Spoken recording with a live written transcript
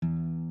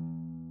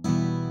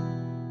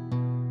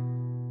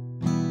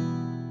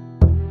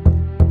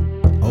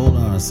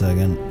a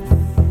second.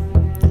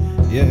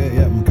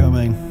 Yeah, I'm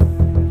coming.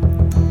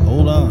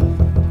 Hold on.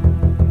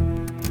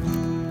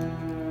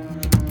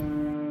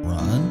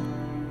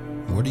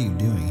 Ron? What are you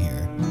doing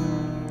here?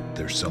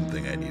 There's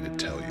something I need to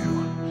tell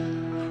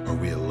you. Are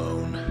we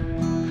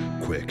alone?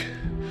 Quick,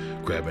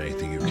 grab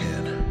anything you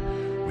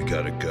can. We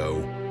gotta go.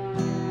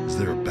 Is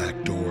there a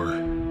back door?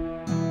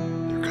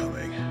 They're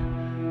coming.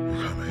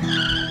 They're coming.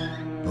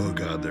 Oh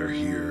God, they're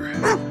here.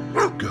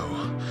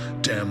 Go.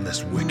 Damn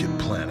this wicked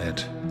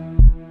planet.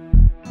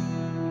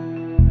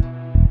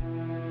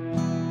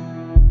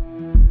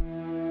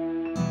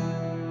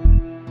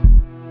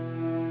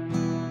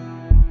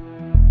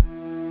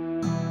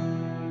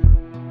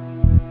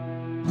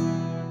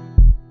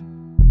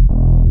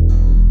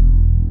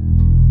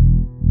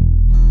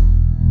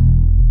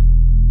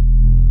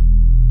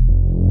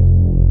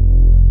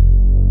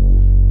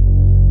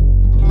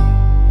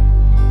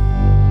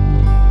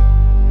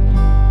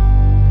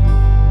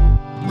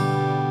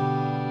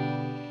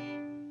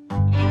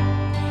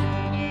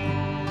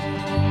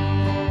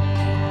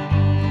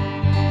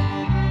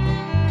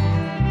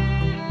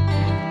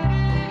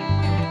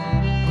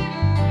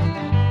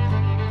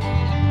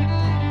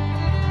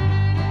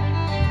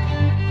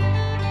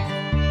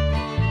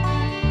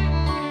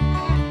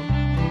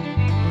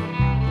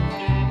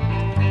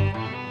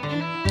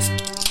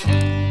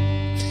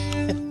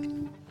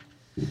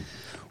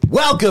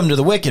 Welcome to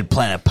the Wicked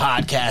Planet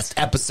Podcast,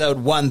 episode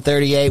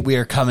 138. We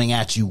are coming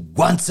at you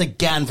once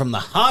again from the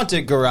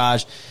haunted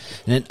garage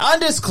in an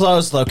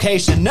undisclosed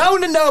location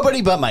known to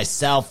nobody but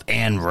myself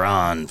and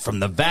Ron. From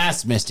the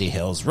vast misty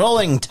hills,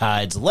 rolling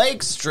tides,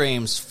 lakes,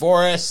 streams,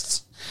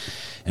 forests,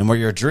 and where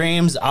your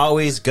dreams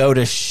always go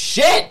to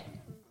shit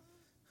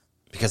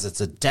because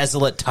it's a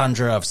desolate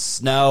tundra of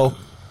snow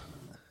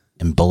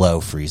and below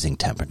freezing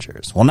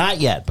temperatures. Well, not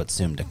yet, but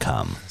soon to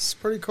come. It's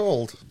pretty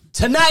cold.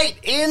 Tonight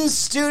in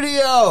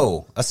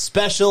studio, a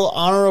special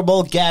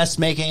honorable guest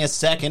making a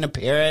second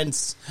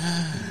appearance.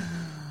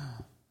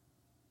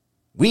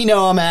 We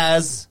know him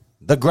as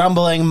the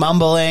grumbling,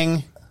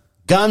 mumbling,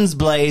 guns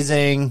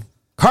blazing,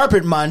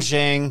 carpet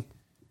munching,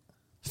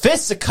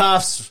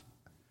 fisticuffs,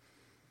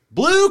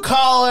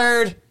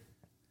 blue-collared,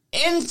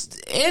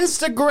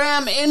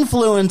 Instagram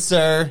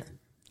influencer.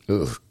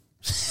 Ooh.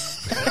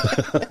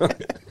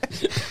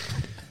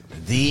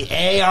 The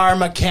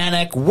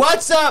Armechanix.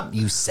 What's up,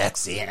 you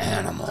sexy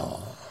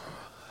animal?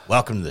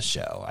 Welcome to the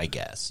show, I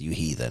guess, you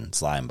heathen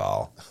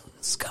slimeball.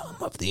 Scum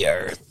of the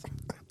earth.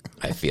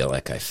 I feel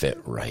like I fit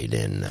right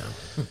in now.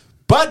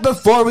 But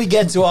before we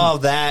get to all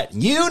that,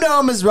 you know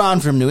him as Ron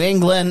from New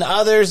England.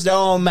 Others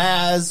know him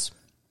as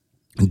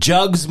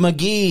Jugs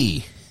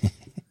McGee.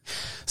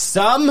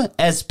 Some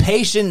as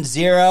Patient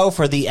Zero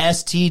for the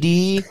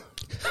STD.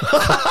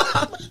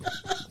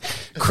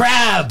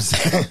 Crabs.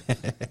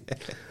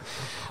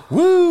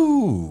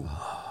 Woo!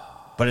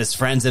 But his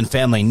friends and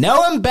family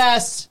know him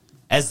best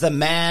as the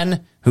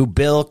man who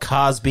Bill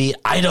Cosby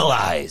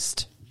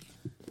idolized.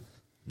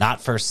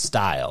 Not for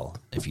style,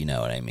 if you know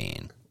what I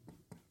mean.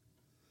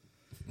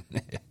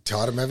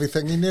 Taught him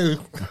everything he knew.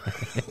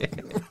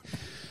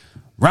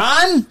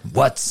 Ron,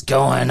 what's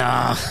going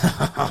on?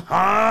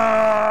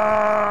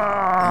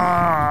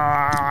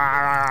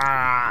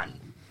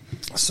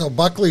 So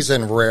Buckley's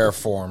in rare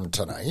form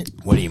tonight.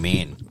 What do you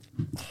mean?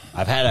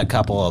 I've had a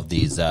couple of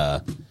these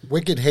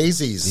Wicked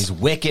hazies. these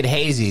wicked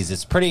hazies.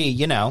 It's pretty,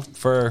 you know,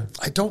 for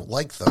I don't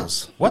like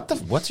those.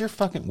 what's your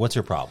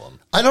problem?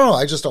 I don't know.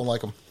 I just don't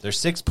like them. They're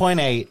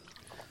 6.8.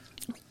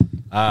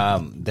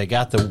 They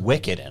got the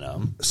wicked in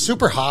them.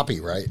 Super hoppy,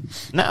 right?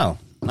 No,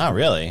 not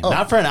really. Oh.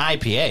 Not for an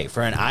IPA.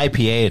 For an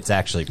IPA, it's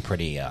actually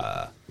pretty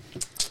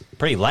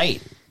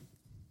light.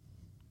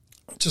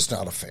 Just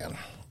not a fan.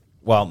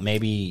 Well,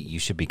 maybe you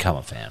should become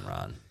a fan,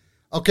 Ron.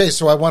 Okay,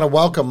 so I want to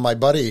welcome my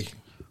buddy,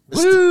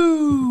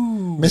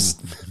 Woo!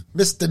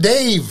 Mr.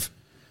 Dave,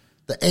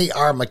 the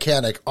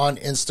Armechanix on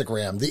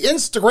Instagram. The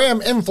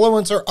Instagram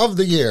influencer of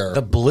the year.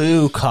 The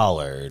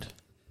blue-collared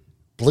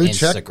blue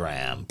check.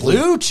 Instagram.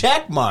 Blue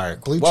check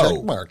mark. Blue Whoa.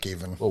 check mark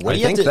even. Well, what I do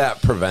you think have to-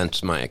 that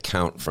prevents my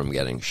account from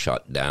getting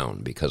shut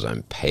down because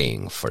I'm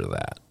paying for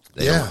that.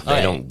 They Yeah. don't,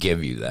 they don't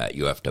give you that.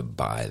 You have to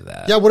buy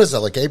that. Yeah, what is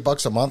that, like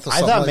 $8 a month or I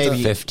something thought like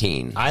maybe that?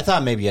 15. I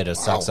thought maybe you had to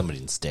suck Wow.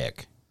 somebody's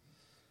stick,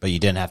 but you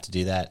didn't have to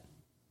do that.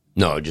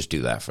 No, just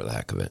do that for the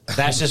heck of it.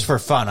 That's just for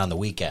fun on the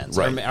weekends,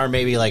 Right. or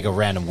maybe like a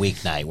random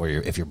weeknight where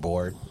if you're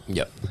bored.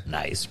 Yep.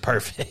 Nice,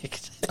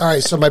 perfect. All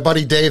right, so my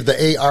buddy Dave, the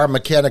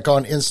Armechanix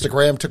on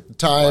Instagram, took the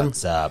time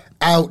What's up?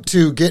 out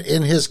to get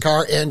in his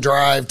car and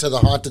drive to the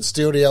haunted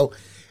studio.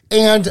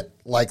 And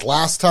like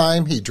last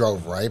time, he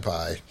drove right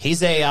by.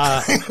 He's a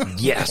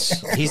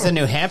Yes. he's a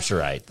New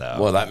Hampshireite though.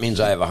 Well, that means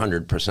I have a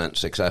 100%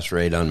 success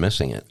rate on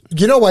missing it.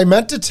 You know, I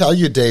meant to tell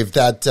you, Dave,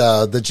 that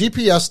the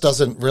GPS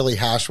doesn't really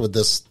hash with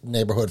this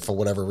neighborhood for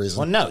whatever reason.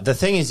 Well, no. The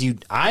thing is,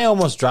 I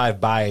almost drive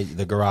by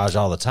the garage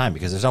all the time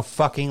because there's no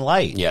fucking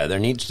light. Yeah, there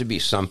needs to be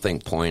something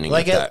pointing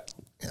Like at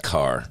that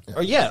car.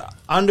 Or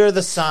under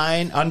the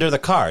sign, under the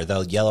car,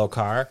 the yellow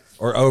car,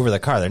 or over the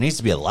car. There needs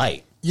to be a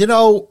light You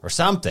know, or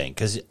something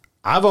because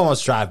I've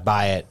almost drive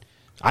by it.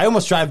 I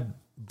almost drive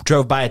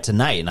drove by it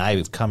tonight, and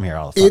I've come here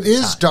all the It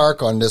is time.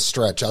 dark on this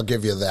stretch, I'll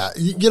give you that.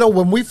 You know,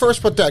 when we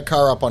first put that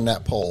car up on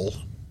that pole,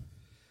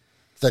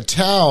 the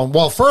town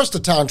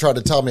tried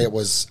to tell me it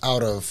was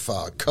out of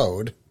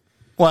code.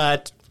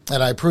 What?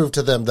 And I proved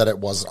to them that it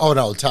wasn't. Oh,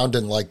 no, the town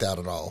didn't like that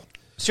at all.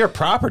 It's your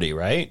property,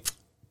 right?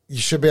 You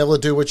should be able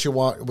to do what you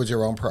want with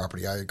your own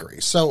property. I agree.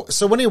 So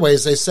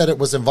anyways, they said it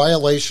was in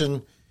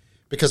violation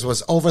because it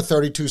was over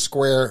 32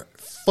 square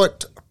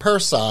foot per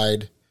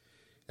side.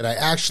 And I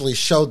actually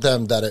showed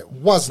them that it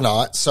was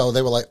not. So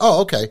they were like,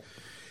 oh, okay.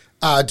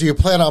 Do you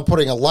plan on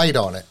putting a light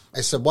on it?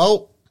 I said,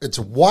 well, it's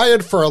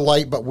wired for a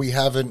light, but we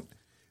haven't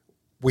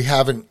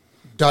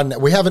done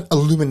that. We haven't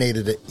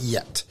illuminated it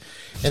yet.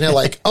 And they're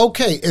like,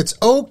 okay, it's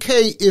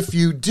okay if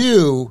you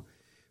do,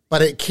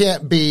 but it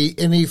can't be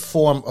any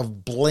form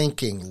of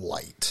blinking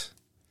light.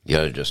 You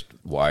got to just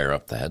wire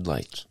up the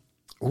headlights.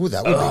 Ooh,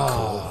 that would be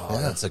cool.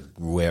 Yeah.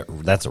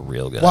 That's a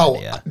real good Well,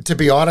 idea. to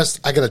be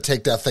honest, I got to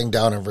take that thing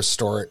down and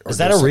restore it. Is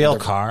that a real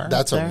car?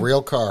 That's a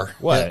real car.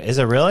 What? Is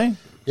it really?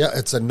 Yeah,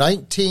 it's a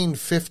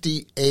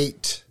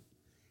 1958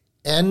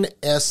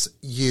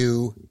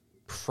 NSU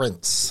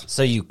Prince.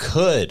 So you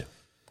could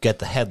get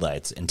the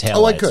headlights and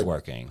taillights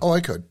working. Oh, I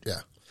could,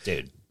 yeah.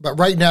 Dude. But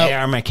right now,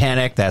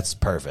 Armechanix, that's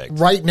perfect.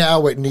 right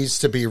now it needs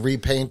to be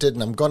repainted,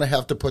 and I'm going to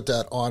have to put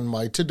that on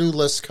my to-do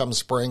list come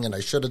spring, and I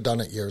should have done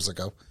it years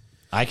ago.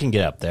 I can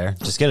get up there.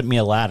 Just get me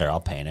a ladder.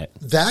 I'll paint it.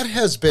 That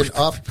has been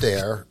up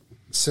there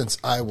since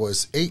I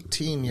was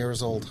 18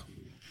 years old.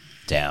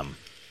 Damn.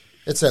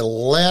 It's a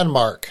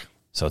landmark.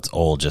 So it's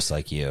old just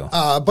like you.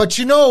 But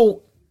you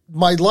know,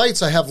 my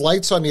lights, I have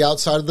lights on the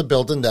outside of the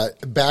building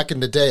that back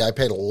in the day I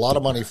paid a lot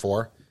of money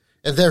for,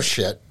 and they're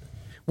shit.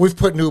 We've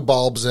put new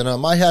bulbs in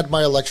them. I had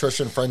my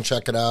electrician friend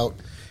check it out,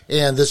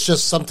 and there's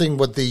just something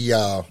with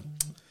the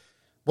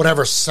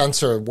whatever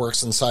sensor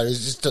works inside. It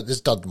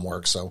just doesn't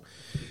work. So,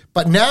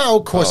 but now,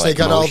 of course, they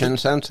got motion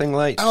sensing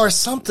lights or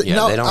something. Yeah,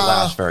 no, they don't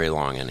last very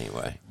long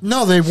anyway.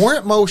 No, they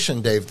weren't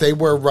motion, Dave. They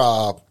were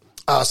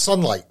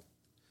sunlight.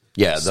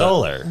 Yeah,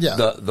 solar. Yeah.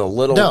 The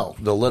little No.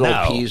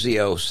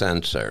 piezo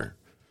sensor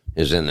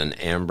is in an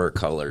amber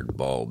colored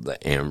bulb.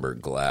 The amber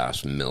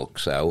glass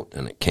milks out,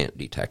 and it can't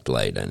detect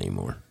light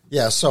anymore.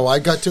 Yeah, so I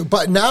got to,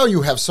 but now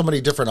you have so many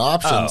different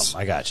options. Oh,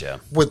 I got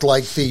you. With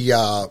like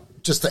the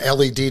just the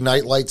LED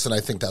night lights, and I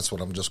think that's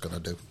what I'm just going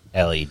to do.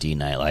 LED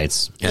night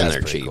lights. And That's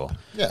they're pretty cheap. Cool.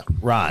 Yeah.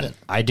 Ron, Yeah.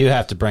 I do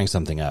have to bring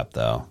something up,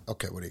 though.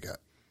 Okay, what do you got?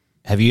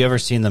 Have you ever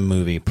seen the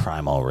movie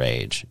Primal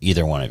Rage?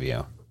 Either one of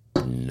you?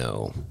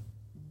 No.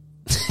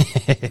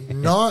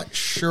 Not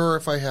sure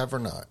if I have or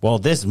not. Well,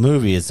 this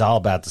movie is all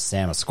about the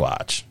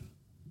Samasquatch.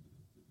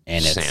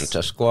 And it's Santa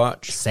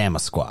Squatch?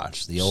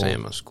 Samasquatch. The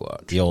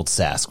Samasquatch. old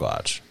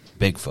Sasquatch.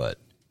 Bigfoot.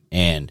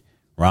 And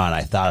Ron,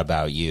 I thought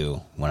about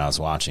you when I was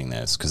watching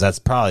this, because that's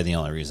probably the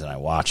only reason I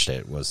watched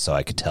it, was so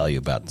I could tell you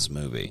about this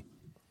movie.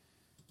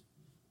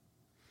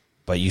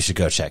 But you should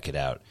go check it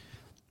out.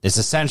 It's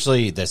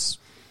essentially this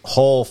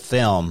whole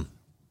film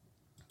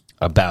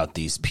about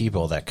these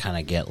people that kind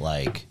of get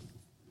like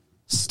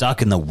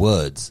stuck in the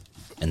woods,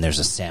 and there's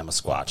a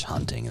Samasquatch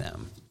hunting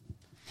them.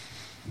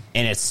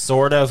 And it's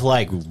sort of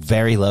like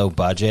very low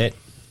budget,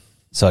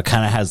 so it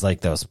kind of has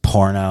like those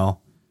porno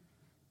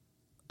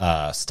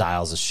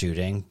styles of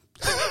shooting.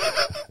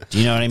 Do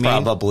you know what I mean?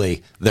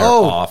 Probably they're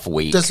off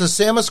week. Does the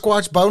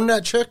Samasquatch bone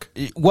that chick?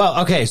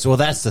 Well, okay, so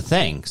that's the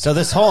thing. So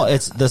this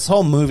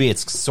whole movie,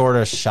 it's sort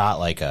of shot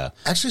like a.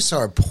 I actually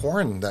saw a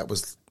porn that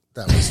was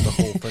the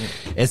whole thing.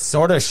 It's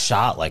sort of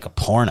shot like a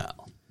porno,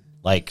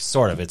 like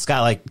sort of. It's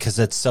got like, because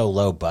it's so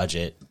low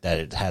budget that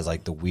it has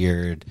like the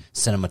weird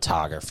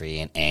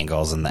cinematography and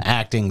angles, and the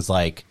acting's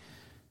like,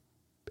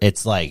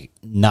 it's like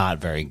not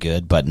very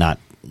good, but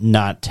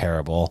not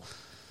terrible.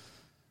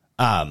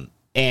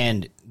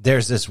 And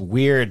there's this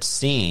weird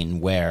scene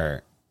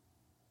where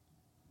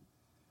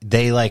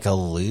they like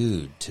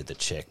allude to the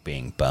chick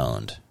being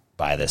boned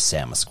by this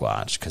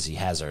Samasquatch because he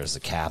has her as a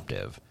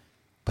captive,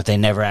 but they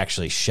never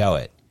actually show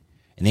it.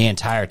 And the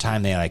entire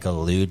time they like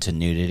allude to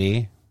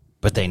nudity,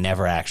 but they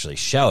never actually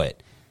show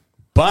it.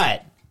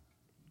 But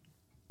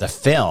the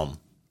film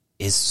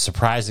is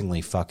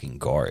surprisingly fucking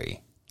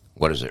gory.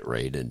 What is it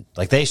rated?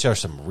 Like they show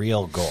some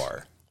real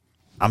gore.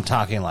 I'm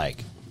talking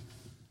like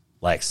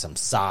some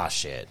Saw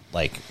shit.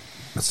 Like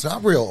It's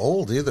not real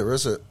old either,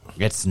 is it?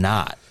 it's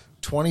not.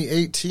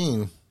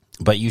 2018.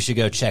 But you should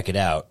go check it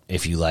out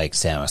if you like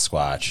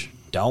Samasquatch.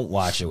 Don't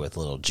watch it with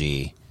little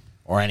G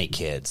or any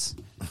kids,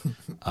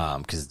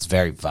 because it's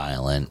very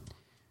violent.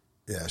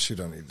 Yeah, she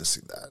don't need to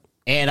see that.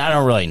 And I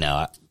don't really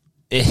know.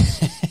 It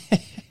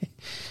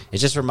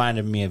just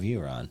reminded me of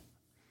you, Ron.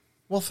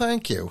 Well,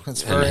 thank you.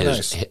 It's very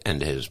nice.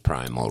 And his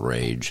primal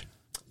rage.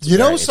 You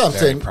know it's very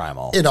something?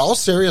 primal. In all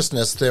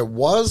seriousness, there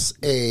was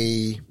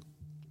a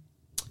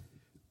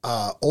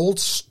old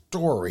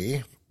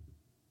story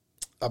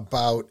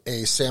about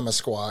a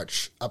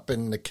Samasquatch up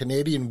in the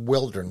Canadian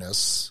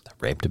wilderness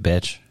Raped a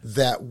bitch.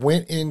 that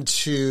went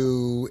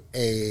into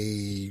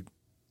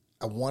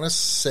I want to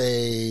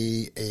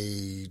say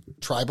a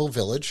tribal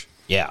village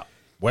Yeah.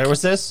 Where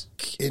was this?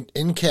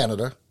 in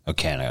Canada. Oh,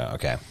 Canada.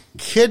 Okay.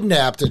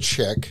 Kidnapped a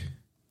chick.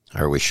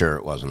 Are we sure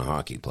it wasn't a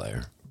hockey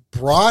player?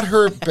 Brought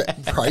her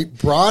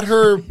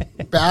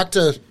back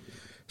to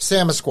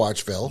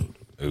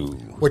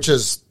Samasquatchville, which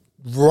is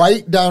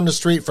right down the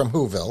street from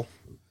Whoville.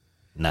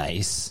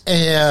 Nice.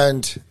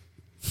 And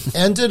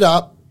ended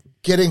up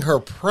getting her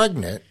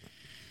pregnant.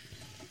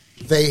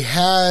 They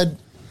had,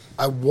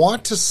 I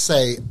want to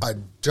say, a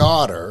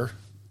daughter.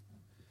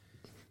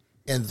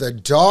 And the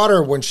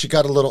daughter, when she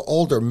got a little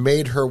older,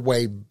 made her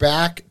way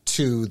back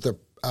to the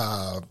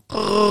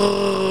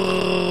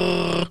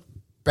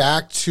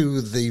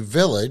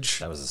village.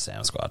 That was a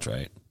Sasquatch,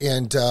 right?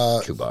 And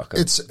Chewbacca.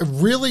 it's a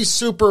really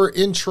super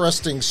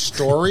interesting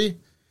story.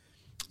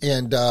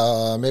 And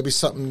maybe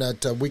something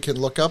that we can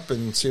look up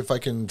and see if I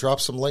can drop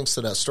some links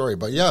to that story.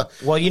 But yeah.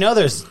 Well,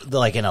 there's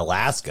like in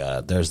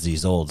Alaska, there's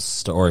these old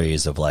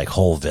stories of like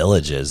whole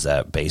villages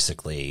that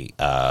basically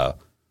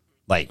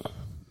like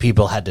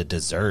people had to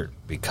desert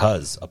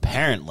because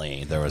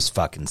apparently there was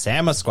fucking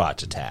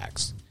Sasquatch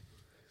attacks.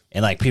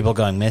 And like people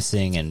going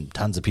missing and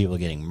tons of people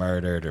getting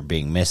murdered or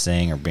being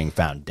missing or being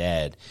found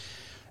dead.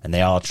 And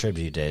they all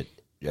attributed it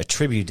to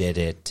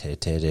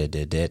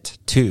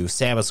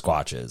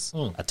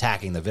Sasquatches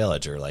attacking the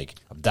village or like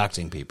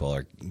abducting people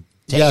or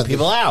taking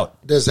people out.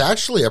 There's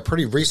actually a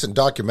pretty recent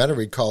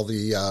documentary called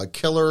The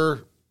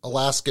Killer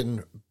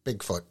Alaskan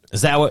Bigfoot.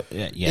 Is that what?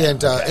 Yeah.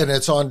 And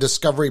it's on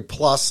Discovery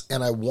Plus,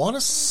 and I want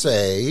to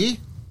say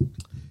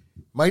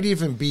might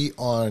even be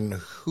on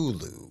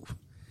Hulu.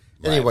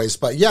 Right. Anyways,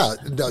 but yeah,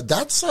 no,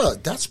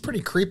 that's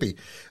pretty creepy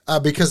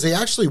because they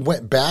actually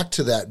went back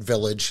to that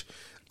village.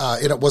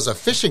 And it was a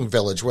fishing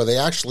village where they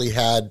actually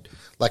had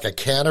like a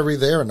cannery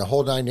there and the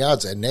whole 9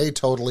 yards, and they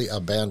totally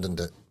abandoned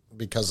it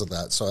because of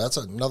that. So that's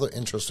another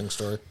interesting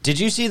story. Did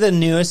you see the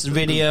newest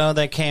video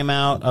that came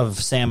out of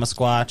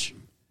Sasquatch?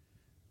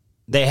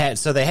 They had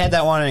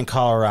that one in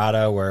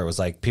Colorado where it was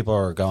like people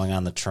were going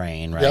on the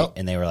train, right? Yep.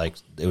 And they were like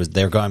they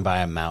were going by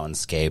a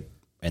mountainscape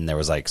and there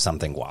was like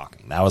something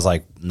walking. That was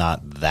like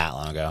not that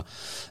long ago.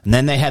 And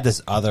then they had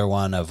this other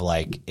one of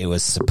like it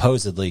was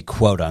supposedly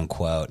quote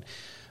unquote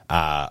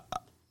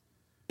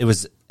it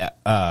was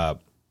a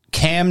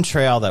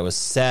chemtrail that was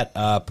set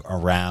up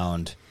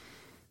around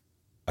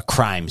a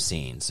crime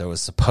scene. So it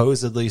was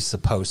supposedly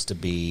supposed to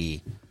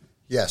be...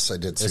 Yes, I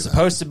did see that. It was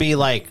supposed to be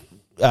like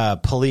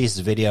police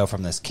video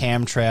from this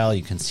chemtrail.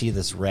 You can see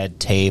this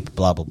red tape,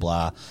 blah, blah,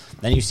 blah.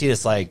 Then you see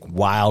this like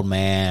wild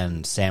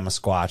man,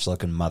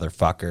 Sasquatch-looking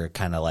motherfucker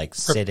kind of like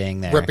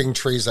sitting there. Ripping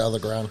trees out of the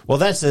ground. Well,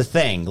 that's the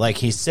thing. Like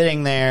he's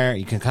sitting there.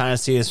 You can kind of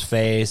see his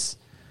face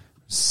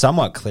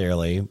somewhat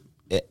clearly.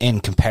 In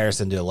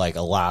comparison to like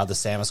a lot of the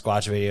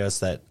Sasquatch videos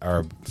that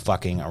are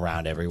fucking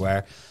around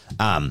everywhere.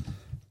 And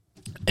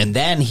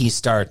then he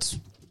starts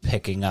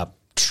picking up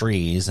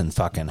trees and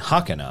fucking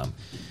hucking them.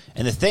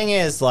 And the thing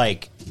is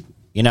like,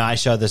 I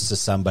showed this to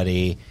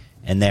somebody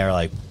and they're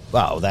like,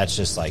 wow, that's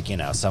just like,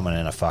 someone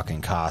in a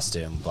fucking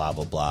costume, blah,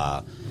 blah,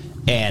 blah.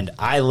 And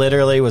I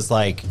literally was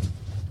like,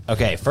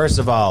 okay, first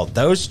of all,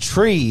 those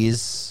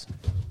trees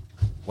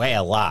weigh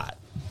a lot.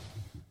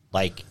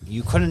 Like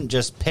you couldn't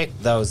just pick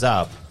those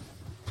up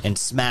and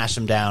smash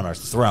them down or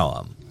throw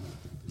them.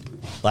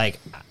 Like,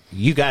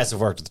 you guys have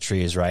worked with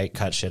trees, right?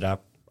 Cut shit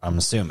up, I'm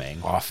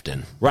assuming.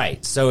 Often.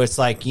 Right. So it's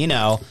like,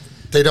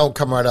 They don't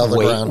come right out of the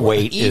ground.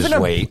 Weight is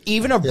weight.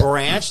 Even a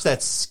branch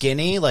that's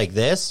skinny like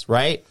this,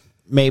 right?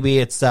 Maybe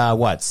it's,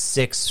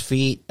 6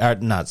 feet, or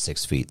not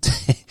 6 feet,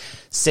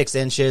 6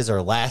 inches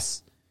or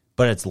less,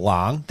 but it's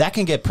long. That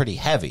can get pretty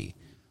heavy.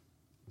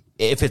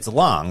 If it's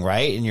long,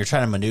 right, and you're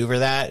trying to maneuver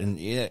that, and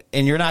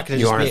you're not going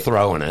to... You aren't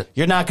throwing it.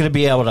 You're not going to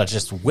be able to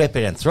just whip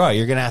it and throw it.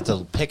 You're going to have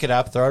to pick it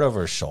up, throw it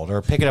over his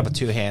shoulder, pick it up with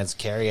 2 hands,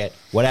 carry it,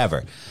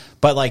 whatever.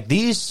 But like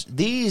these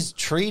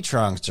tree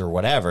trunks or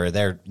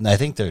whatever, I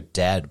think they're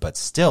dead, but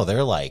still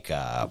they're like,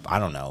 I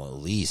don't know,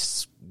 at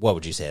least, what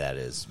would you say that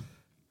is?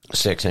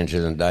 6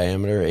 inches in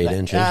diameter, 8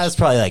 inches? Yeah, it's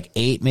probably like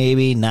 8,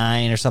 maybe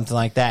 9 or something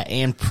like that,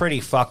 and pretty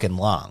fucking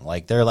long.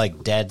 Like they're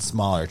like dead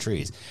smaller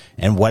trees.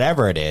 And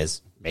whatever it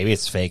is, maybe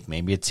it's fake,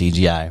 maybe it's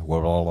CGI, blah,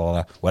 blah,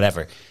 blah,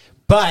 whatever.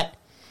 But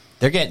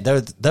they're getting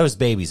those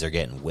babies are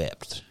getting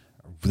whipped.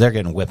 They're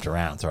getting whipped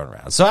around, thrown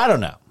around. So I don't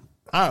know.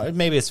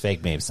 Maybe it's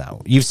fake, maybe it's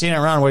not. You've seen it,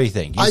 Ron? What do you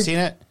think? You've seen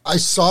it? I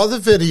saw the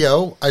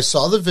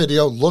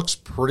video. Looks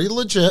pretty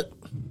legit.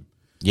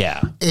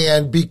 Yeah.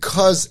 And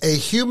because a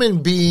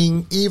human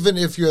being, even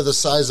if you're the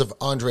size of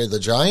Andre the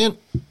Giant,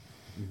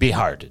 be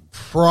hard.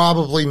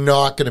 Probably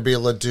not going to be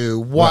able to do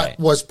what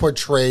was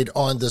portrayed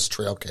on this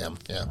trail cam.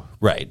 Yeah.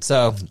 Right.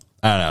 So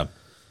I don't know.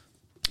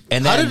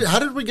 And then, how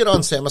did we get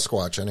on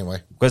Sasquatch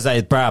anyway? Because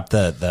I brought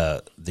up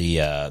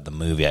the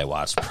movie I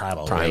watched,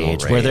 Primal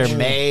Rage, where there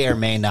may or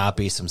may not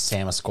be some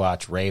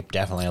Sasquatch rape.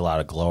 Definitely a lot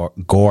of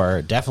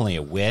gore. Definitely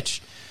a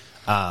witch.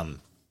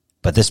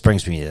 But this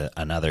brings me to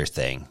another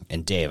thing.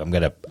 And Dave, I'm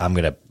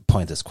gonna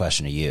point this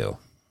question to you.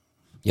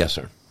 Yes,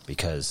 sir.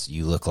 Because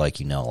you look like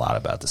you know a lot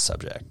about the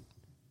subject.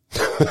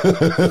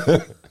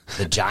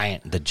 The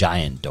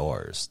giant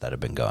doors that have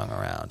been going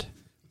around.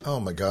 Oh,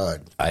 my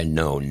God. I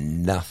know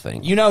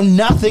nothing. You know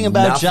nothing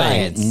about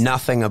giants.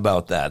 Nothing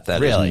about that.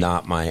 That Really? is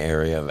not my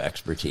area of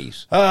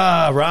expertise.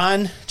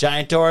 Ron,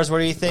 giant doors, what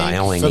do you think? I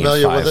only need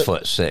Familiar with it?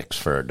 5'6"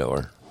 for a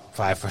door.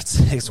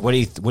 5'6". What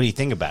do you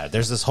think about it?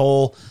 There's this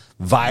whole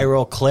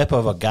viral clip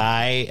of a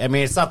guy. I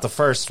mean, it's not the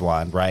first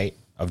one, right?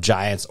 Of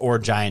giants or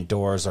giant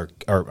doors or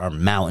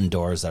mountain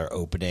doors that are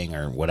opening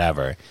or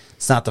whatever.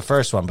 It's not the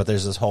first one, but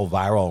there's this whole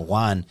viral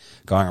one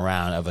going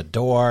around of a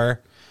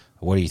door.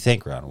 What do you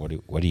think, Ron?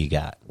 What do you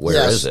got?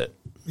 Where is it?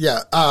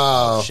 Yeah.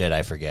 Shit,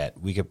 I forget.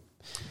 We could.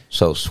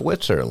 So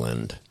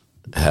Switzerland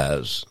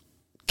has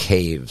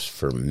caves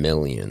for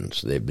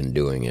millions. They've been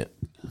doing it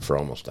for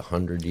almost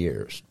 100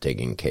 years,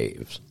 digging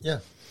caves. Yeah.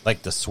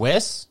 Like the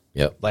Swiss?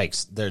 Yep. Like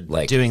they're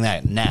doing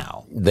that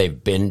now.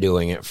 They've been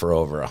doing it for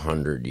over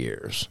 100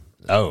 years.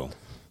 Oh,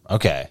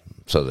 okay.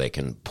 So they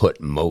can put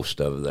most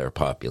of their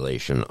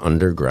population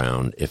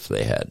underground if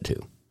they had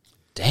to.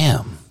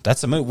 Damn,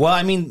 that's a move. Well,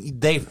 I mean,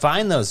 they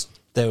find those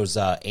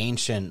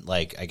ancient,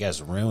 like, I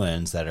guess,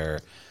 ruins that are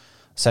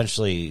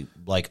essentially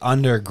like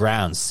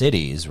underground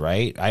cities,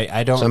 right?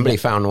 I don't. Somebody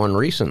found one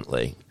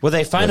recently. Well,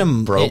 they find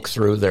them broke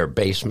through their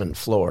basement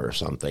floor or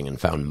something and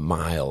found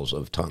miles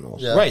of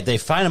tunnels. Yeah. Right, they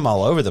find them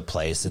all over the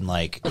place, and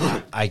like,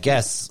 I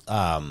guess,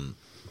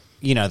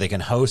 you know, they can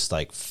host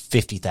like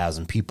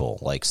 50,000 people,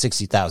 like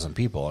 60,000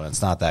 people, and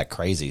it's not that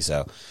crazy.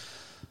 So,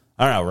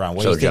 I don't know, Ron.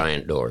 What do you think?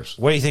 Giant doors.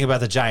 What do you think about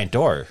the giant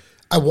door?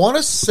 I want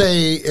to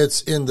say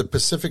it's in the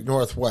Pacific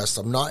Northwest.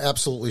 I'm not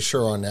absolutely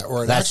sure on that.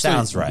 Or That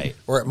sounds right.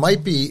 Or it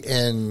might be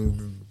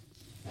in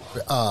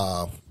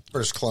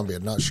British Columbia.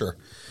 I'm not sure.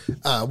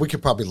 We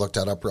could probably look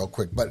that up real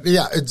quick. But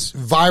yeah, it's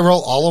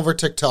viral all over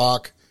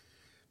TikTok.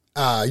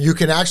 You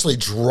can actually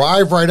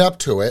drive right up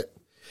to it.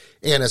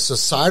 And it's the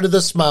side of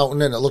this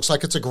mountain, and it looks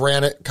like it's a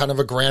granite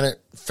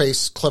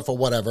face cliff or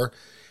whatever.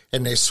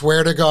 And they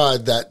swear to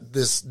God that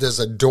there's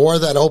a door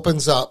that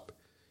opens up,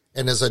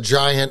 and there's a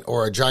giant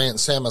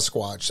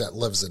Sasquatch that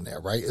lives in there,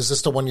 right? Is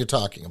this the one you're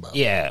talking about?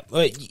 Yeah,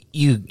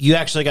 you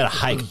actually got to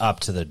hike up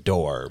to the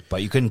door,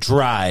 but you can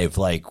drive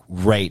like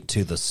right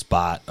to the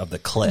spot of the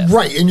cliff,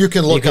 Right? And you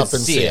can look can up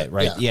and see it,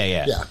 right?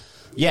 Yeah.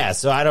 Yeah.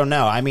 So I don't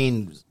know. I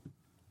mean,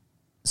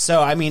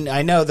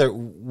 I know that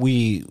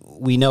we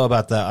know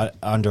about the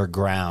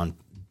underground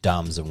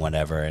dumbs and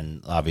whatever,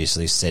 and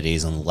obviously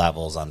cities and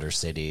levels under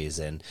cities,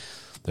 and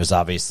there's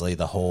obviously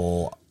the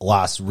whole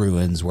lost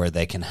ruins where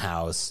they can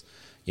house,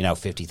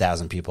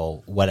 50,000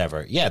 people,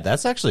 whatever. Yeah,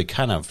 that's actually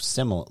kind of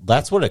similar.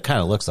 That's what it kind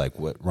of looks like,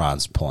 what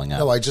Ron's pulling up.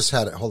 No, I just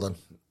had it. Hold on.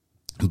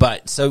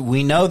 But so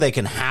we know they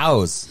can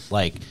house,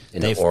 like,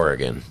 In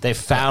Oregon. They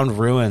found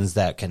ruins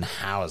that can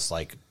house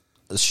like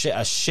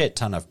a shit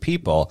ton of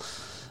people.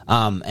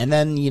 And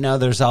then,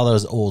 there's all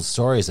those old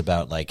stories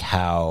about like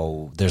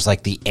how there's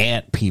like the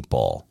ant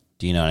people.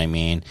 Do you know what I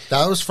mean?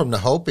 That was from the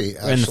Hopi,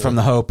 actually. And from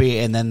the Hopi.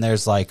 And then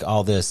there's like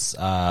all this,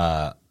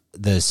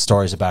 the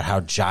stories about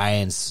how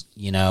giants,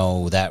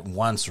 that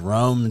once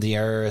roamed the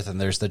earth, and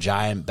there's the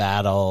giant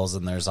battles,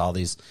 and there's all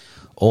these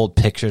old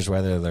pictures,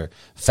 whether they're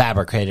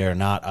fabricated or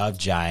not, of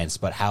giants,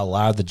 but how a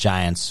lot of the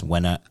giants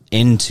went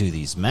into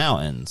these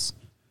mountains,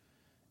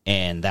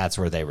 and that's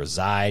where they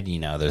reside.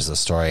 There's a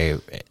story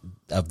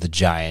of the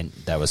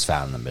giant that was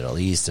found in the Middle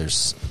East.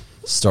 There's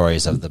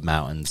stories of the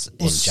mountains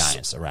and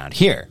giants around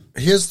here.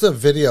 Here's the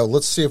video.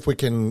 Let's see if we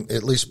can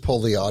at least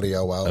pull the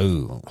audio out.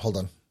 Ooh. Hold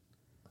on.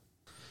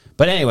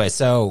 But anyway,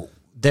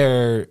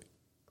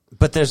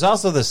 but there's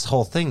also this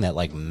whole thing that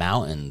like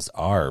mountains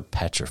are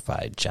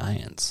petrified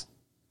giants.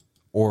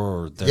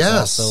 Or there's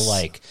also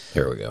like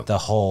here we go. The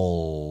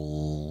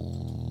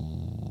whole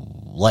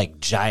like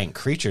giant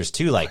creatures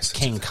too, like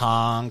King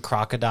Kong,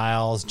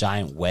 crocodiles,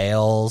 giant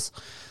whales,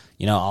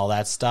 all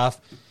that stuff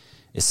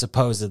is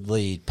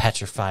supposedly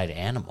petrified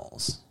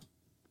animals.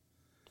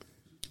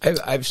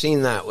 I've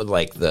seen that with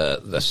like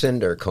the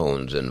cinder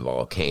cones in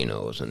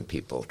volcanoes and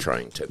people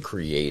trying to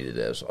create it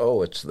as,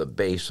 it's the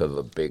base of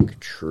a big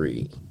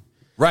tree.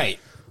 Right.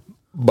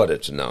 But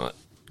it's not.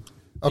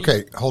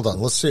 Okay, hold on.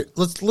 Let's see.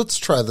 Let's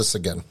try this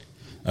again.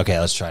 Okay,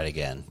 let's try it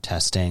again.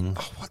 Testing.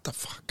 Oh, what the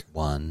fuck?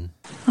 1.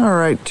 All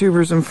right,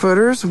 tubers and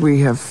footers, we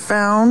have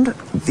found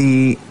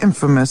the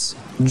infamous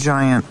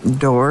giant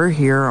door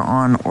here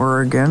on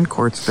Oregon,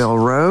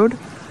 Quartzville Road.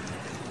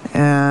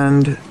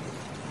 And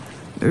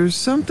there's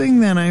something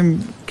that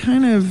I'm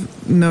kind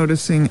of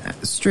noticing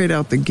straight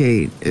out the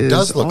gate is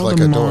does look all like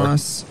the a door.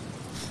 moss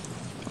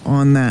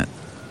on that,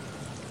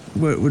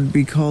 what would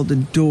be called a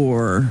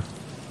door,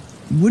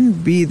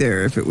 wouldn't be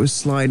there if it was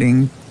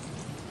sliding,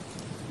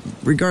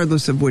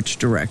 regardless of which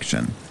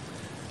direction.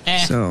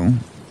 So,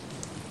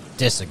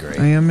 disagree.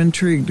 I am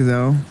intrigued,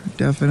 though.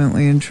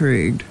 Definitely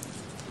intrigued.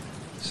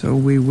 So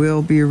we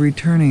will be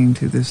returning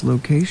to this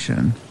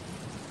location.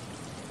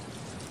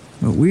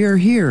 But we are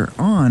here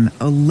on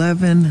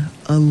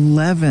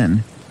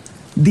 11/11,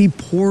 the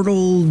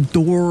portal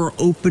door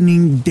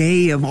opening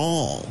day of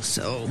all.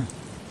 So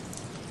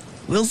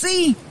we'll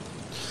see.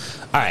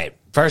 All right.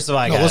 First of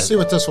all, Let's see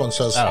what this one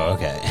says. Oh,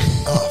 okay.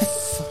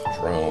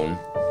 Drone.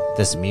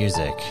 This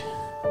music.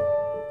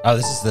 Oh,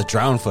 this is the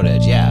drone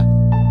footage. Yeah.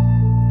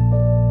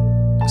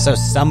 So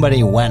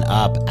somebody went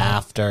up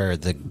after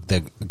the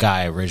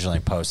guy originally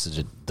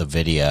posted the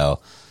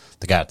video,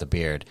 the guy with the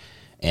beard,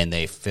 and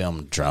they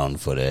filmed drone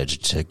footage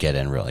to get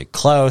in really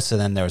close. And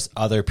then there was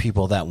other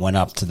people that went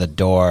up to the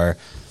door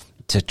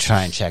to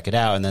try and check it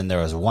out. And then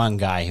there was one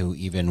guy who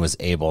even was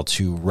able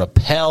to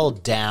rappel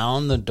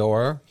down the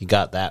door. He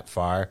got that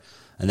far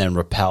and then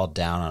rappelled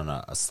down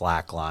on a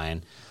slack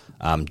line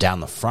down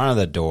the front of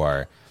the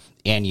door.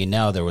 And,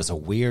 there was a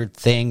weird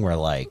thing where,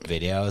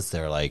 videos,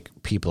 they're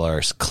people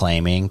are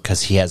claiming,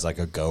 because he has, a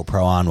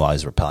GoPro on while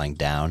he's rappelling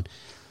down,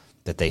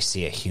 that they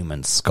see a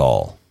human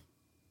skull,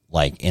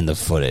 in the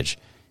footage.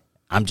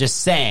 I'm just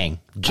saying.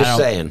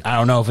 I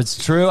don't know if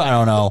it's true. I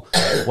don't know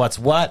what's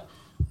what,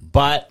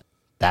 but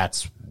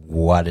that's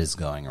what is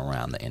going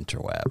around the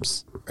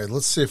interwebs. All right,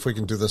 let's see if we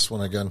can do this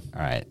one again.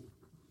 All right.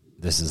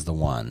 This is the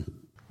one.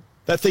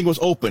 That thing was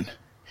open.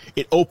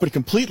 It opened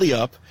completely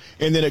up,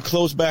 and then it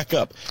closed back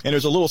up. And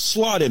there's a little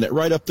slot in it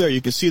right up there.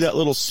 You can see that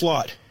little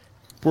slot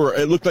where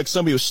it looked like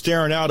somebody was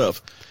staring out of.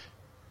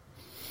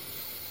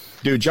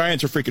 Dude,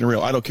 giants are freaking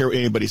real. I don't care what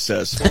anybody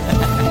says.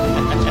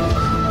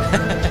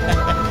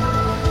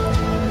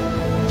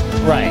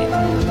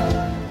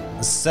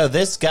 Right. So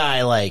this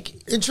guy,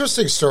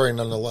 Interesting story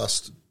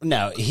nonetheless.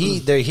 No,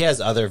 he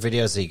has other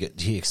videos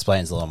he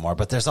explains a little more,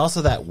 but there's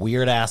also that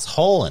weird-ass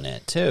hole in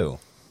it, too.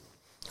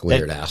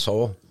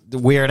 Asshole? The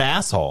weird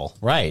asshole,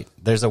 right.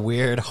 There's a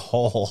weird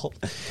hole,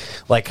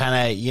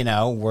 kind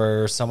of,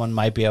 where someone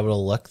might be able to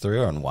look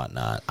through and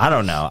whatnot. I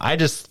don't know.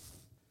 There's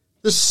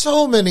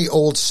so many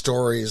old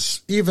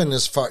stories, even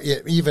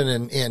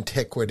in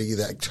antiquity,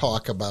 that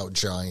talk about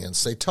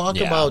giants. They talk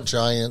about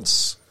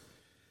giants.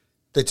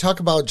 They talk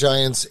about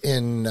giants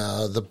in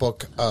the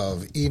book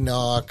of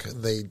Enoch,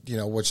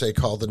 which they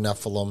call the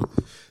Nephilim.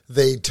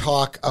 They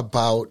talk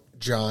about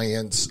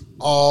giants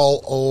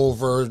all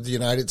over the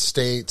United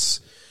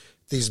States,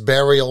 these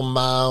burial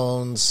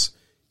mounds,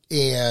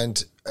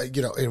 and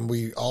and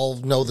we all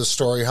know the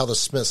story how the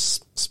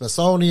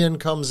Smithsonian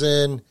comes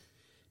in,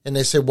 and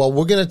they say, "Well,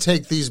 we're going to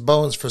take these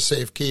bones for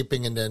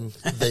safekeeping," and then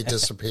they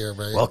disappear.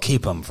 Right? We'll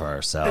keep them for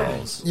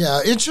ourselves.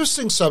 Yeah,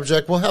 interesting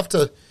subject. We'll have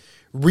to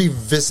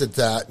revisit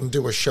that and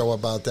do a show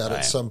about that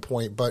at some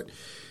point. But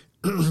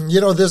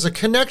there's a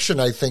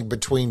connection, I think,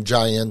 between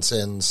giants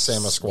and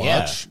Sasquatch.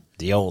 Yeah.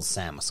 The old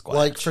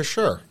Sasquatch. For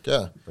sure.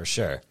 Yeah. For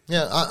sure.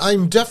 Yeah,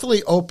 I'm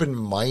definitely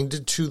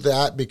open-minded to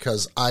that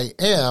because I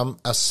am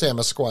a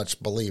Sasquatch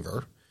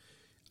believer,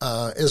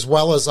 as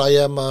well as I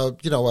am an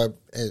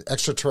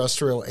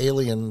extraterrestrial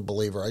alien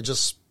believer.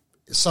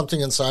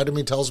 Something inside of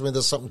me tells me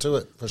there's something to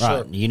it, for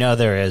sure.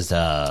 There is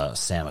a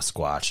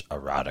Sasquatch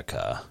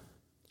erotica.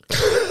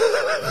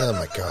 Oh,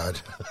 my God.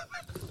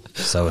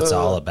 So it's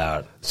all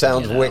about...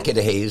 Sounds wicked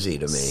hazy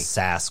to me.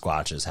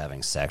 Sasquatches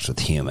having sex with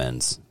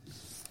humans.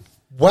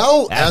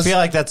 Well, I feel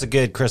like that's a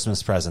good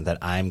Christmas present that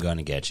I'm going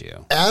to get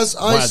you.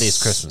 One of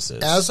these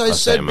Christmases. As I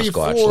said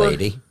Sasquatch before,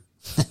 lady.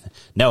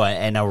 No,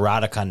 an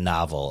erotica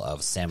novel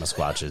of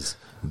Sasquatches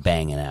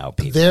banging out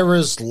people. There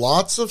is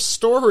lots of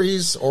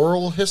stories,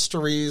 oral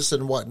histories,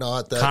 and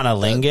whatnot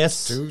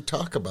that do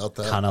talk about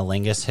that.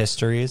 Conolingus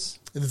histories.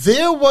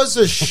 There was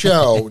a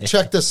show.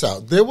 Check this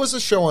out. There was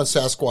a show on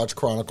Sasquatch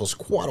Chronicles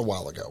quite a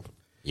while ago.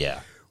 Yeah,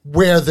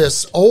 where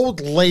this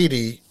old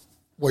lady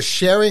was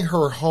sharing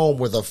her home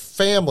with a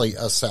family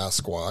of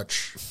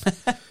Sasquatch.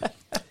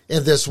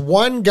 And this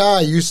one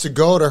guy used to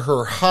go to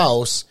her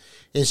house,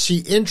 and she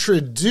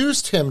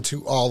introduced him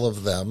to all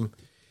of them.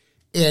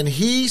 And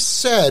he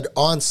said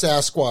on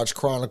Sasquatch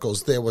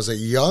Chronicles there was a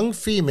young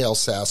female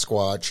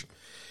Sasquatch,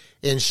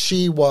 and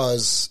she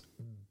was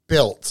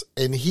built.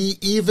 And he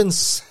even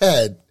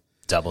said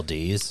double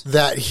D's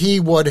that he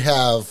would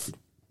have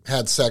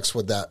had sex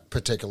with that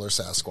particular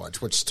Sasquatch,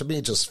 which to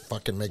me just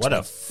fucking makes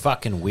a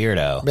fucking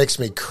weirdo. Makes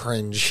me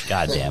cringe.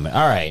 God damn it.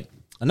 All right.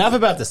 Enough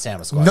about the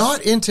Sasquatch.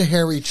 Not into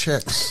hairy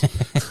chicks.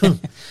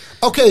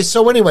 Okay,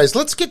 so anyways,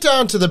 let's get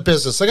down to the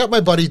business. I got my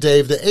buddy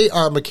Dave, the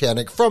AR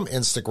mechanic from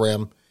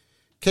Instagram,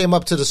 came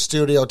up to the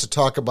studio to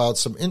talk about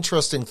some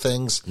interesting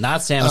things.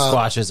 Not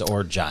Sasquatches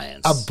or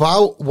giants.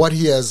 About what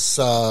he has...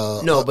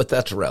 no, but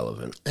that's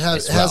relevant.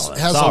 Has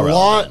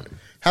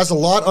a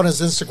lot on his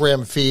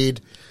Instagram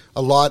feed.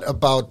 A lot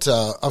about,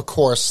 of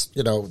course,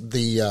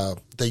 the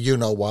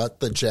you-know-what,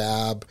 the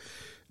jab,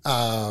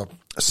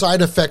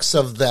 side effects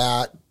of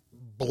that,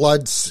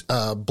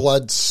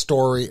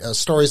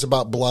 stories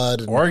about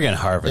blood. Organ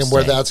harvesting. And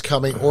where that's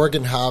coming,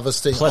 organ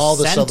harvesting, all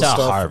this other stuff.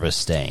 Placenta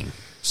harvesting.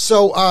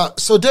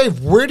 So Dave,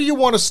 where do you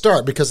want to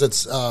start? Because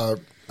it's...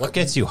 what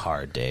gets you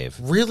hard, Dave?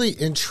 Really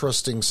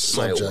interesting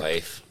subject. My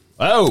wife.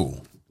 Oh.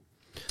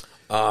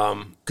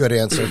 Good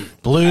answer.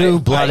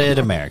 Blue-blooded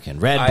American.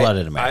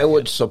 Red-blooded American. I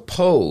would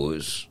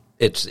suppose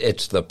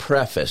it's the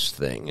preface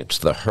thing. It's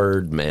the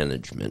herd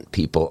management,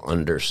 people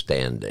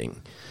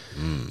understanding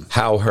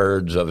how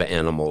herds of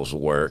animals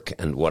work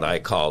and what I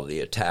call the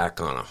attack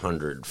on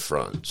 100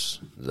 fronts,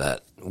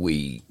 that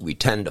we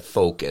tend to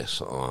focus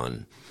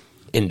on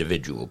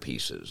individual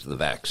pieces, the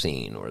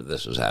vaccine or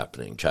this is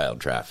happening, child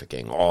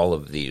trafficking, all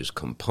of these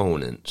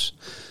components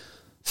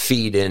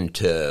feed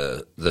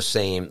into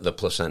the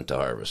placenta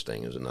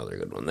harvesting is another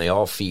good one. They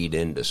all feed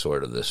into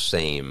sort of the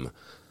same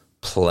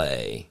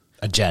play.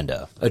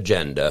 Agenda.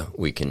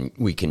 We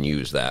can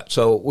use that.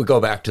 So we go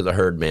back to the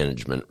herd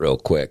management real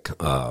quick.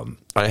 I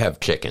have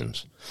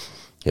chickens.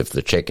 If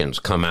the chickens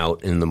come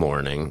out in the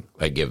morning,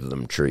 I give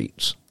them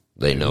treats.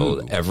 They know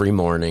that every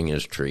morning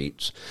is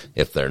treats.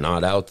 If they're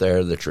not out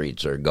there, the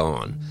treats are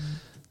gone.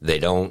 They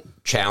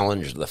don't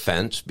challenge the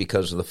fence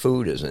because the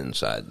food is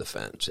inside the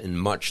fence, in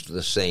much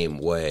the same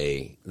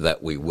way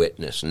that we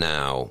witness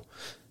now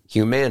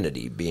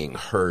humanity being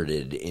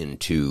herded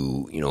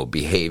into,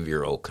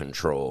 behavioral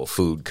control,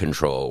 food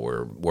control.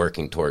 We're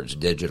working towards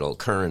digital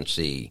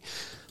currency,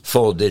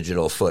 full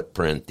digital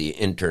footprint, the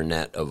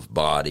Internet of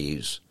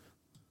bodies,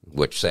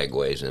 which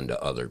segues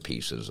into other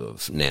pieces of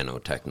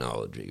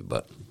nanotechnology.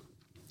 But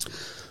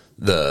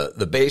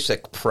the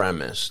basic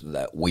premise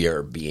that we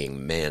are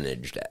being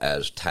managed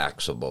as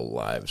taxable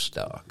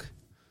livestock,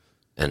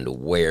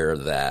 and where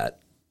that,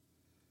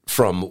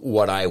 from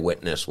what I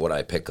witness, what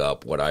I pick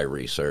up, what I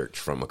research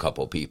from a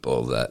couple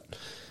people,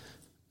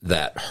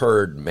 that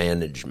herd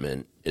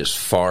management is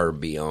far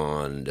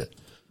beyond,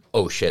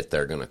 oh shit,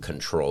 they're going to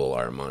control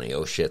our money.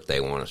 Oh shit, they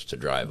want us to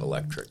drive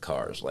electric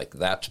cars. Like,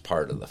 that's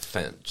part of the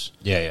fence.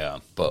 Yeah.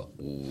 But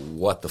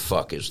what the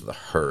fuck is the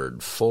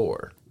herd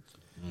for?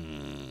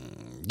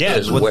 Yeah,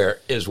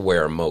 is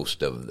where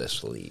most of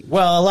this leads.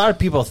 Well, a lot of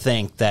people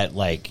think that,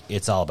 like,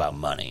 it's all about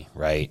money,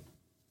 right?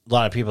 A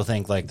lot of people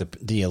think, like,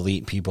 the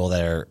elite people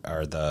that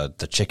are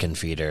the chicken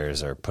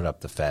feeders or put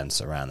up the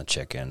fence around the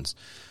chickens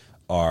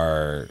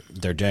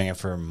they're doing it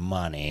for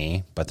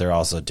money, but they're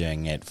also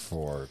doing it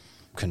for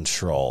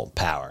control,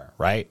 power,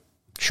 right?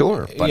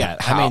 Sure, but yeah,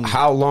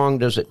 how long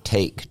does it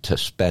take to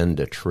spend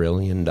 $1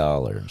 trillion?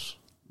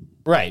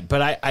 Right,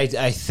 but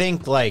I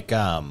think, like,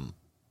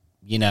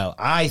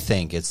 I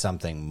think it's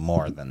something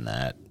more than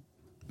that.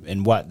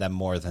 And what that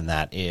more than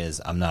that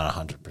is, I'm not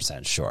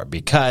 100% sure.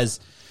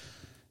 Because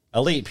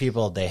elite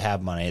people, they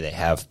have money, they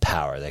have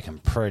power. They can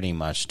pretty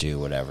much do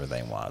whatever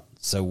they want.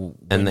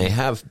 And they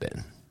have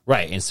been.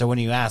 Right. And so when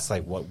you ask,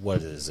 like,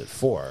 what is it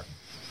for?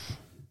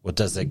 What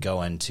does it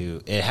go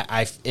into?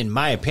 In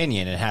my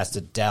opinion, it has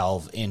to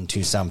delve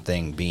into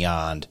something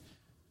beyond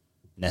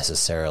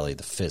necessarily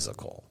the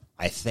physical,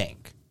 I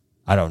think.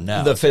 I don't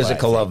know. The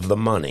physical of the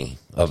money,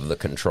 of the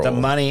control. The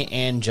money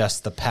and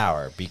just the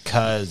power,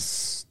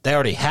 because they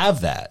already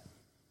have that.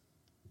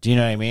 Do you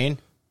know what I mean?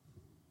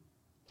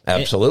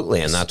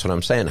 Absolutely, and that's what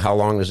I'm saying. How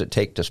long does it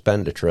take to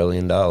spend $1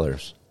 trillion?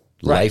 Right.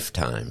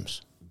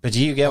 Lifetimes. But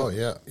do you get? Oh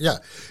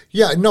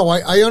yeah. No,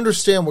 I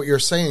understand what you're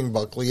saying,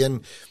 Buckley,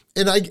 and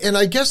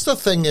I guess the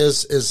thing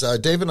is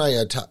Dave and I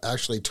had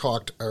actually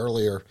talked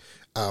earlier,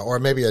 or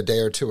maybe a day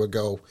or two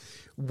ago,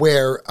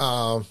 where.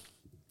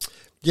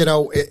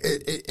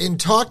 In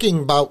talking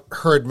about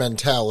herd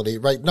mentality,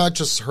 right? Not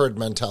just herd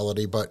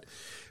mentality, but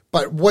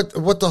what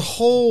the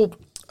whole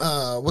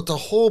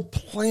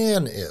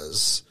plan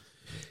is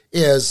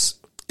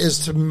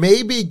to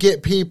maybe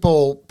get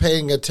people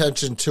paying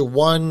attention to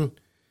one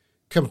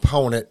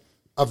component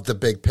of the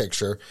big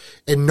picture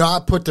and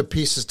not put the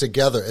pieces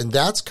together. And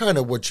that's kind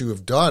of what you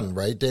have done,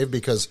 right, Dave?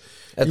 Because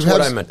that's what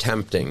I'm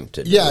attempting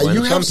to do. Yeah,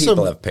 and some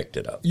people have picked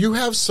it up. You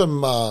have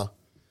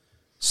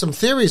some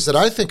theories that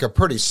I think are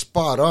pretty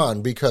spot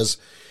on, because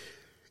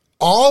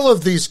all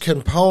of these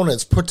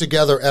components put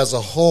together as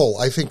a whole,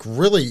 I think,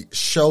 really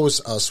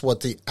shows us what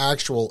the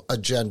actual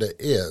agenda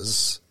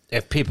is.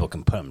 If people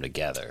can put them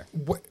together.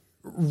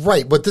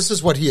 Right, but this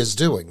is what he is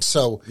doing.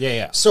 So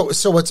yeah. So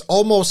it's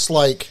almost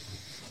like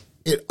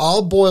it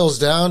all boils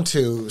down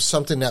to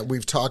something that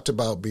we've talked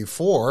about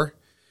before,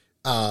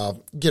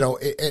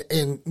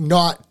 and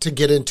not to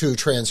get into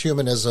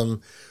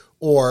transhumanism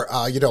or,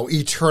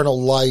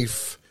 eternal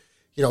life,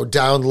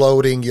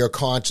 downloading your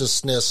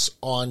consciousness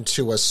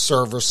onto a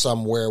server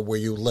somewhere where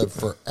you live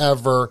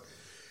forever.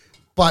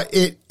 But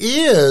it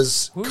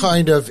is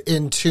kind of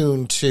in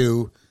tune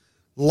to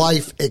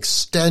life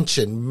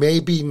extension,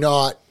 maybe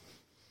not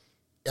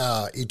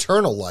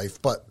eternal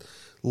life, but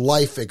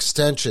life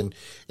extension.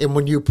 And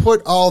when you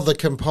put all the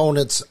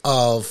components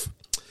of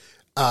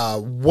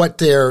what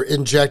they're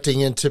injecting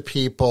into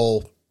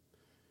people,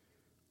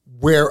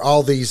 where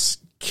all these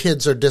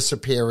kids are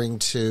disappearing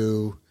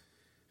to,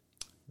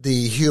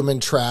 the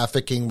human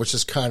trafficking, which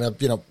is kind of,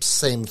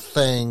 same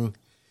thing.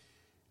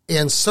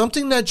 And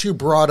something that you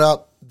brought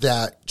up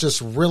that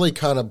just really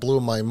kind of blew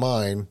my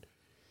mind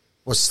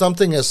was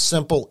something as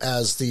simple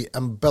as the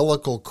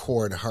umbilical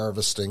cord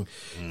harvesting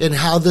and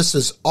how this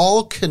is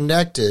all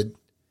connected.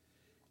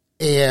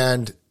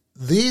 And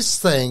these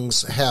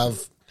things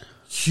have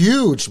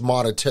huge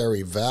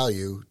monetary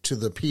value to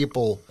the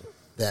people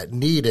that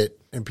need it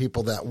and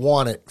people that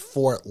want it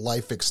for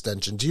life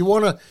extension. Do you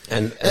want to?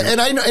 And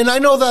I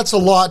know that's a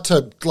lot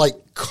to like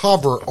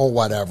cover or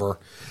whatever,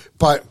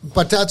 but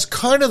that's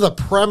kind of the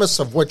premise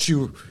of what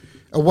you're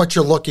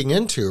looking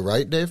into,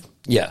 right, Dave?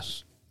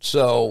 Yes.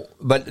 So,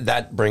 but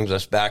that brings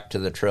us back to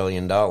the $1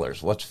 trillion.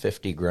 What's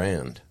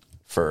 $50,000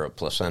 for a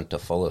placenta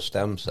full of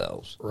stem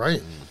cells?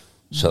 Right.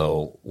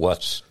 So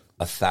what's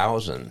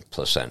 1,000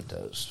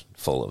 placentas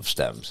full of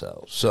stem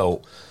cells.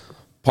 So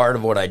part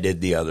of what I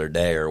did the other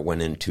day, or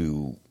went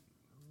into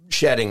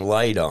shedding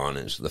light on,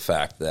 is the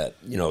fact that,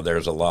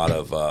 there's a lot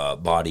of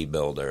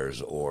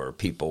bodybuilders or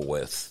people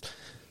with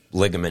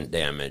ligament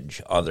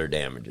damage, other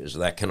damages,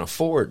 that can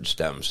afford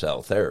stem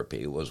cell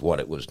therapy, was what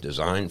it was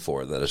designed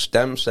for. That a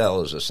stem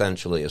cell is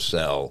essentially a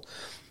cell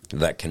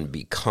that can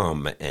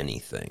become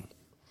anything.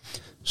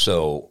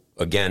 So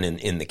again,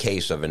 in the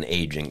case of an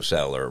aging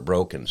cell or a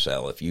broken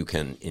cell, if you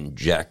can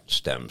inject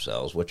stem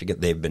cells, which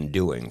they've been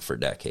doing for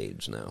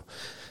decades now,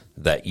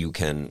 that you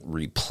can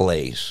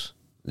replace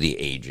the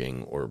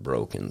aging or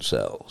broken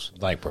cells.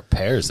 Like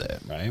repairs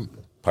it, right?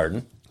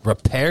 Pardon?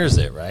 Repairs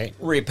it, right?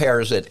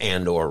 Repairs it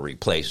and or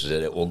replaces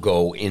it. It will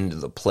go into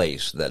the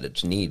place that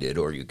it's needed,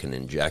 or you can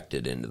inject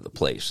it into the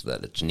place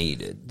that it's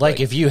needed.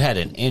 Like if you had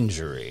an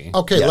injury.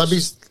 Okay,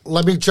 Yes.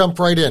 let me jump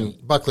right in,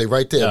 Buckley,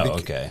 right there. Oh,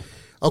 okay.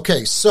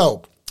 Okay,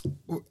 so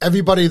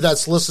everybody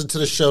that's listened to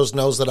the shows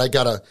knows that I've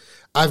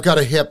got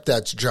a hip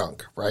that's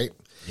junk, right?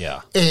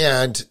 Yeah.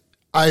 And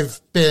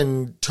I've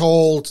been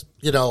told,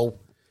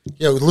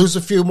 lose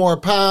a few more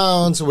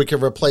pounds and we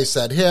can replace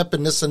that hip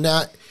and this and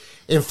that.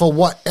 And for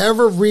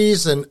whatever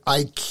reason,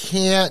 I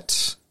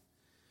can't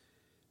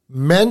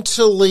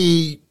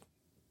mentally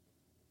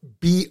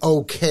be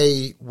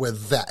okay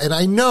with that. And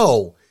I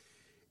know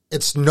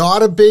it's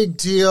not a big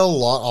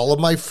deal. All of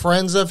my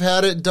friends have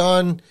had it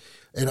done,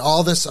 and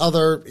all this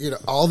other,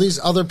 all these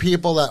other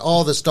people that,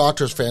 this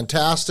doctor's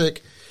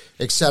fantastic,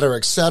 et cetera,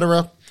 et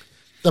cetera.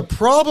 The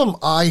problem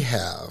I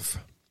have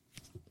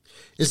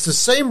is the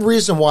same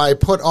reason why I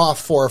put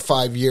off 4 or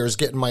 5 years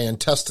getting my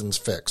intestines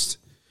fixed.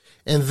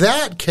 In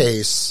that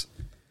case,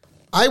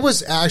 I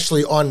was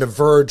actually on the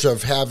verge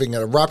of having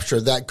a rupture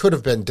that could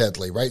have been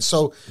deadly, right?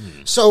 So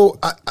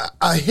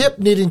a hip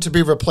needing to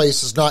be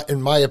replaced is not,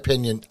 in my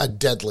opinion, a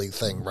deadly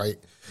thing, right?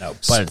 No,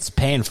 but it's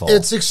painful.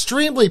 It's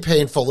extremely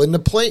painful, and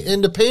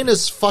the pain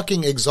is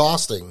fucking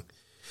exhausting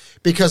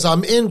because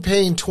I'm in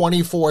pain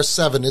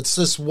 24/7. It's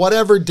just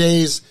whatever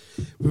days,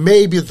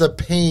 maybe the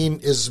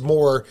pain is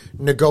more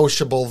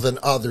negotiable than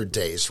other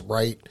days,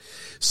 right?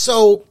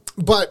 So,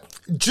 but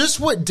just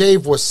what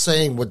Dave was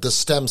saying with the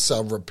stem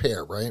cell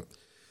repair, right?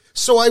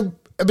 So I've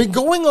been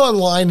going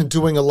online and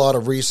doing a lot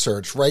of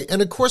research, right?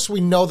 And of course,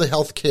 we know the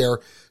healthcare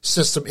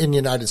system in the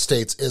United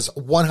States is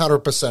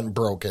 100%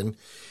 broken.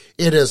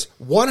 It is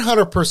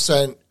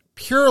 100%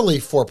 purely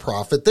for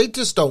profit. They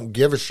just don't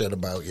give a shit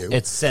about you.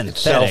 It's synthetic.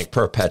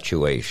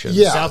 Self-perpetuation.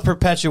 Yeah.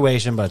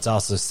 Self-perpetuation, but it's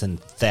also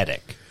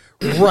synthetic.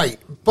 Right.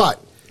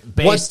 But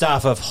Based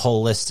off of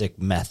holistic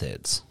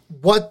methods.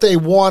 what they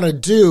want to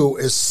do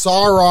is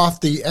saw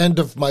off the end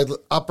of my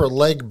upper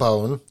leg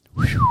bone,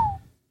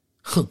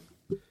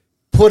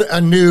 put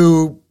a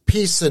new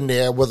piece in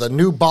there with a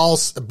new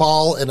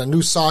ball and a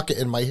new socket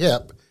in my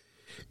hip,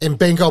 and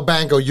bingo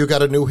bango, you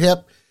got a new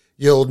hip.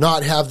 You'll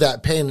not have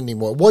that pain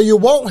anymore. Well, you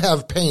won't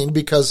have pain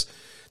because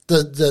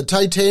the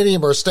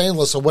titanium or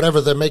stainless or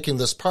whatever they're making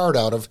this part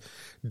out of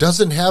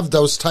doesn't have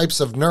those types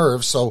of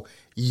nerves. So,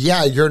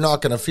 yeah, you're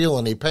not going to feel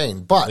any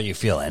pain. But you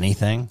feel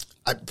anything?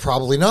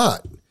 Probably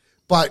not.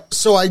 But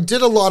so I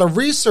did a lot of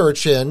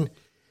research and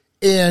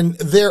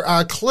there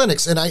are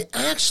clinics, and I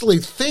actually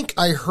think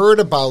I heard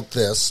about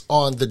this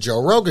on the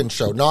Joe Rogan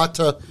show, not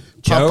to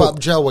pump up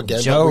Joe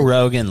again. Joe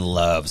Rogan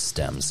loves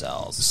stem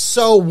cells.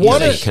 So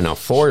He can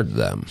afford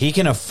them. He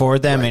can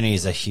afford them, and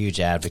he's a huge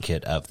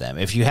advocate of them.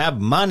 If you have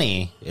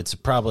money, it's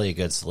probably a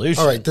good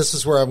solution. All right, this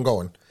is where I'm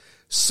going.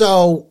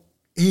 So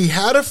he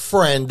had a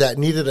friend that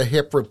needed a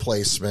hip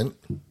replacement.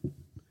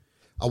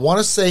 I want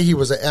to say he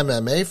was an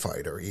MMA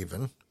fighter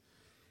even.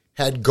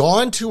 Had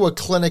gone to a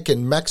clinic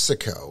in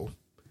Mexico.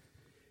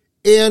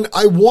 And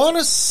I want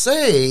to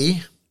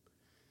say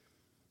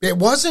it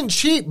wasn't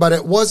cheap, but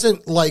it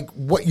wasn't like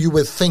what you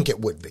would think it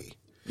would be.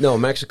 No,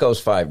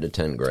 Mexico's $5 to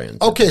 $10 grand.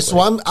 Okay, so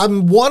I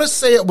want to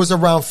say it was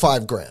around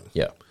 $5,000.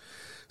 Yeah.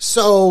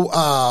 So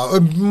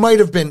it might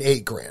have been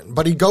 $8,000.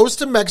 But he goes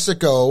to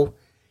Mexico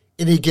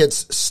and he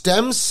gets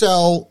stem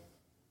cell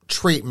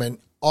treatment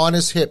on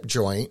his hip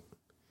joint,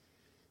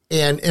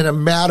 and in a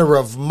matter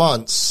of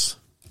months,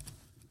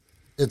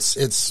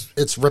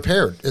 it's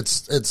repaired.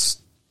 It's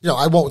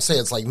I won't say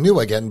it's like new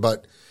again,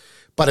 but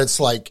it's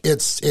like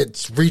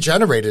it's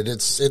regenerated.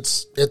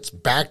 It's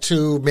back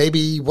to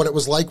maybe what it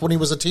was like when he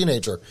was a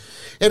teenager.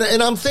 And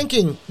I'm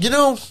thinking,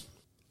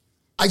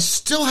 I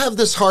still have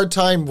this hard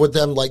time with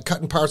them like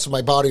cutting parts of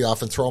my body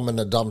off and throw them in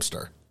a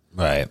dumpster.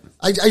 Right.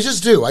 I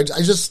just do.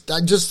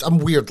 I'm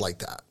weird like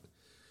that.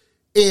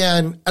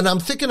 And I'm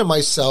thinking to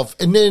myself,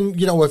 and then,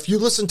 if you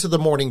listen to the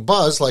Morning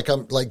Buzz like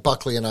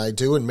Buckley and I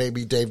do, and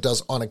maybe Dave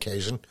does on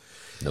occasion.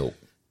 Nope.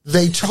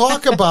 They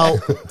talk about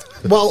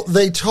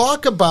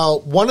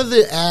one of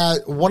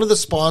the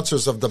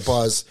sponsors of the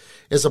Buzz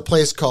is a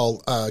place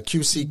called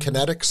QC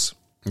Kinetics.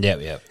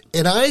 Yep.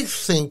 And I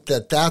think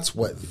that's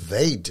what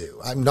they do.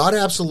 I'm not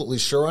absolutely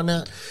sure on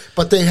that,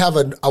 but they have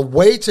a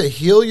way to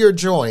heal your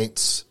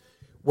joints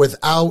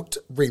without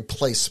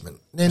replacement.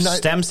 And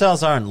Stem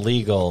cells aren't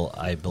legal,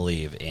 I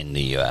believe, in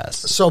the U.S.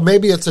 so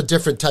maybe it's a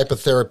different type of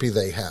therapy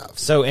they have.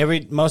 So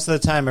most of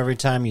the time, every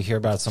time you hear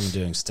about someone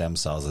doing stem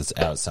cells, it's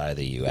outside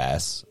the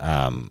U.S.,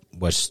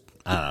 which,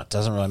 I don't know,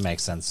 doesn't really make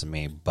sense to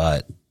me,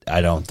 but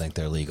I don't think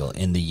they're legal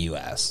in the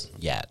U.S.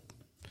 yet.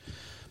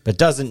 But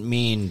doesn't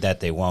mean that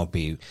they won't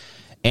be.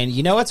 And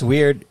you know what's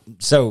weird?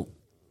 So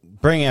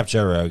bringing up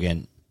Joe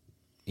Rogan,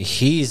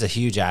 he's a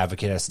huge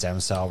advocate of stem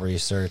cell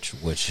research,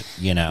 which,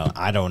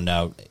 I don't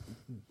know.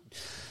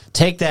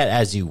 Take that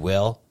as you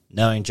will,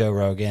 knowing Joe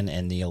Rogan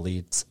and the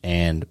elites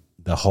and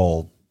the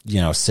whole,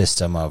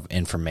 system of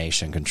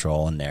information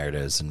control and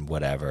narratives and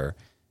whatever.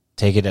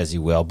 Take it as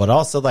you will. But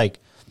also,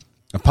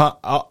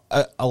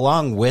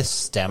 along with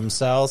stem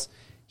cells,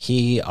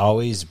 he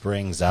always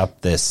brings up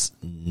this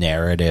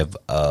narrative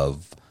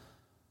of,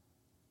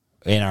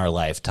 in our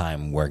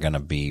lifetime, we're going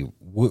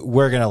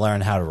to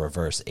learn how to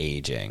reverse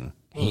aging.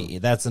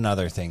 That's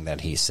another thing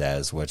that he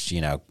says, which,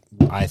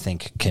 I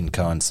think can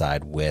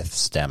coincide with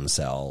stem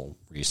cell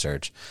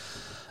research.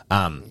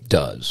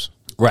 Does.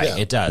 Right, Yeah.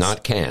 it does.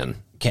 Not can.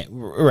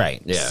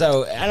 Right. Yeah.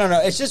 So, I don't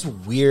know. It's just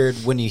weird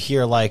when you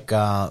hear,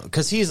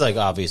 because he's,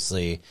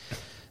 obviously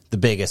the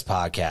biggest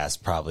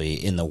podcast probably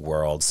in the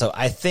world. So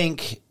I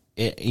think,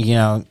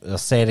 I'll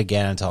say it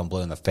again until I'm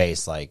blue in the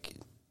face.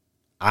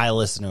 I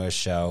listen to his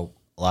show.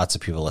 Lots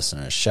of people listen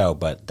to his show,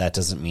 but that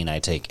doesn't mean I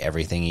take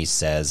everything he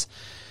says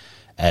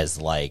as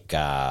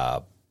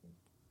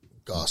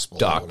Gospel.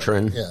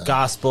 Doctrine. Yeah.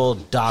 gospel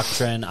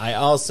doctrine. I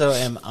also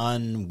am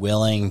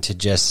unwilling to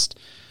just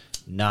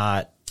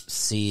not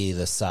see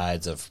the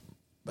sides of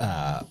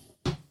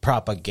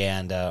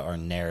propaganda or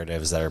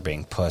narratives that are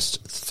being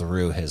pushed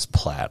through his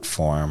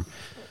platform,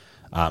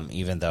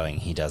 even though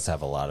he does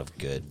have a lot of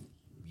good,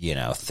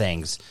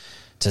 things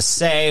to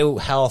say,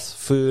 health,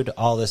 food,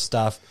 all this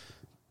stuff.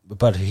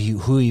 But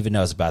who even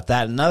knows about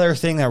that? Another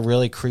thing that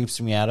really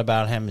creeps me out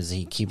about him is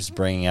he keeps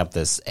bringing up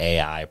this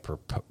AI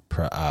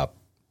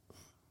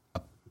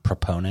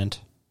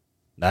proponent.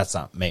 That's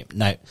not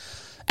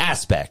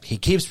aspect. He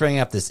keeps bringing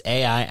up this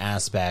AI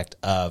aspect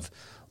of,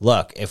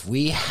 look, if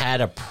we had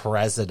a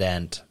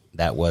president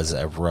that was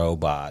a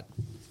robot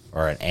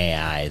or an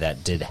AI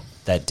that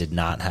did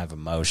not have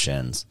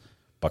emotions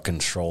but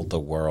controlled the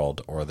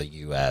world or the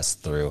U.S.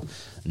 through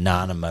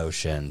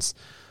non-emotions,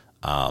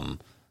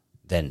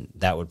 then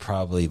that would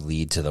probably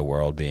lead to the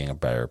world being a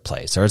better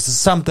place. Or it's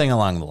something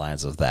along the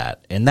lines of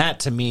that. And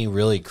that, to me,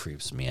 really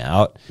creeps me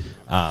out.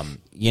 And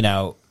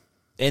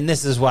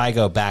this is why I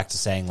go back to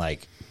saying,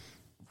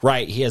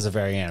 right, he has a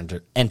very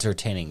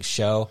entertaining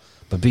show,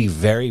 but be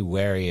very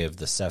wary of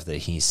the stuff that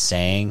he's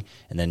saying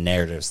and the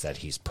narratives that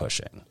he's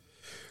pushing.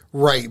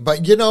 Right. But,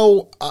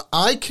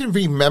 I can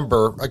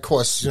remember, of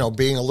course,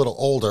 being a little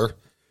older,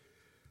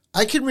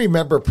 I can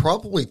remember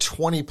probably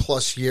 20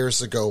 plus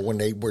years ago when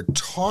they were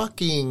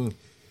talking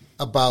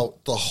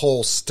about the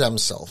whole stem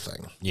cell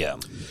thing. Yeah.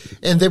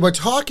 And they were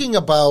talking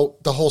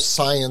about the whole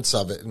science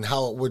of it and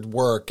how it would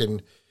work.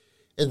 And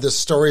the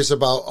stories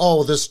about,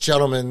 this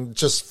gentleman,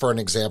 just for an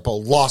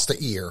example, lost an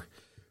ear.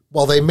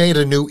 Well, they made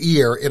a new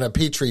ear in a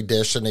Petri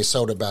dish and they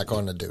sewed it back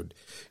on the dude.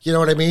 You know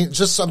what I mean?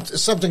 Just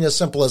something as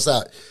simple as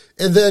that.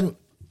 And then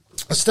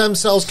stem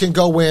cells can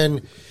go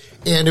in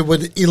and it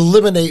would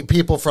eliminate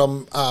people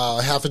from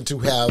having to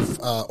have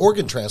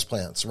organ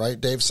transplants, right,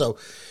 Dave? So,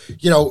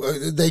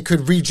 they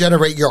could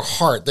regenerate your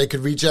heart. They could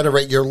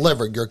regenerate your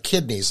liver, your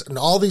kidneys, and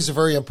all these are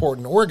very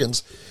important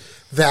organs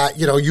that,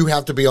 you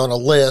have to be on a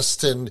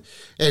list. And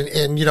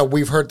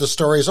we've heard the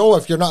stories,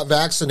 if you're not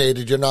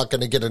vaccinated, you're not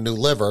going to get a new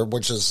liver,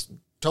 which is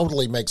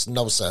totally makes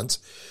no sense.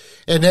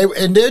 And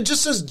they're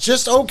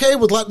just okay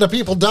with letting the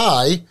people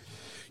die.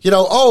 You're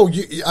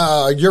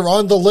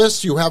on the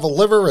list. You have a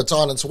liver. It's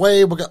on its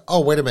way.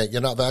 Wait a minute.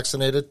 You're not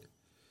vaccinated?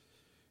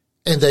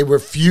 And they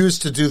refuse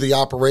to do the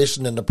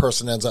operation and the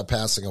person ends up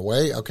passing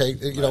away. Okay.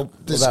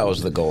 That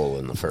was the goal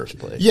in the first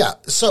place. Yeah.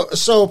 So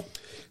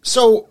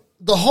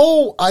the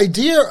whole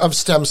idea of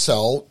stem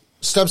cell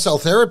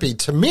therapy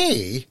to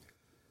me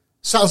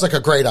sounds like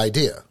a great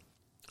idea.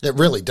 It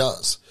really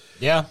does.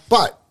 Yeah.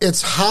 But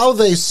it's how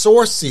they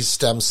source these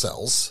stem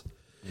cells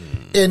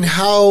and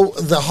how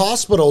the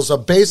hospitals are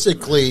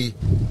basically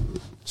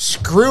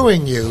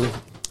screwing you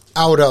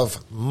out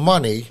of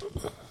money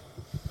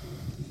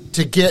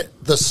to get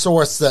the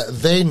source that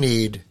they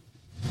need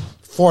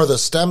for the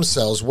stem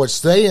cells,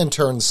 which they in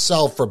turn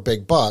sell for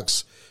big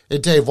bucks.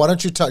 And Dave, why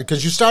don't you touch,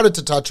 because you started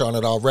to touch on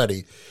it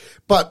already,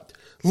 but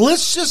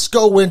let's just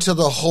go into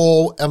the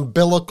whole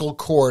umbilical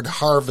cord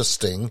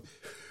harvesting,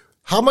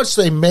 how much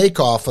they make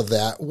off of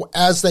that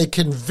as they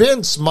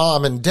convince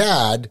mom and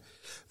dad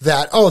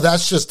that,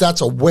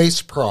 that's a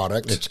waste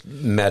product. It's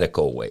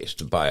medical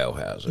waste,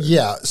 biohazard.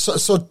 Yeah.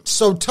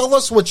 So tell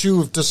us what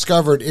you've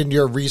discovered in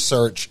your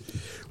research,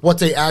 what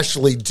they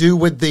actually do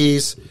with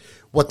these,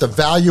 what the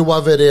value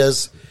of it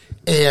is,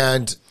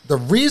 and the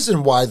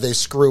reason why they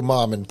screw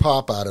mom and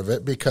pop out of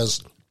it,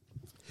 because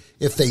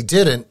if they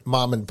didn't,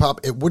 mom and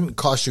pop, it wouldn't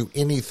cost you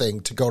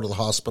anything to go to the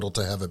hospital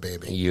to have a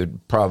baby.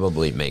 You'd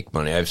probably make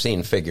money. I've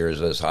seen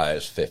figures as high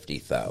as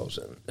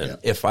 $50,000. And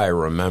if I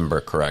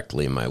remember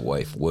correctly, my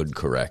wife would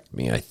correct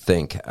me. I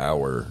think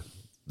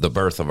the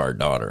birth of our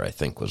daughter, I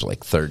think, was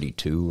like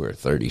 32 or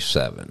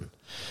 37.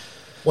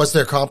 Was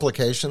there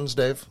complications,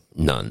 Dave?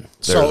 None.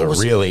 So There's it was-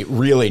 a really,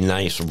 really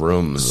nice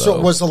room, though.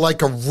 So was it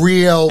like a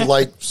real,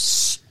 like,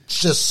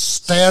 just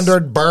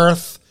standard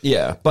birth?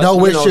 Yeah. But,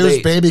 No you know,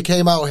 issues, baby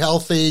came out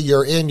healthy,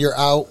 you're in, you're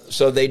out.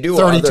 So they do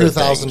other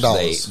 $32,000.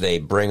 things. They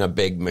bring a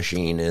big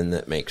machine in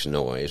that makes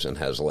noise and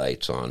has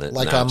lights on it.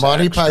 Like and on that's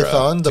Monty extra.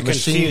 Python, the To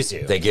machine. confuse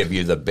you. They give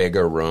you the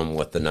bigger room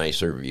with the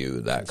nicer view.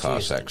 That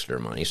costs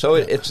extra money.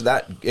 So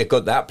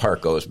that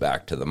part goes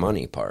back to the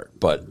money part.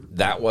 But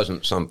that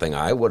wasn't something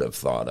I would have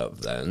thought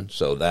of then.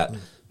 So that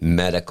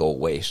medical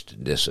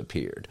waste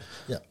disappeared.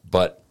 Yeah.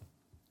 But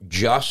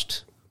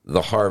just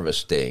the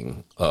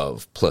harvesting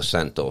of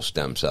placental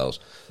stem cells.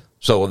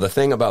 So the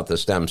thing about the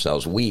stem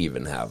cells, we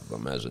even have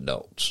them as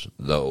adults,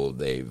 though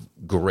they've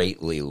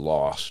greatly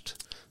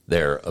lost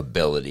their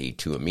ability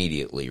to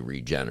immediately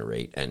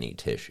regenerate any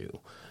tissue.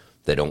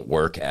 They don't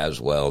work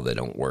as well. They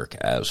don't work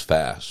as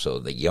fast. So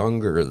the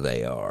younger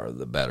they are,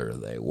 the better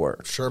they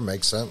work. Sure,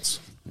 makes sense.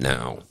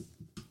 Now,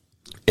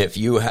 if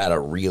you had a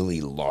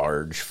really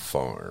large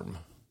farm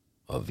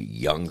of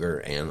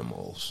younger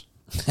animals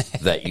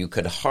that you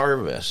could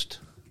harvest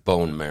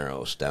bone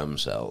marrow stem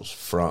cells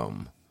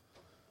from,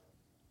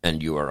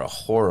 and you are a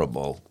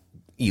horrible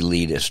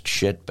elitist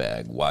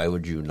shitbag, why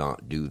would you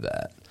not do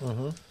that?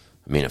 Mm-hmm.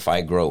 I mean, if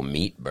I grow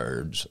meat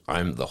birds,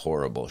 I'm the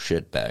horrible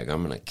shitbag.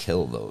 I'm going to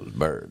kill those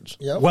birds.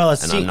 Yep. Well,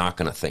 I'm not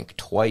going to think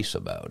twice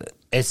about it.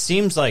 It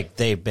seems like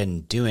they've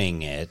been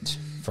doing it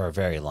for a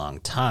very long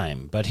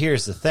time. But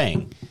here's the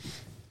thing.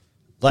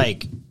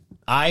 Like,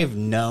 I've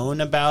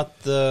known about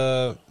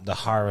the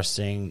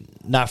harvesting,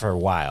 not for a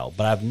while,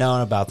 but I've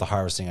known about the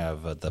harvesting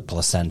of the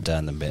placenta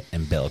and the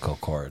umbilical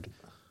cord,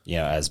 you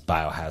know, as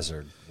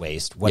biohazard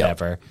waste,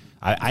 whatever. Yep.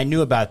 I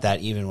knew about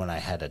that even when I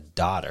had a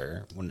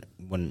daughter,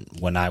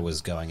 when I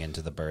was going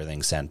into the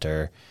birthing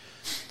center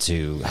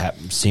to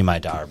see my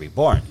daughter be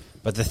born.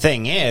 But the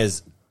thing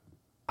is,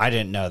 I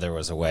didn't know there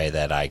was a way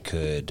that I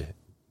could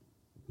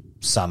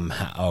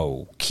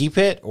somehow keep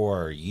it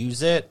or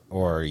use it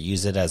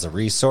as a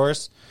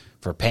resource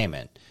for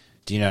payment.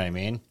 Do you know what I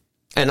mean?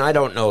 And I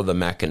don't know the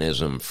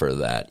mechanism for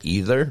that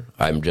either.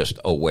 I'm just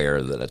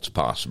aware that it's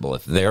possible.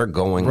 If they're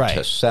going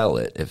to sell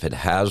it, if it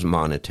has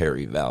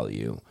monetary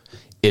value,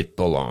 it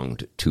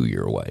belonged to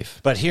your wife.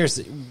 But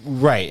here's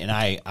right, and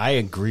I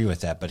agree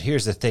with that. But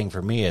here's the thing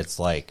for me, it's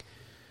like,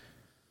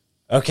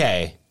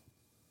 okay,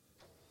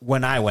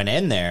 when I went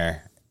in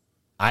there,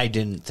 I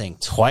didn't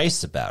think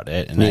twice about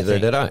it. And Neither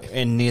did I.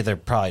 And neither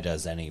probably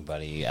does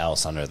anybody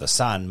else under the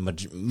sun,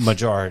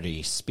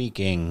 majority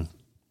speaking,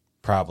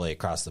 probably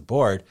across the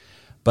board.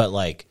 But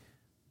like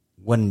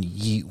when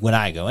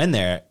I go in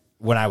there,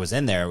 when I was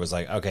in there, it was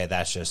like, okay,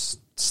 that's just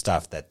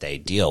stuff that they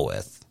deal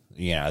with.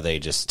 You know, they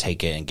just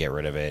take it and get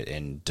rid of it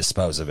and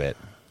dispose of it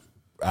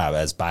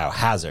as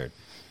biohazard.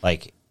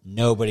 Like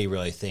nobody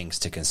really thinks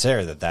to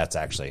consider that that's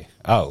actually,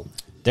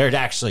 they're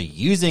actually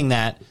using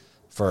that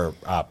for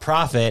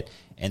profit,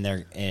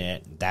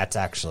 and that's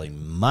actually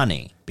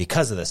money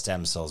because of the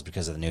stem cells,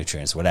 because of the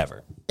nutrients,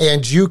 whatever.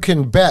 And you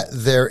can bet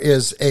there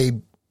is a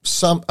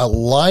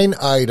line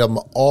item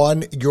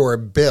on your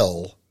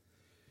bill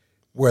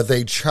where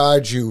they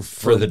charge you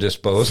For the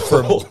disposal.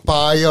 for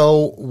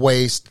bio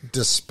waste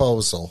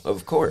disposal.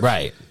 Of course.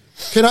 Right.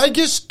 Can I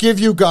just give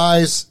you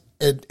guys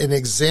an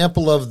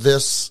example of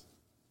this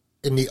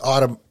in the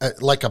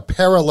like a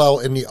parallel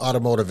in the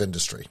automotive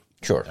industry?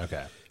 Sure.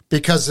 Okay.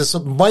 Because this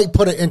might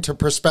put it into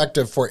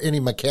perspective for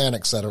any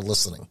mechanics that are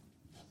listening.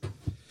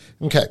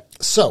 Okay,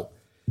 so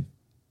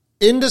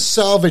in the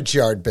salvage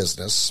yard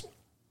business,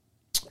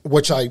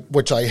 which I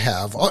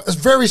have, a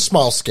very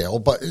small scale,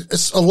 but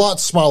it's a lot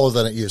smaller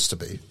than it used to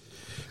be,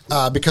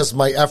 because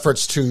my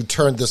efforts to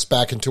turn this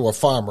back into a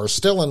farm are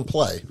still in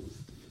play.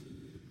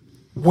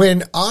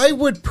 When I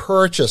would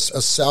purchase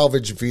a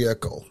salvage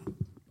vehicle,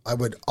 I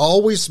would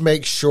always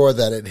make sure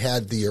that it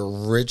had the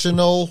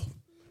original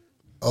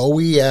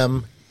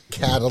OEM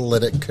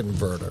catalytic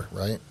converter,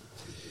 right?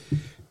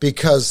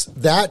 Because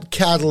that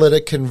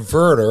catalytic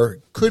converter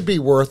could be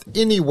worth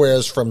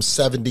anywhere from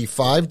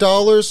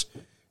 $75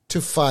 to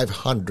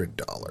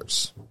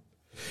 $500.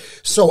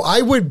 So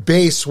I would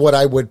base what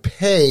I would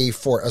pay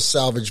for a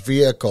salvage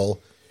vehicle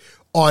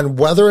on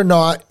whether or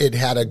not it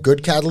had a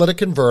good catalytic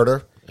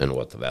converter. And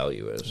what the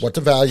value is. What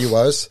the value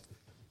was.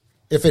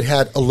 If it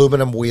had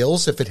aluminum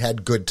wheels, if it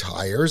had good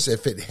tires,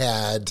 if it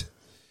had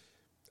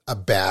a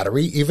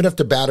battery. Even if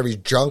the battery's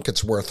junk,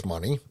 it's worth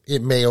money.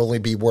 It may only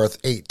be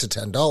worth $8 to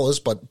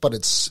 $10, but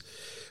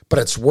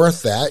it's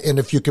worth that. And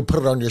if you can put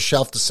it on your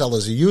shelf to sell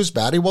as a used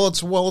battery,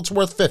 it's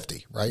worth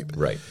 $50, right?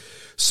 Right.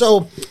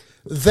 So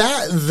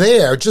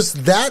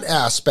just that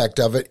aspect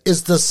of it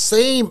is the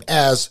same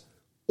as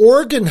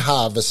organ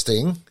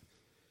harvesting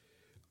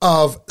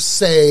of,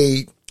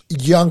 say,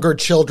 younger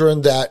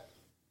children that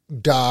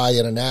die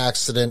in an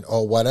accident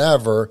or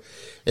whatever,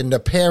 and the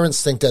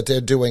parents think that they're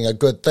doing a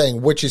good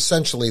thing, which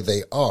essentially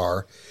they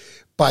are,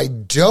 by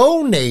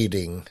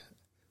donating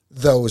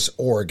those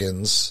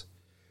organs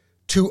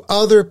to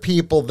other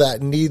people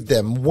that need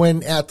them,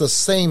 when at the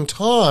same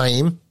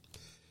time,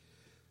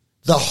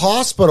 the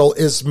hospital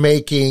is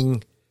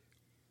making,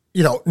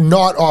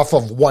 not off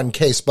of one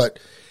case, but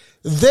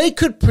they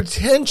could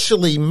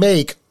potentially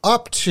make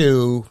up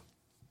to,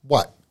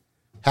 what,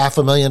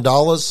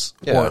 $500,000?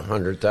 Yeah,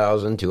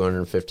 100,000,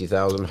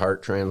 250,000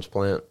 heart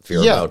transplant if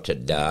you're about to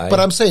die. But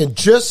I'm saying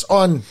just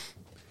on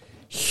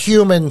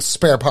human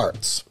spare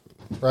parts,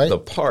 right? The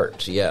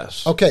parts,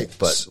 yes. Okay.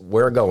 But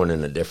we're going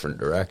in a different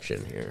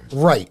direction here.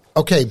 Right.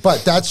 Okay,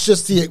 but that's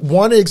just the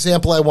one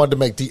example I wanted to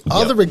make. The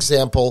other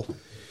example,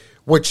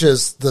 which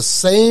is the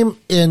same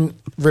in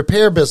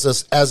repair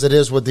business as it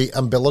is with the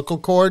umbilical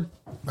cord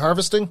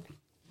harvesting,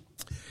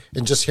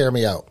 and just hear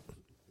me out.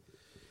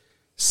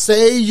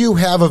 Say you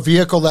have a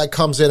vehicle that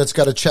comes in, it's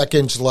got a check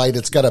engine light,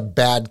 it's got a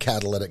bad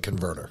catalytic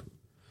converter,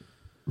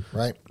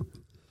 right?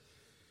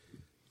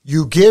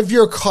 You give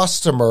your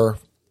customer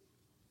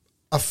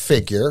a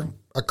figure,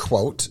 a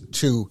quote,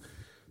 to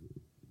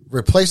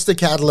replace the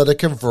catalytic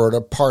converter,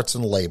 parts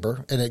and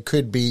labor, and it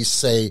could be,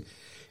 say,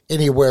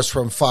 anywhere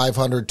from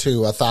 $500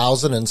 to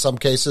 $1,000, in some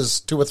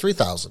cases $2,000 or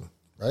 $3,000,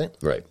 right?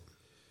 Right.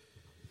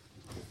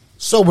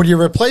 So when you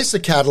replace the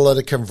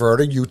catalytic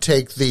converter, you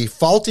take the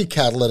faulty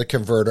catalytic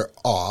converter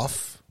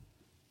off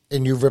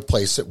and you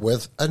replace it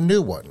with a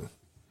new one.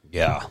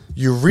 Yeah.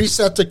 You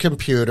reset the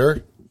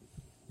computer,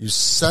 you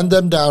send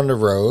them down the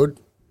road,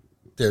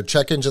 their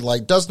check engine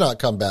light does not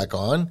come back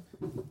on.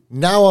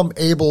 Now I'm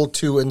able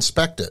to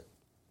inspect it,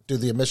 do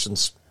the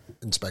emissions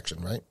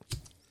inspection, right?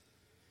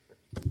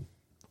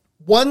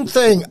 One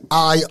thing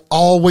I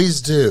always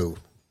do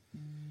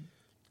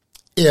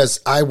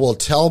is I will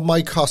tell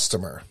my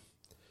customer,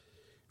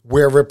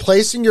 we're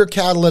replacing your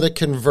catalytic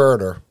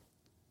converter,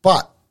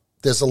 but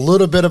there's a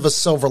little bit of a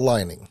silver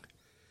lining.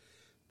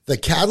 The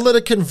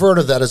catalytic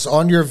converter that is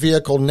on your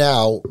vehicle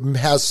now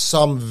has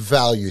some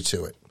value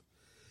to it.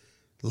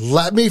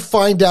 Let me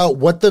find out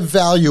what the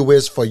value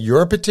is for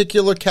your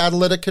particular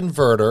catalytic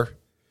converter,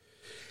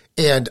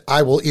 and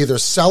I will either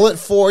sell it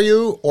for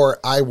you or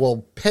I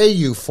will pay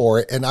you for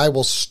it, and I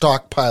will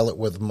stockpile it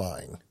with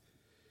mine.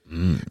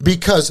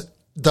 Because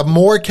the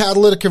more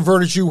catalytic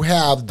converters you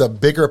have, the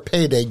bigger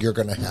payday you're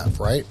going to have,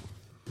 right?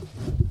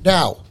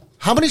 Now,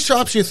 how many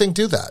shops do you think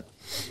do that?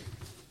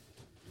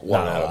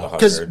 1 out of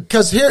 100.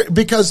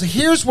 Because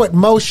here's what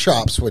most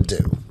shops would do.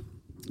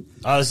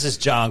 Oh, this is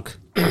junk.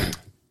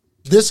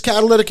 This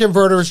catalytic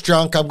converter is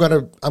junk. I'm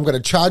gonna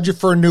charge you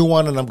for a new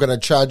one, and I'm gonna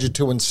charge you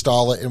to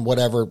install it in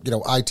whatever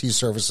IT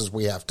services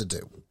we have to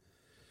do.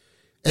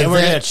 And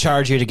we're going to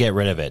charge you to get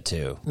rid of it,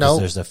 too. No.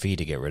 There's a fee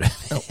to get rid of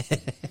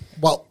it.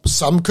 Well,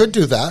 some could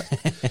do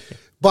that,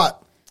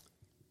 but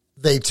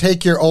they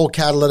take your old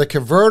catalytic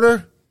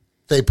converter,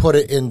 they put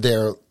it in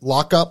their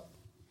lockup,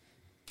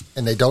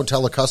 and they don't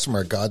tell the customer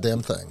a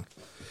goddamn thing.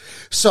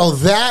 So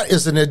that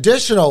is an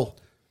additional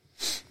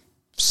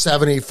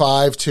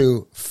 $75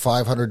 to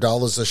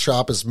 $500 a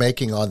shop is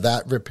making on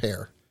that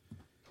repair.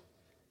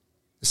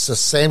 It's the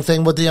same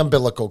thing with the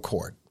umbilical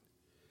cord.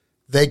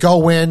 They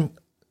go in.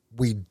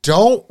 We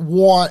don't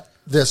want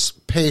this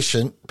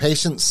patient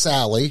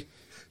Sally,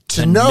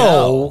 to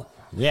know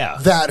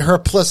that her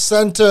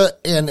placenta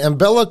and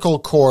umbilical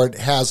cord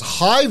has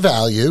high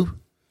value.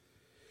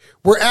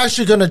 We're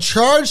actually going to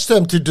charge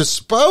them to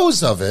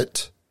dispose of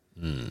it,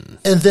 and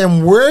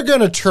then we're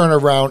going to turn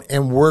around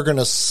and we're going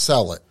to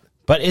sell it.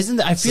 But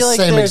isn't I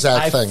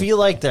feel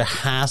like there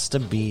has to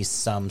be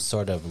some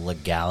sort of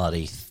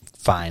legality,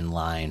 fine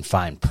line,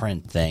 fine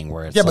print thing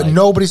where it's but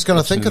nobody's going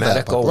to think of that.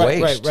 Medical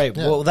waste. Right.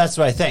 Yeah. Well, that's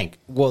what I think.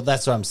 Well,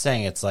 that's what I'm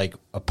saying. It's like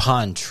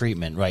upon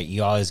treatment, right?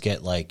 You always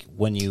get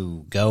when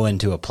you go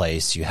into a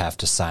place, you have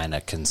to sign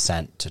a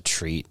consent to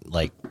treat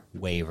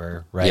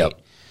waiver, right?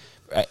 Yep.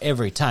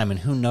 Every time, and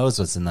who knows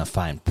what's in the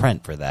fine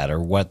print for that or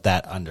what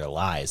that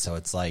underlies. So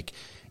it's like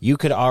you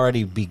could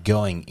already be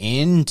going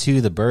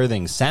into the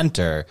birthing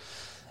center,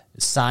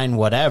 sign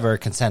whatever,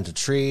 consent to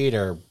treat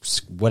or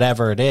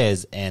whatever it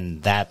is,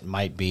 and that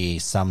might be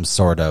some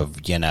sort of,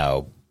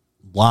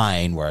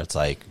 line where it's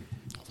like,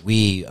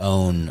 we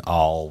own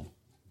all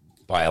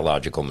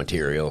biological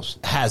materials,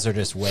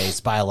 hazardous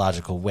waste,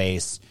 biological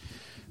waste,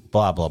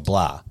 blah, blah,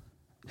 blah.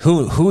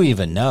 Who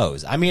even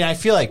knows? I mean, I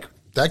feel like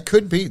that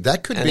could be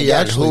again,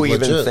 actually who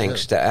legit. even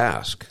thinks to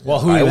ask? Well,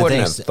 who I even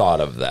wouldn't thinks have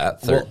thought of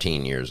that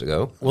 13 years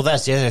ago. Well,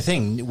 that's the other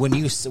thing. When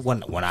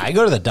I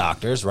go to the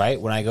doctors, right?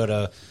 When I go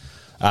to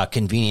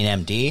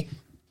Convenient MD,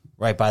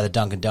 right by the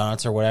Dunkin'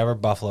 Donuts or whatever,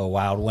 Buffalo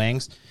Wild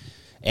Wings,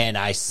 and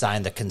I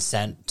sign the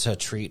consent to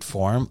treat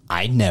form,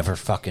 I never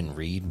fucking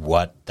read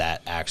what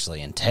that actually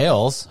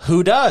entails.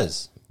 Who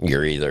does?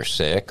 You're either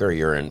sick or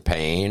you're in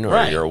pain or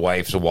Right. your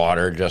wife's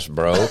water just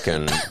broke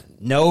and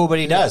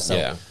Nobody does. So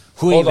yeah.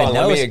 who Hold even on,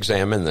 knows? let me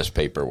examine this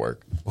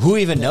paperwork. Who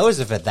even knows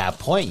if at that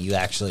point you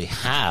actually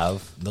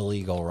have the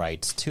legal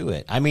rights to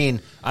it? I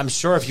mean, I'm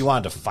sure if you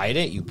wanted to fight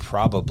it, you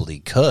probably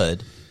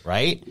could,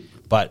 right?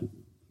 But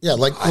Yeah,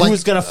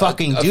 who's going to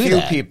fucking do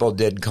that? A few people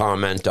did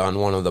comment on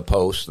one of the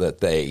posts that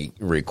they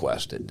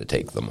requested to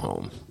take them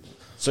home.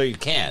 So you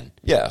can.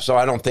 Yeah, so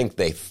I don't think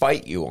they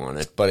fight you on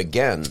it. But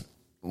again,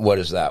 what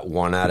is that?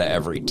 1 out of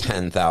every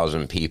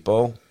 10,000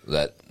 people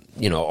that,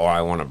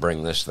 I want to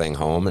bring this thing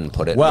home and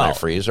put it in my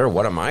freezer.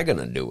 What am I going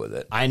to do with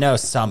it? I know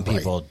some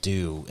people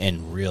do,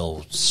 in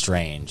real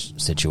strange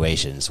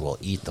situations, will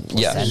eat the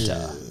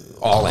placenta. Yes.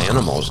 All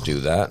animals do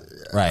that.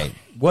 Right.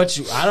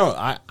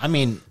 I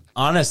mean,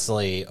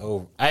 honestly,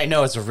 I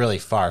know it's a really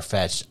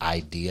far-fetched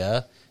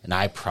idea, and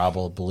I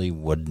probably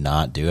would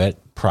not do it.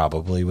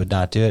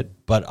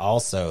 But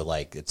also,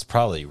 like, it's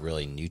probably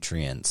really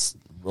nutrients,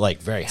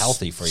 like, very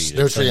healthy for you.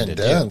 Nutrient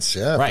dense,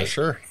 yeah, right. For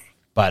sure.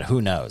 But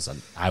who knows?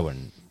 I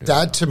wouldn't.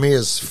 That to me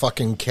is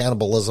fucking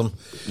cannibalism.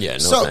 Yeah,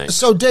 thanks.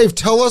 So Dave,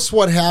 tell us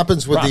what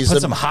happens with these.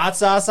 Put some hot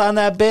sauce on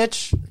that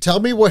bitch. Tell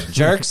me what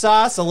jerk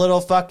sauce, a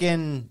little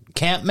fucking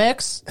camp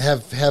mix.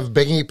 Have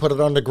Bingy put it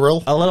on the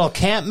grill. A little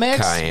camp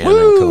mix. Cayenne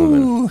and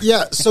cumin.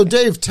 Yeah. So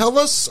Dave, tell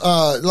us.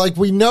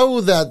 We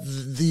know that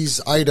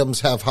these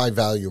items have high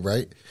value,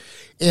 right?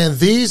 And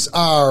these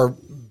are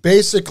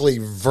basically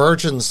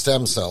virgin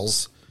stem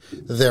cells.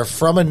 They're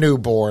from a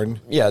newborn.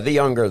 Yeah, the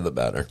younger the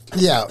better.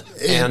 Yeah.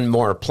 And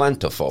more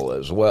plentiful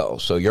as well.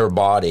 So your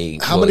body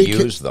will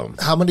use them.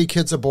 How many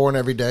kids are born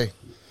every day?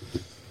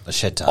 A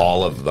shit ton.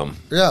 All of them.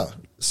 Yeah.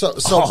 So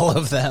all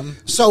of them.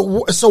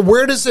 So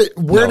where does it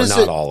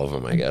not all of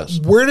them, I guess.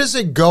 Where does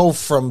it go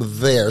from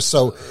there?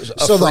 So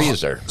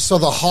freezer. So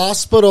the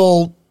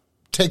hospital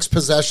takes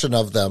possession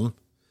of them.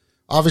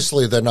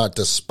 Obviously they're not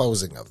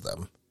disposing of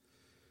them.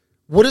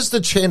 What is the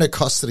chain of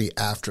custody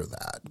after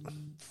that?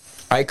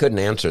 I couldn't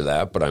answer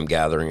that, but I'm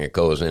gathering it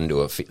goes into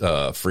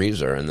a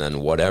freezer, and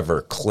then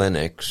whatever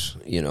clinics,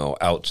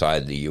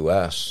 outside the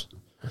U.S.,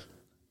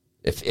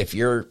 if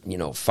you're,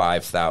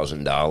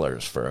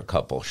 $5,000 for a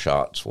couple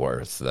shots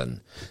worth, then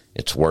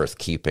it's worth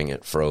keeping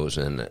it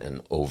frozen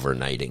and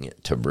overnighting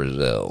it to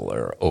Brazil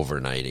or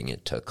overnighting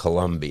it to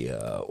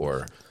Colombia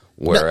or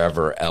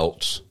wherever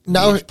else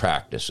these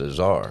practices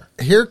are.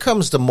 Here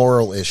comes the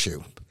moral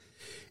issue.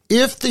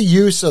 If the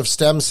use of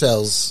stem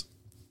cells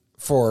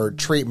for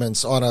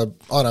treatments on a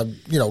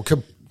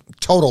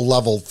total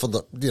level for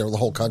the the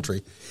whole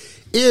country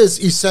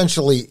is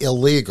essentially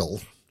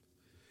illegal,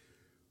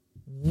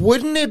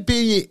 wouldn't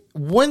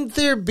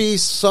there be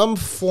some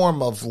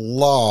form of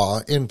law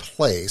in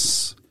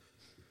place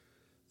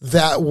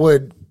that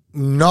would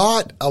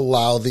not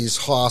allow these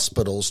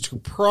hospitals to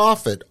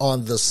profit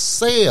on the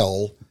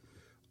sale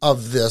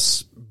of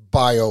this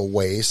bio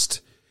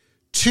waste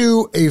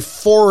to a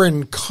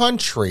foreign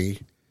country,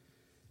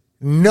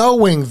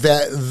 knowing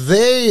that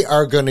they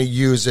are going to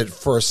use it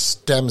for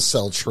stem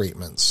cell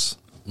treatments?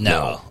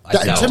 No.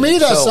 To me,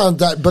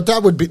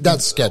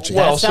 that's sketchy.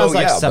 Well, that sounds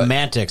like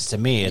semantics to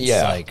me.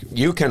 It's like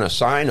you can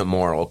assign a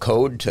moral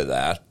code to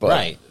that, but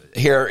right.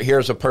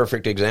 Here's a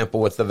perfect example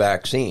with the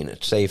vaccine.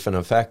 It's safe and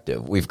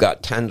effective. We've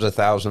got tens of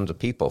thousands of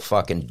people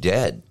fucking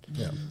dead.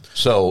 Yeah.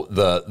 So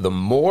the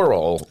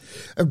moral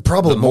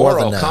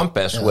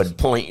compass would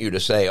point you to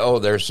say, oh,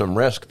 there's some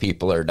risk.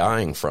 People are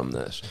dying from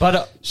this.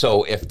 But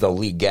so if the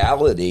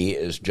legality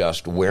is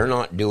just we're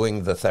not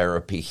doing the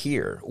therapy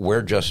here,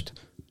 we're just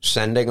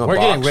sending a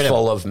box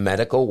full of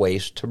medical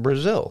waste to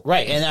Brazil.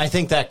 Right, and I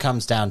think that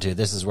comes down to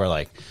this is where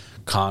like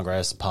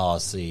Congress,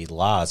 policy,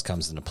 laws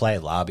comes into play,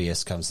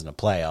 lobbyists comes into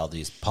play, all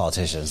these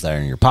politicians that are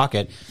in your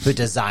pocket who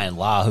design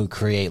law, who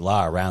create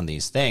law around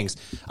these things.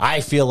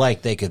 I feel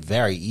like they could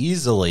very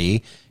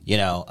easily,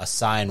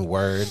 assign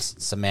words,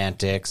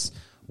 semantics,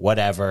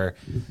 whatever,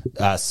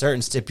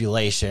 certain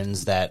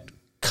stipulations that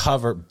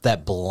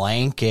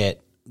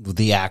blanket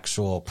the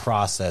actual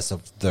process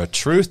of the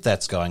truth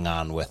that's going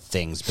on with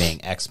things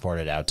being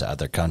exported out to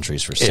other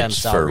countries for stem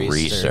cell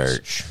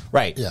research.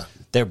 Right. Yeah.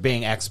 They're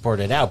being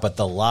exported out, but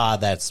the law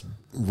that's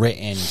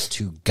written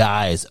to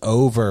guise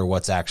over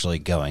what's actually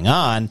going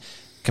on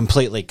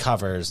completely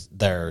covers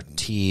their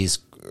T's,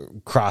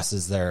 dots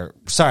their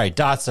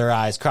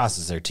I's,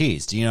 crosses their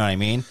T's. Do you know what I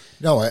mean?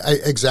 No,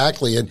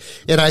 exactly. And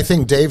I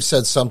think Dave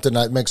said something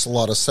that makes a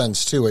lot of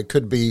sense too. It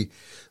could be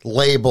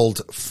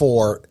labeled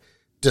for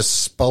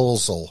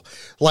disposal,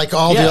 like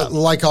all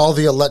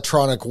the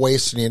electronic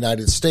waste in the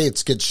United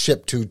States gets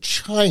shipped to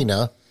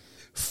China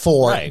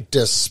for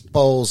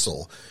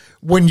disposal.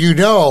 When you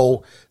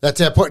know that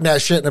they're putting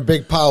that shit in a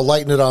big pile,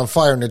 lighting it on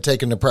fire, and they're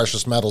taking the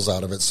precious metals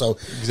out of it. So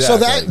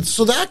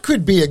that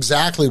could be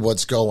exactly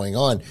what's going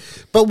on.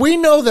 But we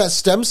know that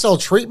stem cell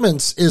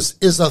treatments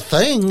is a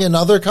thing in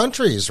other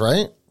countries,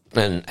 right?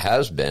 And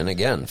has been,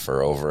 again,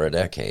 for over a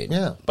decade.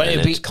 Yeah. But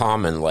it's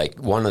common, like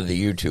one of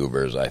the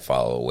YouTubers I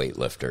follow, a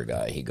weightlifter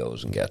guy, he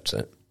goes and gets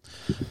it.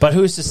 But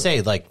who's to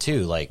say,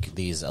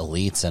 these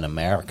elites in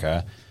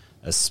America,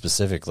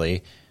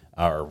 specifically,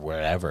 or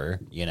wherever,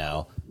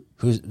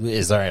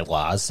 is there any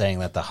laws saying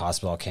that the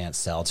hospital can't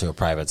sell to a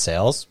private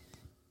sales?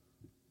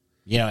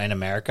 In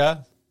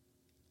America?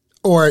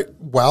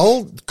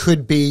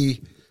 Could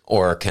be.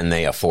 Or can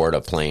they afford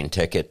a plane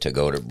ticket to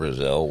go to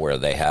Brazil where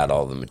they had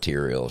all the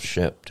materials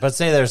shipped? But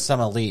say there's some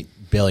elite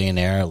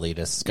billionaire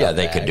elitist scumbag. Yeah,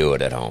 they could do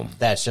it at home.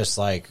 That's just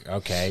like,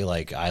 okay,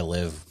 like I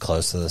live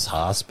close to this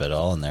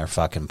hospital and they're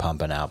fucking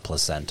pumping out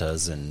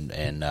placentas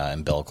and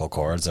umbilical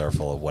cords that are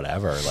full of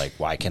whatever. Like,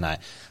 why can I?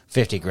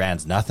 50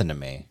 grand's nothing to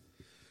me.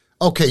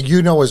 Okay,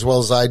 you know as well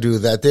as I do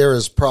that there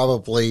is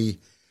probably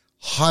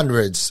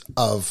hundreds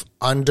of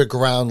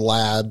underground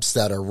labs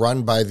that are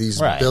run by these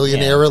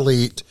billionaire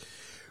elite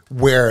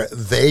where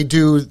they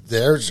do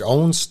their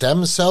own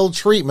stem cell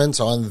treatments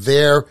on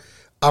their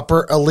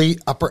upper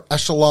elite, upper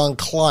echelon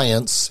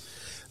clients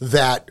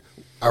that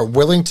are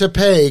willing to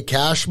pay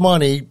cash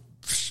money,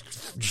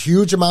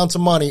 huge amounts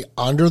of money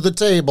under the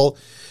table,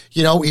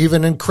 you know,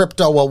 even in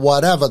crypto or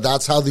whatever.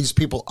 That's how these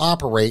people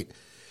operate.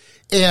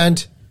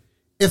 And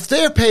if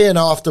they're paying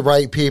off the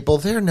right people,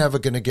 they're never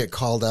going to get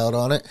called out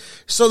on it.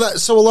 So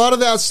a lot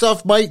of that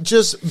stuff might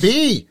just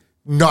be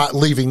not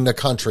leaving the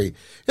country.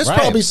 It's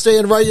probably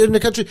staying right in the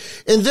country.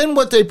 And then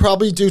what they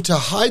probably do to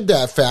hide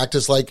that fact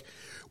is like,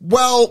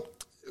 well,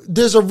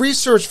 there's a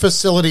research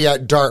facility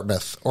at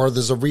Dartmouth, or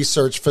there's a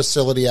research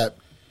facility at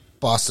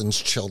Boston's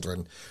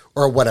Children,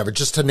 or whatever,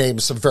 just to name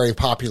some very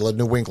popular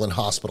New England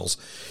hospitals.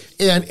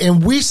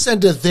 And we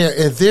send it there,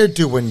 and they're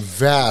doing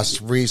vast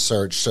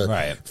research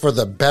for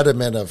the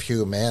betterment of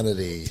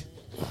humanity.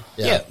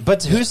 Yeah,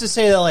 but who's to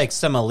say that like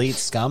some elite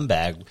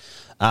scumbag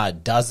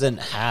doesn't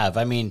have,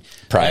 I mean,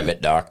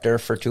 private doctor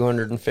for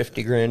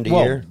 $250,000 a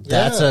year?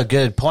 That's a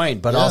good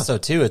point. But also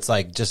too, it's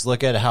like, just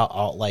look at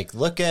how, like,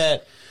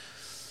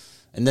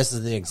 and this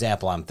is the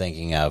example I'm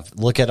thinking of.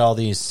 Look at all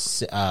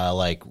these,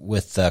 like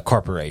with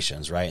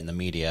corporations, right, and the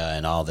media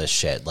and all this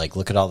shit. Like,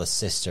 look at all the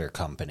sister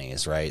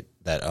companies, right,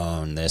 that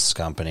own this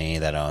company,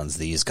 that owns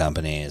these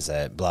companies,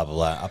 that blah, blah,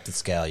 blah, up the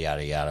scale,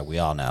 yada, yada. We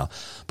all know.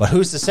 But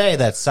who's to say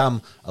that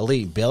some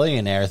elite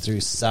billionaire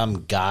through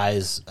some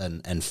guise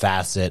and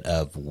facet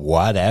of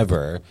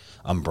whatever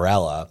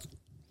umbrella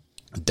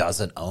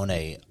doesn't own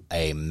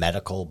a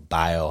medical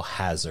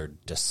biohazard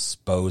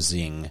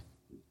disposing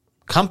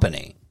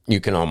company? You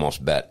can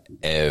almost bet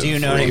every you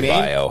know what I mean?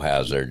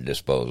 Biohazard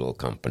disposal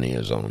company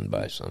is owned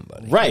by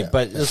somebody. Right,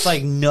 but it's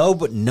like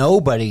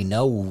nobody,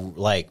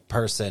 like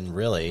person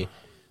really.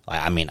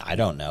 I mean, I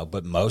don't know,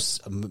 but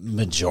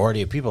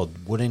majority of people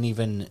wouldn't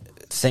even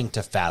think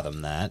to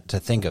fathom that, to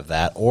think of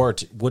that, or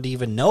would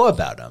even know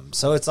about them.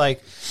 So it's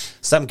like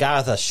some guy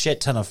with a shit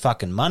ton of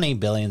fucking money,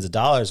 billions of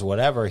dollars,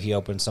 whatever, he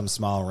opens some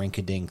small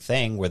rinky-dink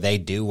thing where they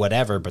do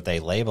whatever, but they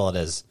label it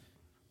as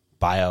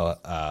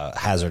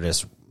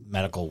biohazardous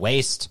medical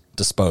waste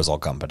disposal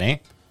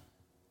company.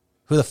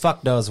 Who the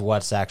fuck knows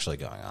what's actually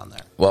going on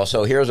there? Well,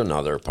 so here's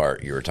another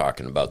part. You were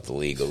talking about the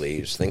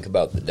legalese. Think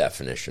about the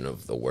definition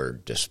of the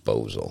word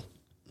disposal.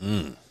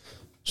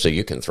 So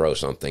you can throw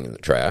something in the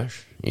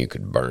trash, you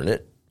could burn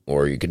it,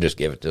 or you could just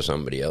give it to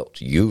somebody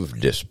else. You've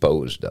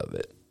disposed of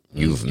it.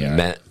 You've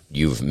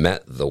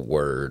met the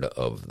word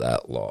of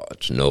that law.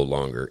 It's no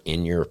longer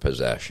in your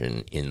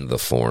possession in the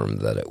form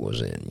that it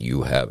was in.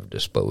 You have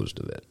disposed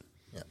of it.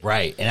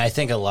 Right, and I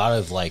think a lot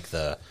of like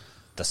the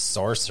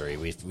sorcery,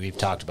 we've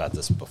talked about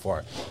this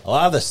before. A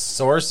lot of the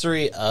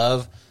sorcery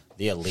of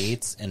the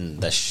elites and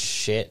the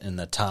shit and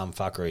the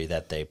tomfuckery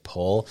that they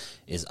pull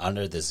is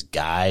under this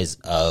guise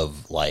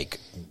of like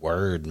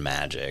word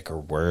magic or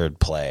word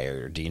play,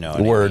 or do you know what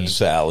I mean? Word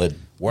salad.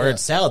 Word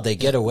salad. They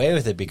get away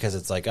with it because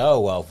it's like,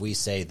 oh, well, if we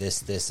say this,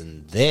 this,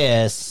 and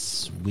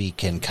this, we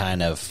can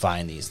kind of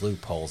find these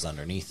loopholes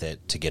underneath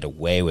it to get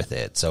away with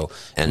it. So,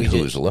 and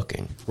who's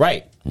looking?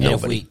 Right.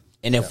 Nobody.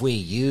 And if we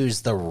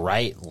use the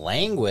right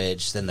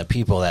language, then the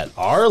people that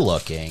are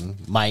looking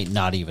might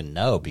not even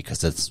know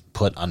because it's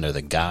put under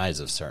the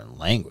guise of certain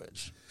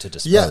language to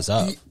dispose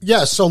of.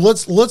 Yeah, so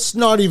let's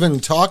not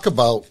even talk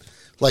about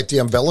like the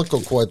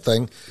umbilical cord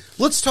thing.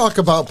 Let's talk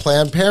about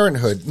Planned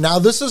Parenthood. Now,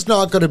 this is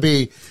not going to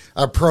be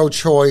a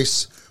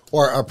pro-choice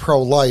or a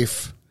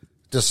pro-life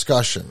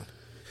discussion.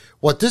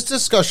 What this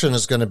discussion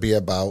is going to be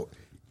about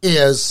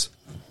is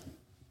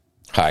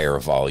higher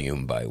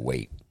volume by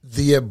weight.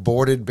 The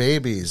aborted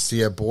babies,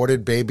 the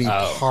aborted baby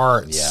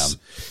parts,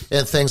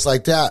 and things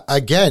like that.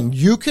 Again,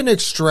 you can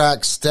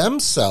extract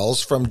stem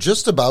cells from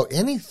just about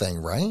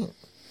anything, right?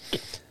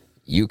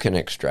 You can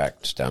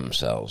extract stem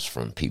cells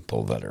from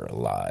people that are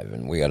alive,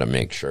 and we got to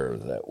make sure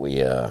that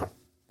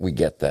we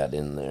get that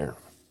in there.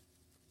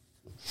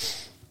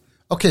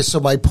 Okay, so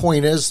my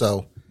point is,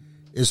 though,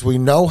 is we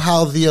know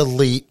how the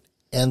elite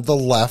and the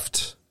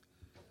left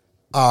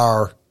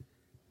are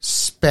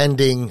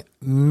spending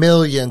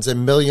millions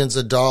and millions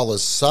of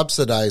dollars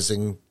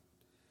subsidizing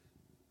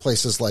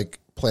places like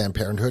Planned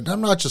Parenthood.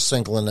 I'm not just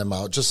singling them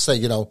out. Just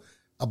say,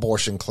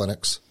 abortion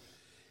clinics.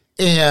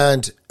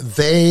 And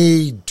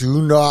they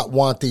do not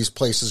want these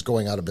places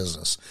going out of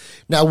business.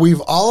 Now,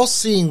 we've all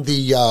seen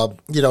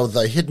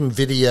the hidden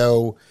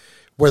video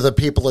where the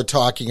people are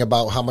talking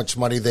about how much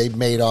money they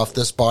made off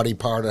this body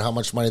part and how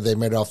much money they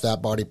made off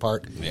that body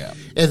part. Yeah.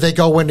 And they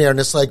go in there and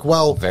it's like,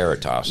 well...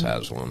 Veritas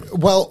has one.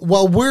 Well,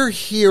 we're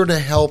here to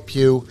help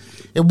you,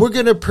 and we're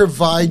going to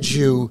provide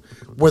you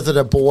with an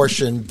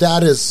abortion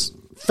that is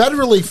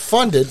federally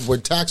funded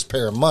with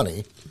taxpayer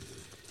money.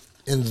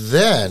 And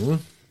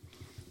then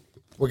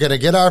We're going to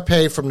get our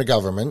pay from the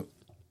government,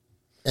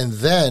 and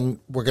then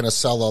we're going to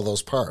sell all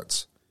those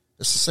parts.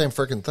 It's the same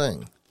freaking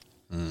thing.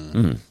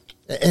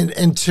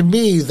 And to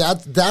me,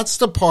 that's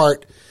the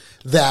part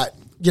that,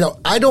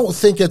 I don't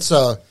think it's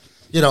a,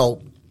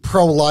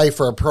 pro-life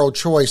or a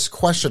pro-choice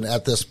question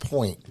at this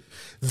point.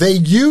 They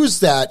use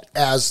that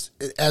as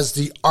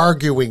the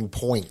arguing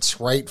points,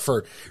 right?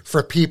 For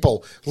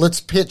people. Let's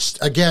pitch,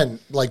 again,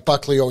 like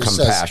Buckley always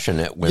says.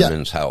 Compassionate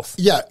women's health.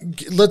 Yeah.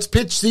 Let's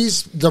pitch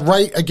the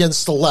right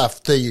against the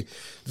left, the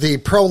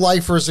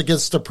pro-lifers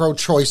against the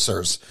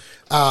pro-choicers.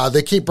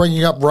 They keep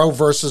bringing up Roe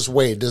versus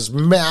Wade. There's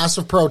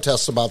massive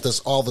protests about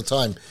this all the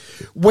time.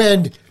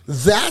 When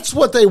that's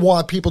what they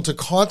want people to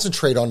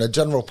concentrate on, the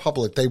general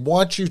public. They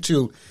want you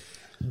to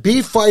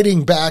be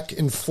fighting back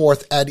and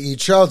forth at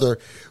each other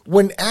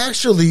when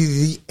actually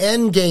the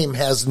end game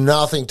has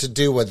nothing to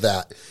do with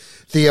that.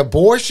 The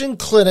abortion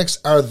clinics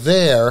are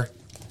there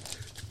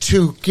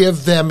to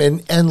give them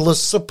an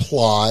endless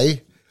supply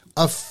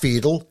of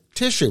fetal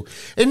tissue.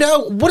 And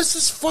now, what is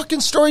this fucking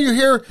story you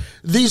hear?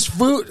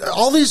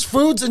 All these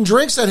foods and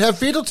drinks that have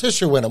fetal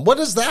tissue in them. What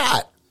is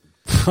that?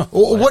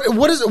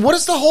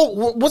 What's the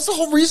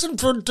whole reason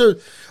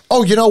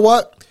oh, you know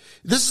what?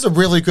 This is a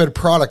really good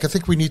product. I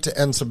think we need to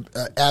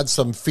add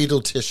some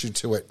fetal tissue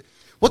to it.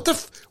 What the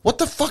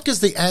fuck is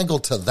the angle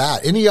to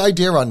that? Any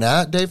idea on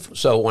that, Dave?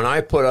 So when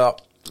I put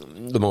up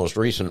the most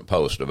recent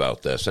post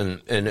about this,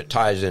 and it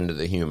ties into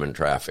the human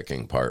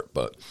trafficking part,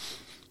 but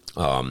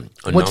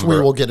which we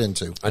will get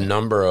into. A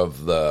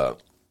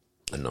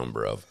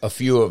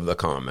few of the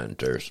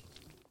commenters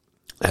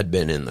had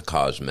been in the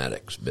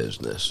cosmetics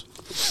business,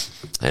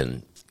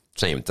 and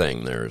same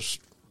thing. There's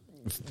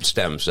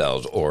stem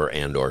cells or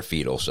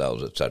fetal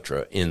cells,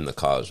 etc., in the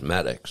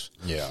cosmetics.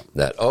 Yeah.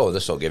 That,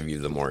 this will give you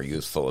the more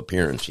youthful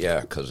appearance.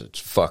 Yeah, because it's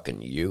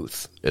fucking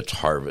youth. It's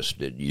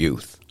harvested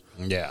youth.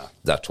 Yeah.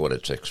 That's what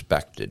it's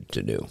expected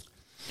to do.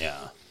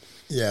 Yeah.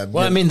 Yeah.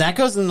 Well, I mean, that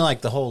goes into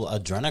like the whole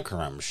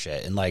adrenochrome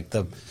shit, and like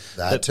the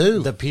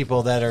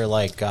people that are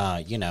like,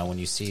 when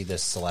you see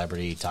this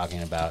celebrity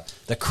talking about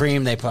the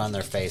cream they put on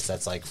their face,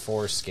 that's like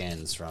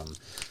foreskins from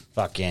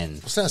fucking.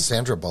 What's that,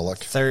 Sandra Bullock?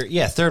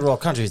 Third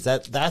world countries.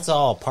 That's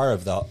all part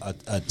of the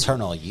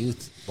eternal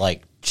youth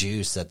like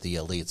juice that the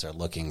elites are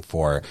looking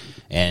for,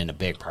 and a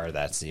big part of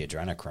that's the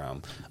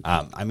adrenochrome.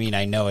 I mean,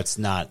 I know it's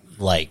not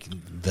like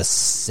the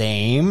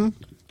same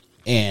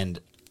and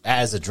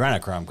as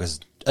adrenochrome, because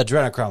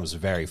adrenochrome is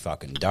very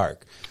fucking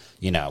dark.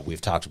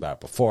 We've talked about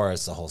it before.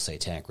 It's the whole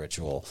satanic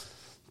ritual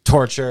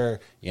torture.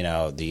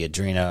 The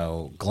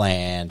adrenal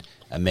gland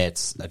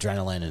emits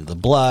adrenaline into the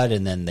blood,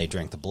 and then they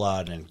drink the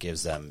blood, and it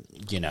gives them,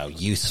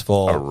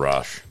 youthful. A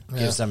rush.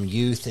 Gives them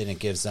youth, and it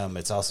gives them,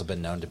 it's also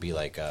been known to be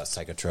like a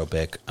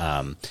psychotropic.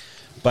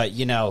 But,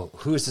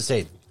 who's to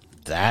say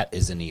that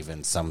isn't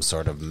even some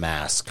sort of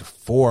mask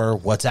for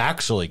what's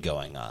actually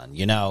going on?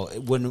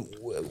 When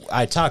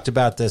I talked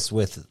about this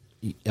with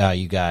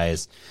you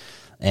guys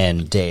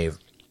and Dave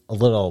a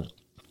little,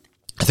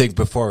 I think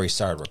before we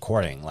started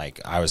recording,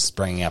 like I was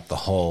bringing up the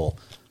whole,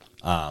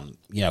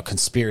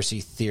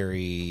 conspiracy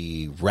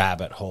theory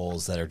rabbit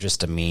holes that are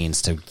just a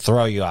means to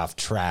throw you off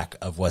track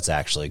of what's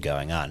actually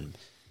going on.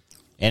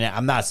 And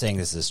I'm not saying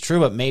this is true,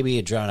 but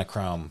maybe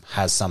adrenochrome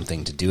has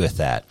something to do with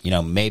that.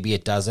 Maybe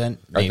it doesn't.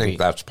 Maybe. I think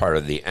that's part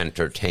of the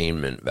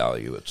entertainment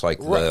value. It's like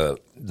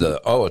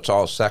it's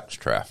all sex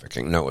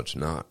trafficking. No, it's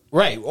not.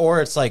 Right.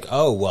 Or it's like,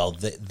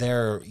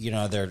 they're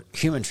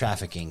human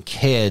trafficking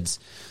kids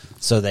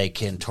so they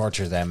can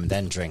torture them and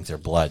then drink their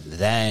blood.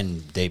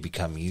 Then they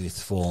become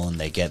youthful and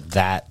they get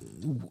that,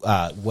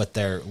 what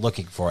they're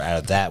looking for out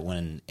of that,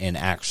 when in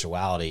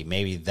actuality,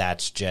 maybe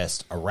that's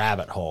just a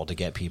rabbit hole to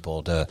get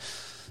people to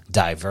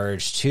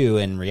diverge to.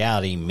 In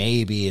reality,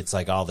 maybe it's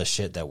like all the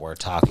shit that we're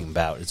talking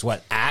about. It's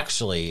what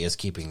actually is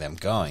keeping them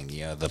going.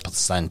 The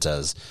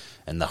placentas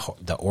and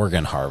the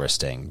organ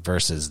harvesting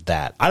versus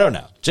that. I don't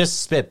know.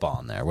 Just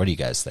spitballing there. What do you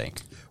guys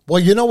think? Well,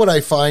 you know what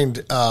I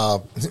find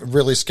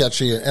really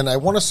sketchy, and I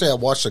want to say I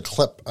watched a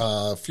clip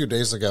a few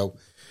days ago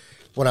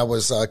when I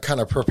was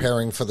kind of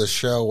preparing for the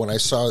show, when I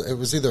saw it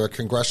was either a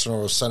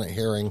congressional or Senate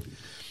hearing,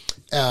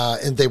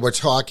 and they were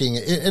talking,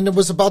 and it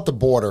was about the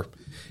border.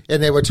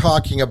 And they were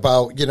talking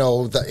about,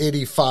 the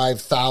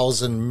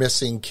 85,000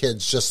 missing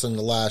kids just in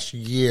the last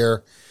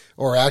year,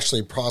 or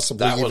actually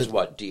possibly. That was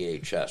what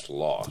DHS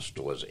lost,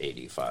 was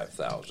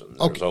 85,000.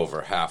 There's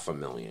over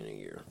 500,000 a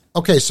year.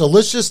 Okay, so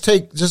let's just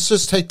take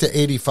the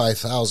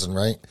 85,000,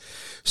 right?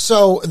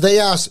 So they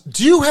asked,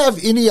 "Do you have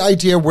any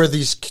idea where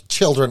these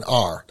children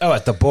are?" Oh,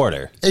 at the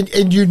border. And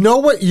Those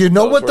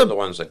were the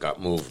ones that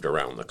got moved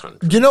around the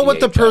country. What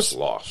the person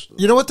lost?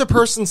 You know what the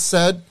person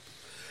said?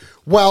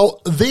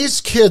 Well,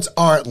 these kids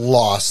aren't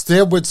lost.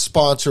 They're with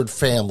sponsored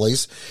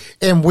families,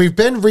 and we've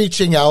been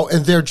reaching out,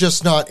 and they're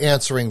just not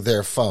answering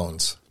their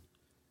phones.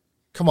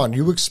 Come on,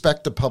 you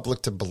expect the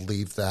public to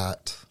believe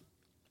that?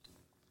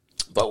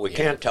 But we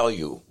can't tell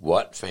you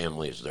what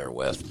families they're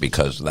with,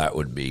 because that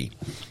would be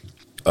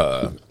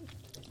a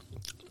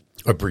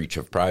breach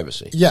of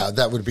privacy. Yeah,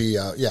 that would be,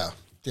 yeah.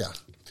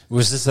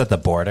 Was this at the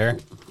border?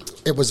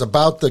 It was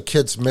about the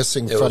kids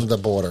missing from the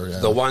border. Yeah.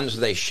 The ones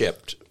they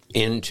shipped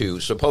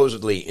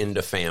supposedly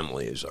into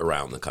families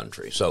around the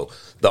country. So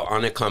the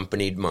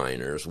unaccompanied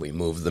minors, we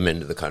moved them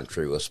into the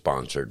country with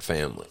sponsored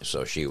families.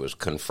 So she was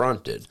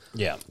confronted.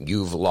 Yeah.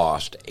 You've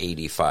lost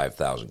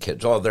 85,000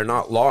 kids. Oh, they're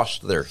not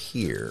lost. They're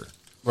here.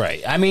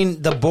 Right. I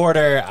mean, the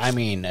border, I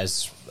mean,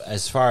 as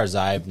far as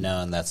I've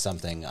known, that's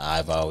something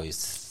I've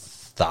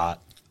always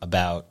thought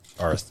about,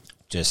 or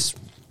just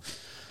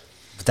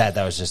that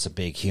was just a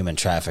big human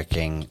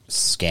trafficking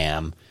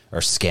scam or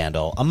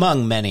scandal,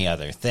 among many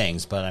other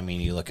things. But, I mean,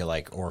 you look at,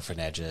 like,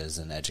 orphanages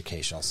and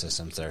educational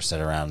systems that are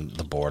set around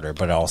the border,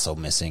 but also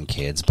missing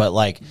kids. But,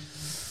 like,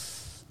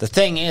 the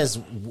thing is,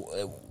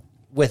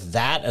 with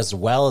that as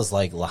well as,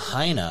 like,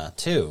 Lahaina,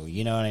 too,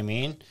 you know what I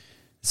mean?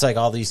 It's like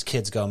all these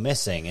kids go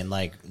missing, and,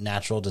 like,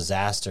 natural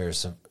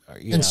disasters.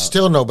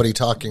 Still nobody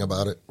talking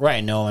about it.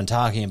 Right, no one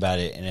talking about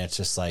it. And it's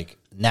just like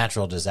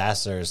natural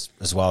disasters,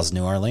 as well as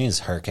New Orleans,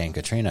 Hurricane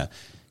Katrina.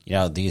 You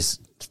know, these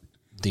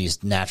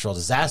natural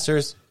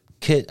disasters,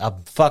 a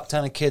fuck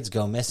ton of kids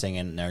go missing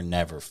and they're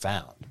never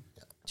found.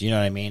 Do you know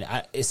what I mean?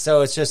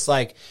 So it's just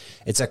like,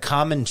 it's a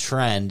common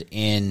trend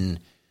in,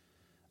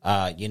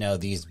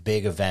 these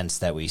big events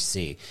that we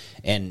see.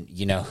 And,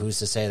 who's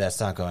to say that's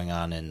not going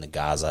on in the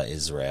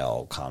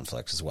Gaza-Israel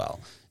conflict as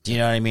well? Do you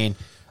know what I mean?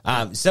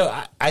 So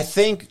I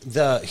think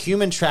the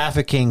human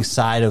trafficking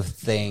side of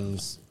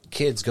things,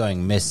 kids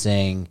going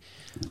missing,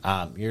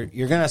 you're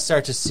going to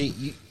start to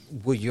see,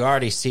 you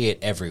already see it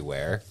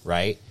everywhere,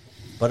 right?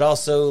 But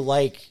also,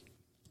 like,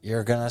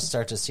 you're going to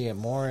start to see it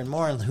more and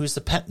more. And who's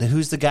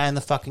the guy in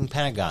the fucking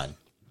Pentagon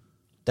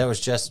that was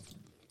just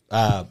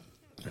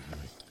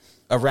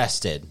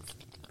arrested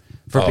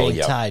for being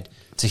tied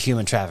to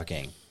human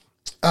trafficking?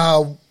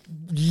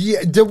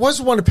 Yeah, there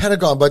was one in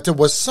Pentagon, but there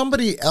was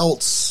somebody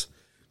else.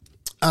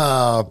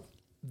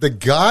 The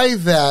guy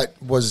that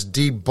was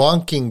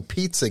debunking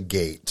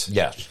Pizzagate.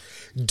 Yes.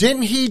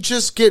 Didn't he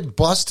just get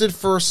busted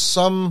for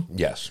some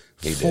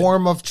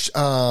form of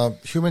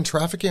human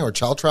trafficking or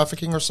child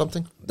trafficking or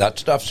something? That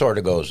stuff sort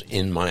of goes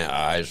in my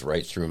eyes,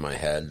 right through my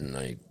head, and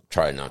I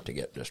try not to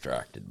get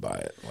distracted by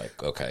it.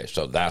 Like, okay,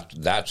 so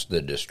that's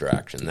the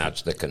distraction.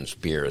 That's the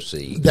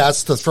conspiracy.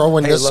 That's the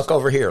throwing hey, this. Look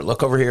over here.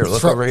 Look over here.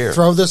 Look over here.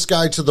 Throw this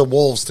guy to the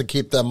wolves to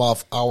keep them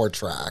off our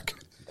track.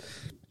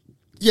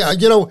 Yeah,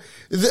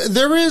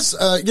 there is,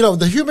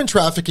 the human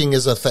trafficking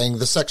is a thing.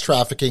 The sex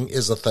trafficking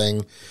is a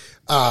thing.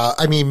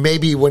 I mean,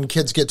 maybe when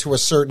kids get to a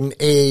certain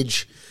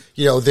age,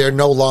 they're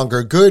no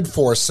longer good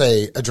for,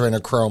 say,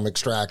 adrenochrome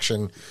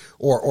extraction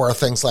or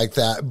things like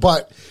that.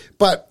 But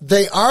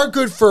they are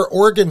good for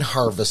organ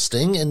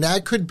harvesting, and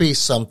that could be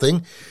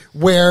something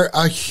where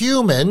a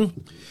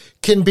human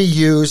can be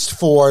used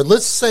for,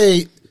 let's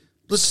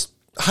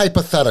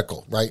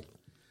hypothetical, right?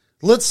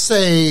 Let's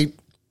say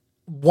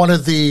one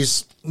of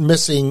these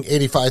missing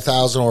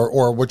 85,000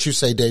 or what you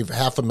say, Dave,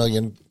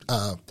 500,000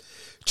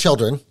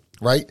 children,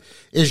 right,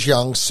 is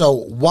young. So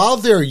while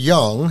they're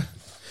young,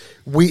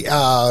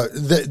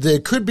 there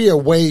could be a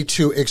way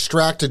to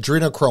extract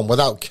adrenochrome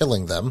without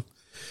killing them.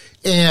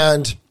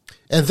 And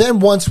then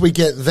once we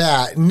get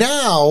that,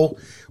 now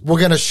we're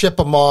going to ship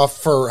them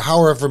off for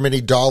however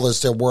many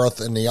dollars they're worth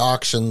in the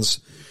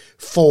auctions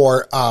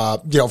for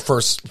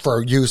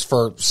use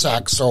for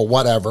sex or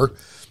whatever.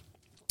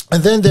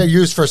 And then they're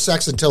used for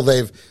sex until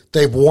they've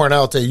worn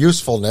out their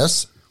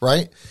usefulness,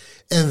 right?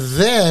 And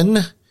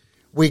then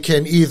we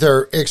can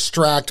either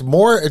extract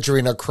more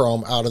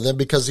adrenochrome out of them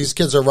because these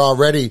kids are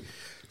already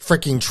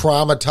freaking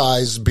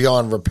traumatized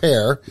beyond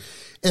repair.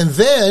 And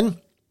then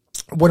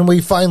when we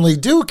finally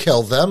do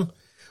kill them,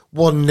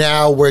 well,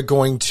 now we're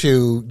going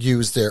to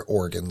use their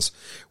organs.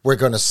 We're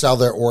going to sell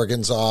their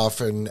organs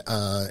off and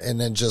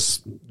then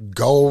just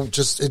go.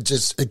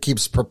 It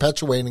keeps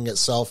perpetuating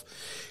itself.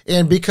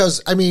 And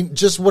because, I mean,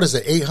 just what is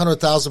it?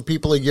 800,000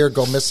 people a year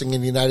go missing in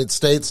the United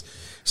States.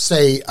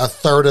 Say a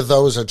third of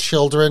those are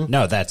children.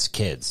 No, that's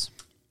kids.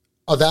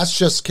 Oh, that's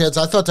just kids?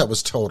 I thought that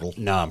was total.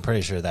 No, I'm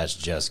pretty sure that's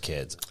just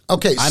kids.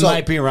 Okay, I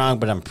might be wrong,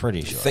 but I'm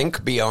pretty sure.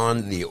 Think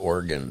beyond the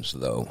organs,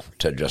 though,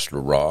 to just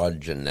raw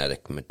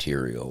genetic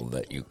material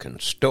that you can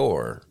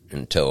store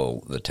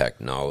until the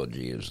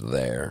technology is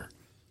there.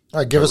 All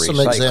right, give us some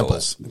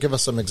examples. Give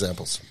us some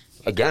examples.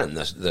 Again,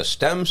 the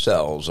stem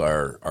cells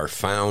are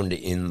found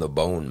in the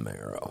bone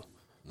marrow.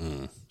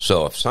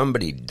 So if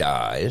somebody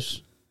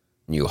dies,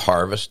 you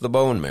harvest the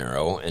bone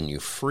marrow and you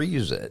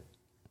freeze it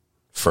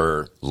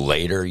for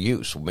later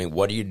use. I mean,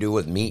 what do you do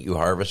with meat you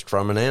harvest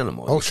from an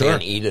animal? Oh, you sure.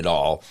 can't eat it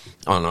all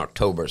on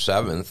October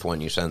 7th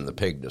when you send the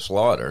pig to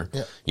slaughter.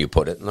 Yeah. You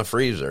put it in the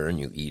freezer and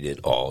you eat it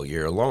all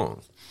year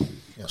long.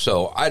 Yeah.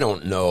 So I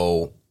don't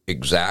know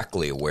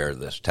exactly where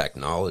this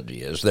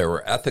technology is. There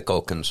were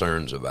ethical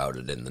concerns about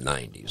it in the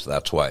 90s.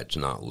 That's why it's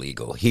not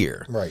legal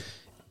here. Right.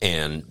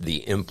 And the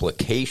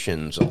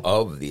implications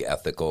of the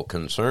ethical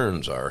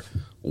concerns are,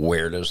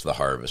 where does the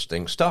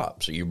harvesting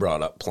stop? So you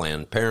brought up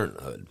Planned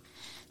Parenthood,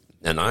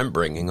 and I'm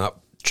bringing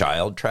up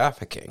child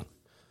trafficking.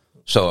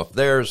 So if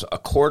there's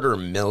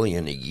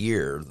 250,000 a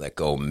year that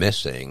go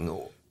missing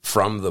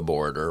from the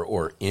border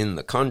or in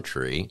the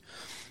country,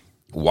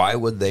 why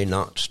would they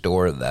not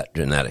store that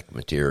genetic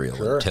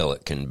material until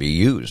it can be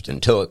used,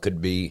 until it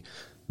could be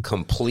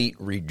complete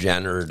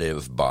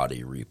regenerative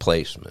body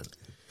replacement?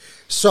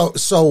 So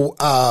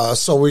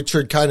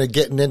Richard, kind of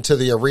getting into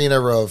the arena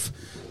of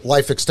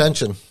life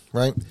extension,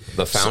 right?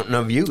 The fountain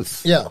of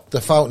youth. Yeah, the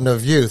fountain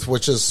of youth,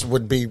 which is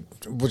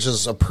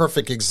a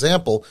perfect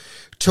example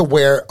to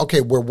where,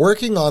 okay, we're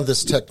working on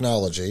this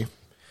technology.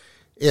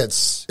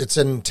 It's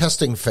in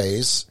testing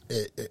phase.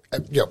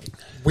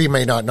 We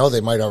may not know,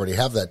 they might already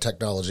have that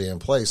technology in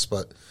place,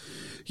 but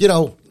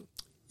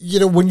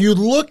when you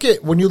look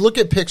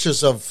at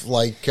pictures of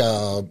like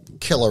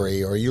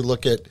Hillary, or you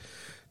look at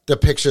the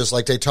pictures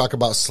like they talk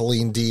about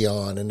Celine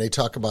Dion, and they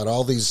talk about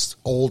all these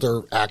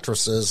older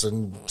actresses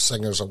and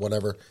singers or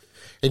whatever,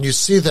 and you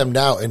see them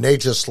now and they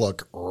just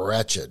look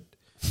wretched.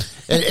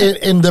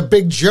 And the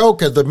big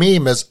joke of the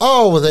meme is,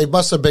 oh, they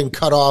must have been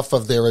cut off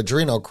of their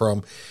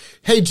adrenochrome.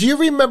 Hey, do you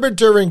remember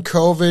during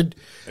COVID,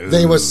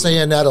 they were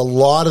saying that a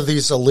lot of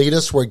these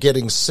elitists were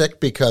getting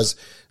sick because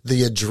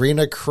the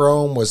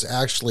adrenochrome was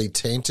actually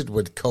tainted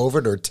with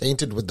COVID or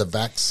tainted with the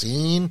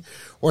vaccine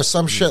or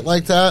some shit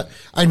like that?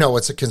 I know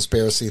it's a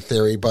conspiracy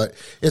theory, but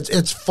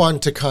it's fun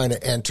to kind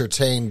of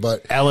entertain.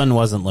 But Ellen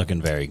wasn't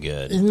looking very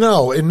good.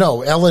 No,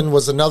 Ellen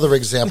was another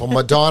example.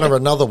 Madonna,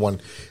 another one.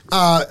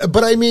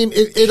 But I mean,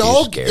 it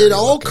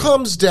all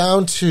comes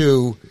down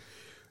to,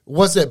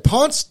 was it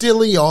Ponce de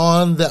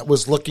Leon that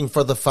was looking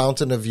for the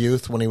fountain of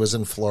youth when he was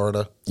in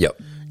Florida?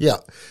 Yep. Yeah.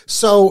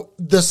 So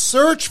the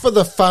search for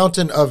the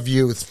fountain of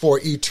youth, for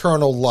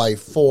eternal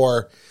life,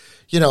 for,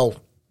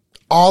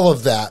 all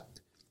of that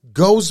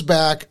goes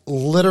back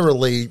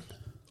literally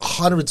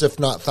hundreds, if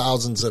not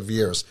thousands of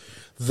years.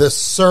 The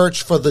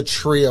search for the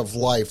tree of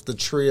life. The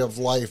tree of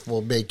life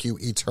will make you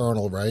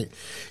eternal, right?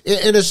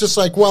 And it's just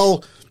like,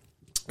 well,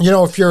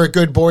 if you're a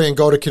good boy and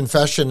go to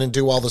confession and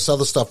do all this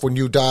other stuff, when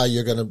you die,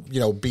 you're going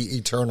to, be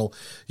eternal.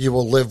 You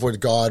will live with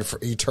God for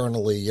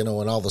eternally, and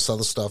all this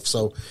other stuff.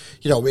 So,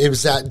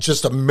 is that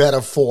just a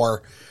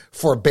metaphor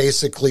for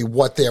basically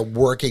what they're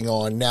working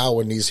on now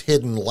in these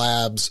hidden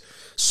labs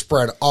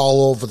spread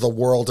all over the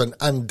world, and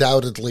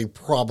undoubtedly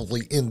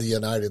probably in the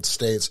United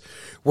States,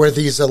 where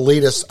these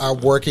elitists are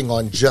working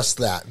on just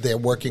that. They're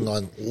working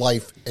on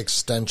life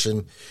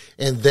extension,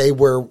 and they're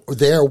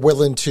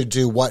willing to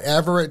do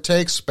whatever it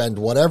takes, spend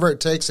whatever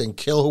it takes, and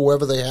kill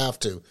whoever they have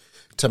to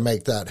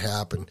make that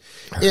happen.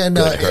 And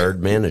good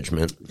herd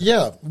management.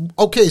 Yeah.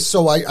 Okay,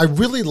 so I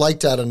really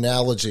like that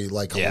analogy a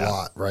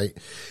lot, right?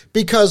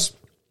 Because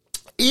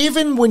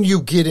even when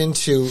you get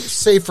into,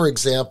 say, for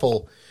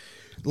example,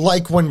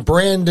 like when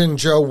Brandon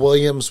Joe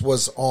Williams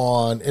was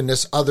on, and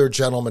this other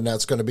gentleman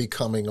that's going to be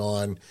coming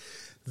on,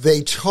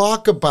 they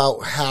talk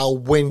about how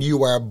when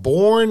you are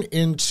born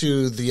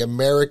into the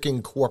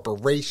American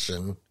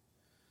corporation,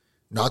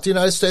 not the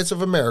United States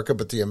of America,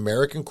 but the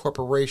American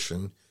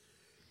corporation,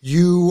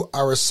 you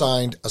are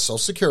assigned a Social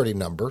Security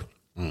number,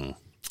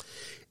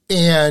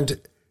 and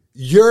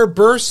your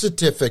birth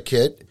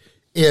certificate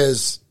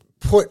is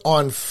put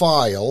on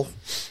file.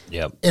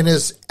 Yep. And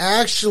is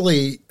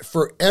actually,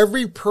 for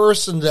every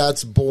person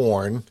that's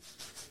born,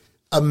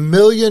 $1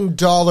 million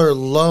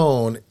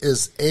loan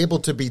is able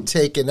to be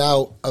taken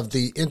out of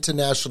the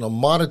International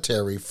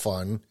Monetary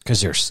Fund.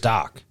 Because you're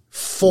stock.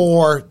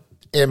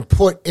 And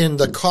put in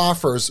the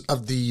coffers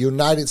of the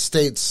United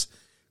States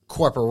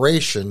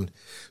corporation.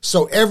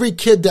 So every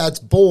kid that's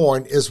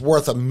born is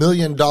worth $1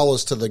 million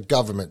to the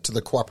government, to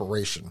the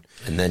corporation.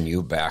 And then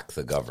you back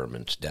the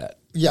government's debt.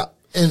 Yeah.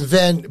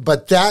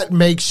 But that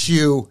makes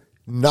you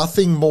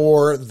nothing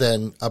more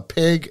than a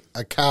pig,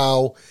 a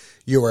cow.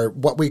 You are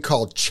what we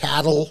call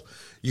chattel.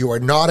 You are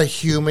not a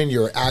human.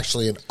 You're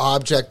actually an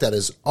object that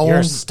is owned. You're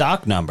a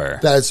stock number.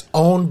 That is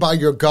owned by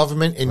your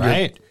government, and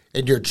right.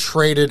 You're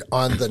traded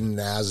on the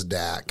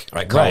NASDAQ.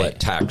 I call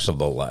it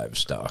taxable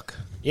livestock.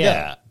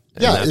 Yeah.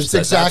 Yeah, it's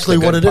exactly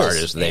what it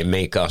is. They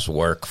make us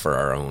work for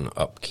our own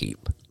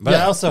upkeep. But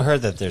I also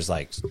heard that there's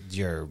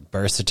your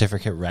birth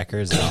certificate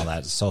records and all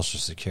that Social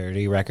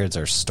Security records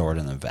are stored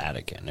in the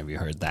Vatican. Have you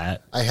heard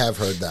that? I have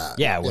heard that.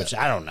 Yeah, which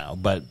I don't know,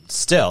 but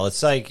still,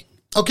 it's like...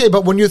 Okay,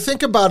 but when you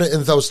think about it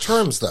in those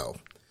terms, though,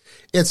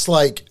 it's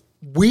like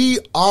we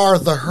are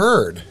the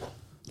herd.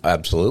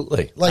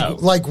 Absolutely.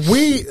 Like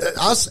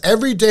us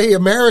everyday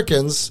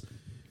Americans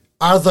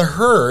are the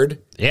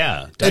herd.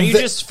 Yeah. Don't you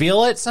just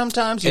feel it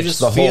sometimes? You it's just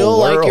the feel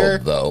whole world, like you're...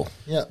 though.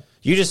 Yeah.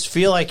 You just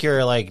feel like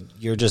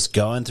you're just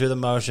going through the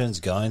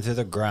motions, going through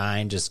the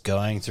grind, just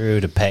going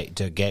through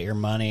to get your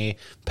money,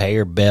 pay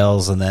your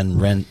bills, and then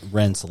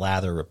rinse,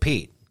 lather,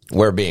 repeat.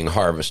 We're being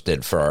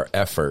harvested for our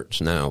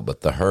efforts now, but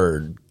the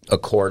herd,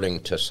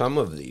 according to some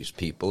of these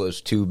people,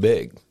 is too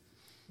big.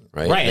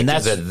 Right, and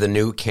that's the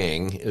new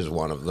king is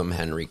one of them.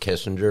 Henry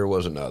Kissinger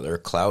was another.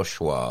 Klaus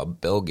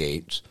Schwab, Bill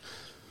Gates.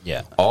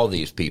 Yeah, all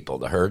these people.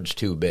 The herd's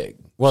too big.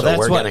 Well, so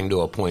we're getting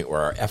to a point where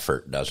our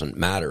effort doesn't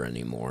matter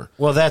anymore.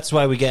 Well, that's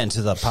why we get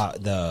into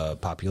the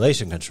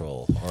population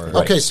control.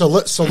 Okay, so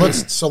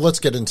let's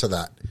get into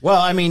that.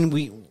 Well, I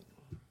mean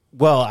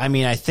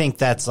I think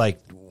that's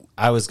like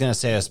I was going to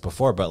say this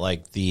before, but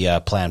like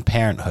the Planned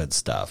Parenthood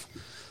stuff,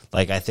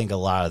 like I think a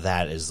lot of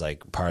that is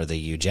like part of the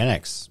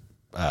eugenics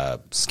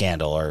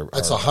scandal or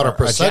That's or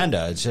 100%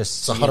 agenda. It's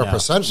just It's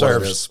 100%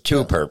 Serves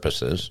two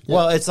purposes.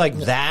 Well, it's like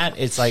that.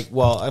 It's like,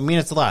 well, I mean,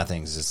 it's a lot of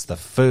things. It's the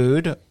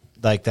food,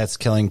 like that's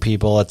killing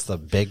people. It's the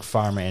big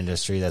pharma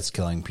industry that's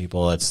killing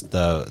people. It's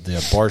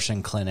the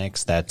abortion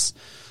clinics that's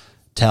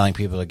telling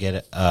people to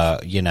get,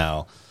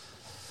 to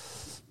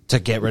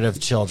get rid of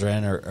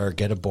children or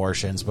get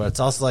abortions. But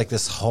it's also like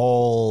this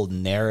whole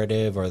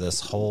narrative or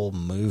this whole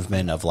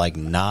movement of like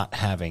not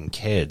having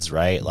kids,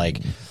 right?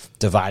 Like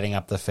dividing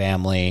up the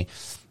family,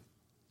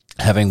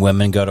 having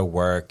women go to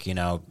work,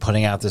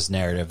 putting out this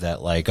narrative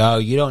that like, oh,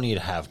 you don't need to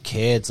have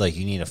kids. Like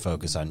you need to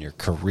focus on your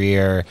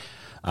career.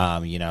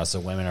 So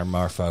women are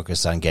more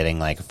focused on getting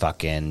like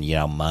fucking,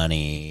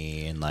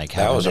 money and like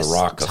having That was a this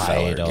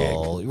Rockefeller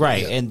title. gig.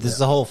 Right. And this is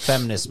the whole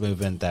feminist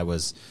movement that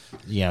was,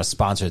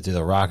 sponsored through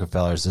the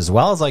Rockefellers, as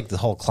well as like the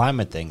whole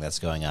climate thing that's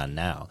going on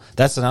now.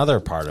 That's another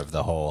part of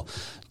the whole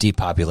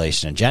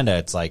depopulation agenda.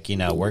 It's like,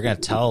 we're going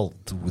to tell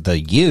the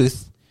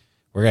youth,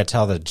 we're going to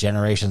tell the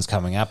generations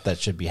coming up that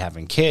should be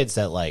having kids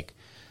that like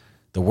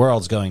the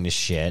world's going to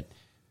shit.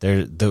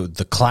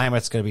 The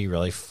climate's going to be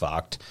really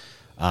fucked.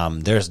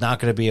 There's not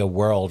going to be a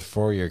world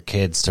for your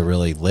kids to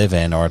really live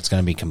in, or it's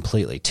going to be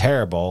completely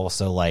terrible.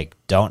 So, like,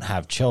 don't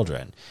have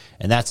children.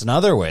 And that's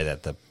another way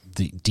that the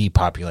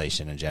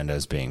depopulation agenda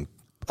is being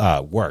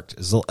worked,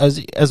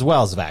 as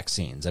well as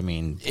vaccines. I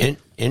mean,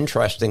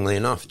 Interestingly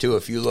enough, too,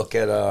 if you look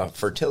at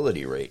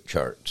fertility rate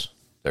charts,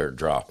 they're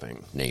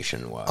dropping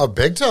nationwide. Oh,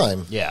 big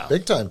time. Yeah.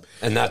 Big time.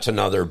 And that's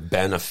another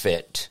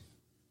benefit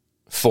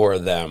for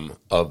them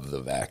of the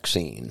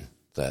vaccine,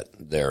 that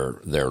they're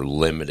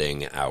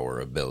limiting our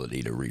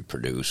ability to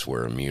reproduce.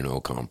 We're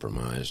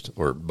immunocompromised,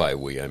 or by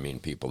we, I mean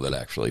people that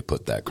actually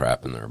put that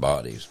crap in their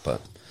bodies. But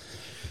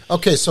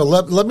Okay, so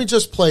let me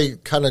just play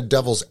kind of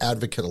devil's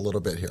advocate a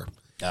little bit here.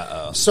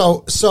 Uh-oh.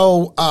 So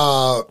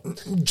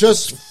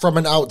just from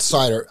an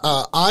outsider,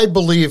 I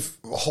believe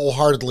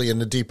wholeheartedly in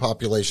the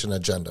depopulation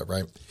agenda,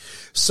 right?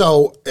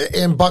 So,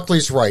 and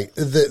Buckley's right.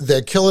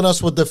 They're killing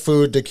us with the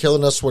food. They're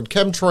killing us with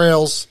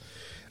chemtrails.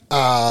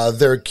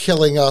 They're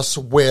killing us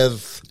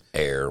with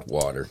air,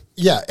 water.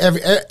 Yeah,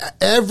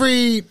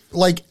 every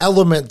like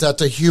element that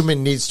the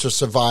human needs to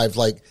survive,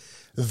 like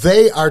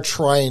they are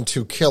trying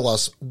to kill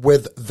us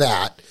with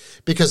that,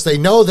 because they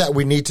know that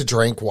we need to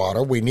drink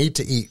water, we need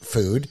to eat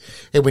food,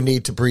 and we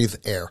need to breathe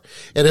air.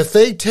 And if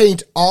they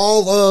taint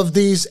all of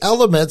these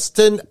elements,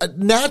 then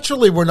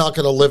naturally we're not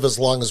going to live as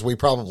long as we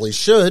probably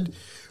should.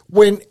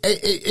 When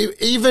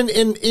even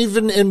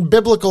in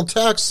biblical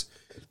texts,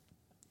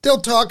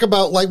 they'll talk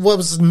about, like, what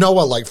was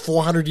Noah, like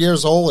 400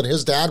 years old, and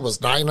his dad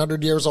was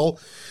 900 years old?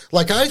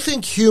 Like, I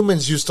think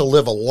humans used to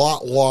live a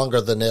lot longer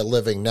than they're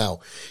living now.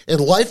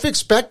 And life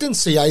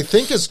expectancy, I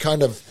think, is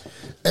kind of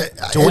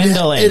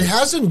dwindling. It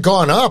hasn't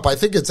gone up. I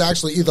think it's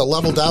actually either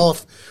leveled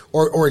out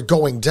or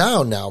going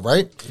down now,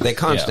 right? They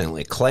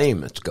constantly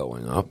claim it's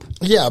going up.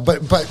 Yeah,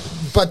 but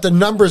the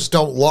numbers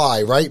don't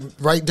lie, right?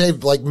 Right,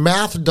 Dave? Like,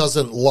 math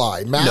doesn't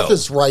lie. Math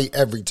is right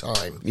every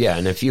time. Yeah,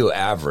 and if you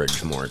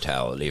average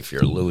mortality, if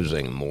you're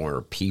losing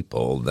more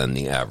people, then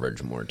the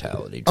average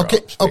mortality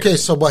drops. Okay.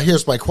 So, well,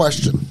 here's my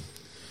question,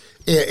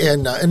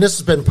 and this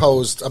has been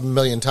posed a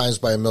million times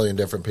by a million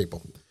different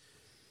people.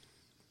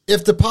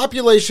 If the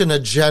depopulation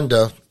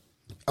agenda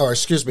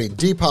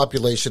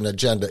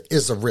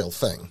is a real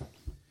thing,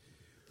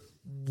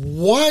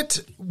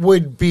 what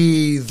would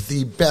be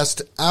the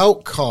best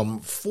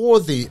outcome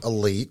for the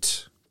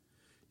elite?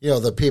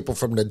 The people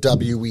from the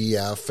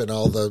WEF and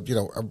all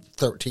the,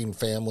 13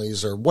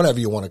 families or whatever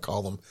you want to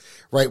call them,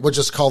 right? We'll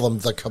just call them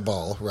the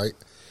cabal, right?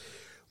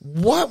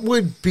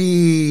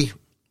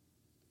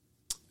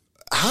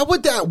 How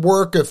would that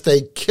work if they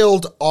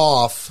killed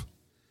off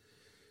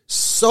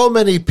so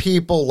many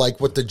people, like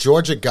what the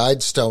Georgia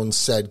Guidestones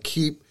said,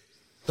 keep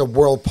the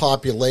world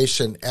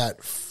population at,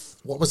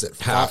 what was it?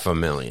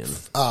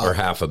 500,000 or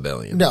 500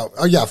 million. No,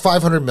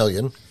 500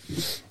 million.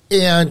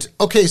 And,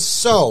 okay,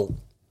 so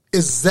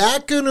is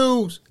that going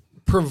to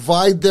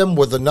provide them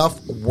with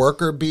enough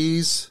worker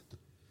bees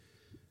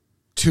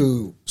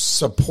to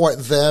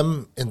support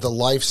them in the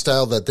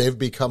lifestyle that they've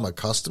become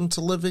accustomed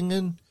to living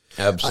in?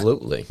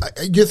 Absolutely.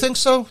 You think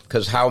so?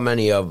 Because how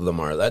many of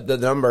them are that? The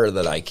number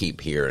that I keep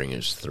hearing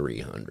is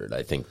 300.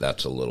 I think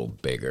that's a little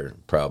bigger,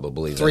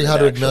 probably.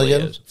 300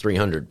 million?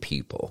 300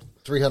 people.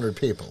 300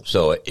 people.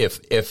 So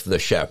if the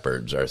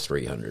shepherds are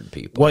 300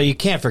 people. Well, you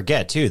can't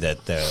forget, too,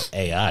 that the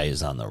AI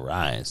is on the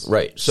rise.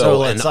 Right.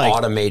 So and it's like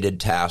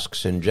automated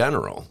tasks in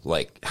general.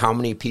 Like, how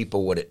many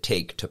people would it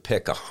take to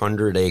pick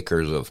 100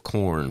 acres of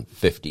corn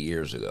 50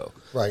 years ago?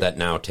 Right. That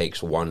now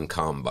takes one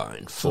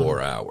combine,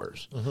 4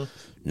 hours. Mm-hmm.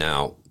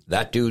 Now,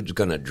 that dude's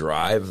going to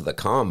drive the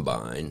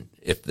combine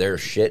if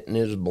there's shit in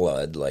his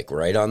blood, like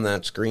right on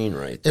that screen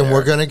right there. And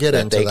we're going to get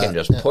into that. They can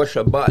just push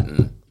a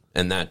button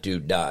and that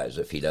dude dies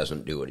if he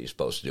doesn't do what he's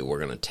supposed to do. We're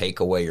going to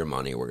take away your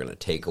money. We're going to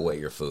take away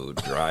your food,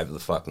 drive the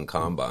fucking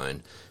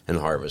combine, and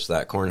harvest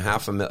that corn.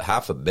 Half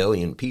a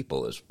billion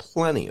people is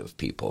plenty of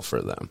people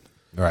for them.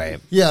 Right.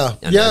 Yeah.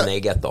 And then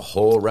they get the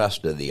whole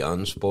rest of the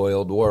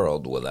unspoiled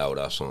world without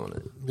us on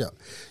it. Yeah.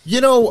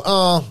 You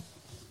know,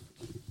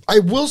 I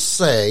will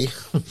say,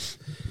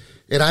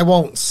 and I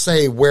won't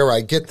say where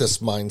I get this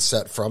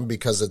mindset from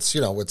because it's,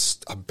 it's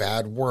a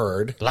bad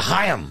word.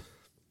 L'chaim.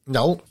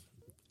 No.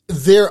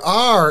 There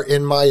are,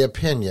 in my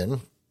opinion,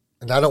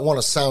 and I don't want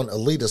to sound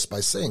elitist by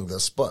saying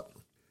this, but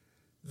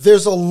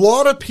there's a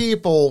lot of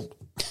people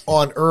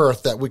on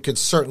Earth that we could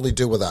certainly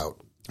do without.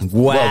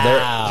 Wow.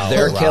 Well,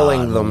 they're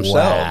killing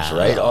themselves,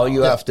 right? All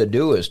you have to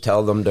do is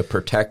tell them to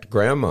protect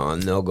grandma,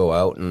 and they'll go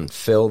out and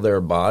fill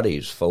their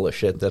bodies full of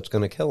shit that's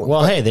going to kill them.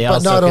 Well, hey, they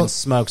also can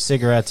smoke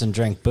cigarettes and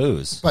drink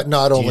booze. But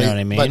not only, you know what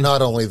I mean? But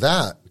not only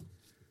that,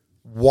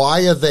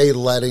 why are they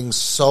letting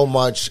so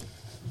much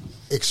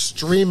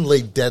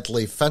extremely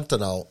deadly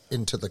fentanyl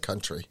into the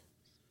country?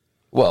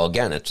 Well,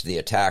 again, it's the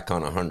attack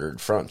on 100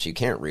 fronts. You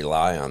can't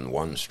rely on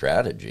one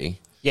strategy.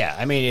 Yeah,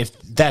 I mean, if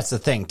that's the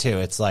thing, too.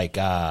 It's like,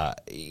 I'm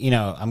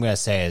going to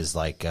say is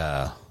like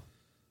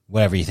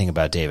whatever you think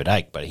about David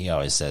Icke, but he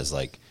always says,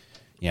 like,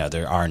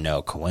 there are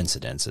no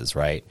coincidences,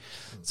 right?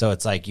 So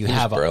it's like He's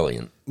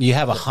brilliant. You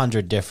have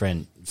 100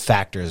 different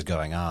factors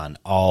going on,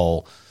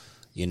 all,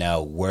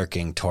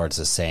 working towards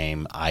the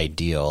same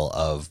ideal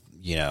of,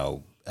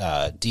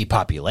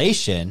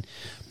 depopulation,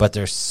 but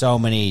there's so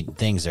many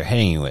things they're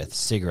hitting you with: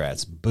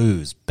 cigarettes,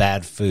 booze,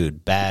 bad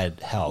food, bad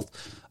health,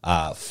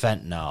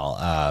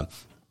 fentanyl,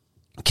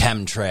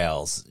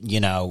 chemtrails,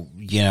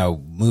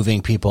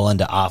 moving people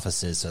into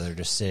offices so they're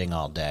just sitting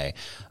all day.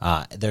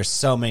 There's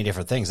so many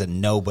different things that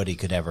nobody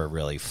could ever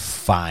really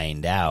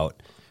find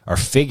out or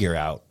figure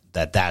out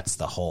that that's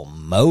the whole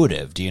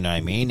motive. Do you know what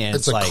I mean? And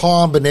it's a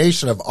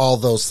combination of all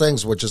those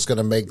things, which is going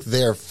to make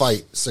their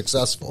fight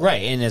successful.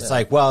 Right. And it's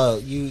like, well,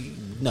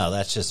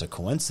 that's just a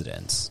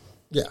coincidence.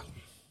 Yeah.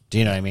 Do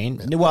you know what I mean?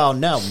 Well,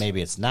 no,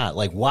 maybe it's not.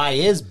 Like, why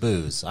is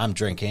booze? I'm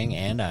drinking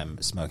and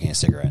I'm smoking a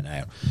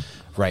cigarette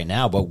right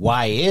now, but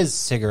why is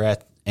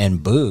cigarette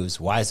and booze,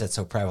 why is that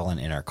so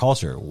prevalent in our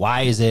culture?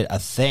 Why is it a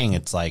thing?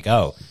 It's like,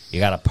 oh, you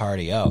got to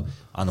party. Oh,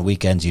 on the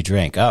weekends you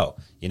drink. Oh,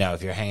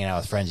 if you're hanging out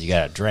with friends, you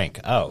got to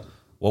drink. Oh,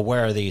 well,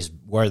 where are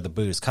the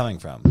booze coming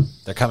from?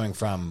 They're coming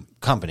from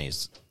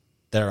companies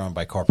that are owned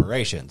by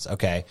corporations.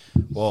 Okay,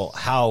 well,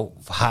 how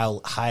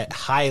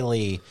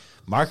highly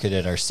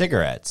marketed are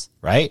cigarettes,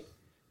 right?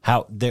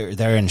 How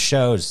they're in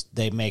shows,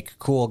 they make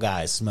cool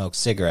guys smoke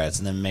cigarettes,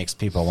 and then it makes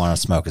people want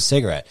to smoke a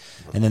cigarette.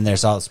 And then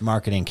there's all this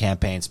marketing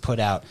campaigns put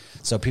out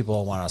so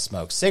people want to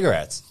smoke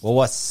cigarettes. Well,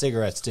 what's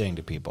cigarettes doing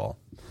to people?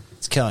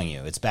 It's killing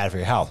you. It's bad for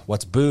your health.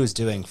 What's booze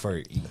doing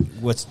for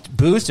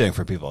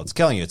people? It's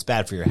killing you. It's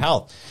bad for your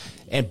health.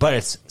 But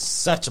it's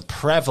such a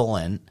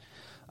prevalent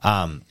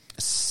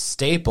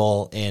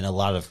staple in a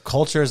lot of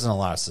cultures and a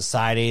lot of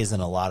societies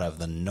and a lot of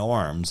the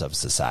norms of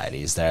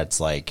societies that it's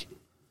like,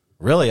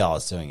 really all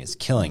it's doing is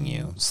killing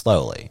you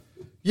slowly.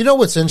 You know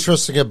what's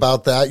interesting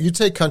about that? You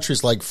take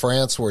countries like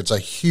France, where it's a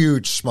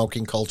huge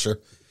smoking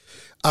culture.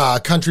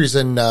 Countries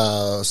in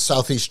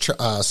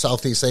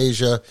Southeast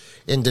Asia,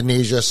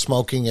 Indonesia,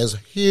 smoking is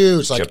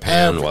huge. Like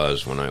Japan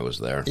was when I was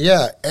there.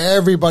 Yeah,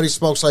 everybody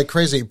smokes like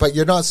crazy, but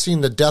you're not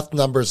seeing the death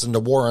numbers and the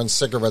war on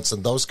cigarettes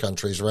in those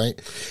countries, right?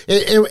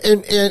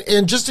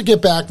 And just to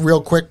get back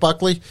real quick,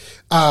 Buckley,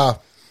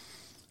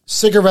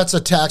 cigarettes are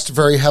taxed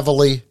very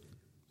heavily.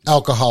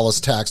 Alcohol is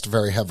taxed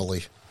very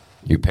heavily.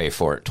 You pay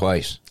for it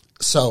twice.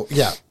 So,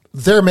 yeah.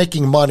 They're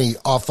making money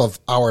off of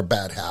our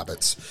bad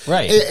habits.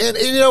 Right. And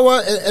you know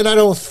what? And I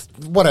don't,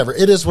 whatever.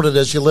 It is what it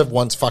is. You live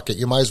once, fuck it.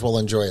 You might as well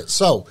enjoy it.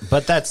 So,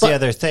 but that's the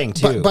other thing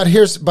too. But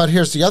here's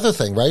the other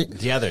thing, right?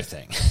 The other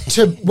thing.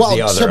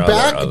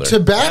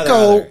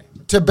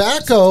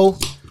 Tobacco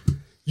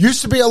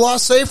used to be a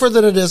lot safer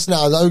than it is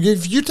now.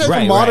 If you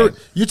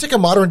take a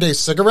modern day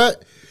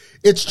cigarette,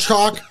 it's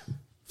chock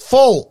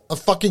full of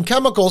fucking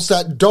chemicals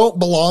that don't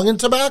belong in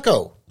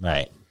tobacco.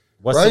 Right.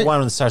 What's the one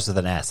that starts with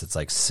an S? It's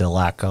like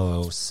silica,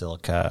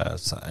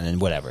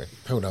 and whatever.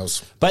 Who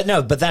knows? But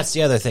that's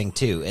the other thing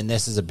too. And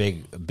this is a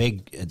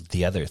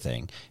the other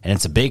thing. And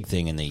it's a big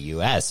thing in the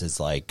U.S. is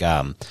like,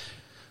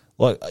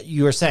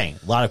 you were saying,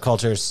 a lot of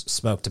cultures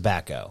smoke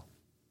tobacco.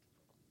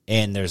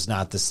 And there's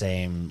not the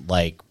same,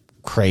 like,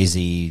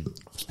 crazy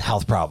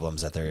health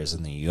problems that there is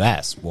in the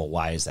U.S. Well,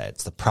 why is that?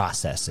 It's the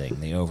processing,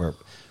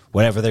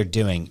 whatever they're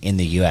doing in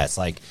the U.S.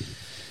 Like,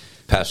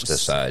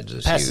 Pesticides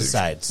is huge.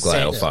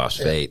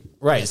 Glyphosate.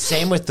 Right.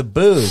 Same with the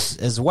booze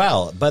as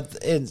well. But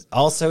it's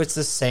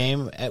the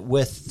same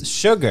with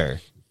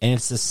sugar. And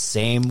it's the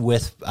same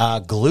with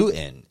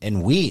gluten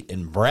and wheat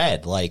and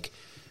bread. Like,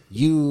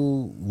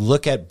 you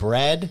look at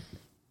bread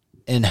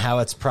and how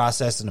it's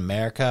processed in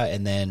America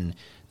and then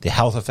the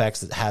health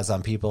effects it has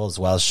on people as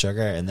well as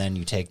sugar. And then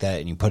you take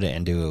that and you put it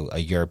into a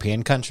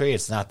European country.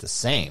 It's not the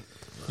same.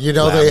 You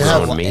know,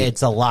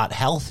 it's a lot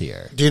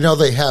healthier. Do you know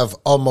they have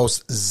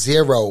almost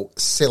zero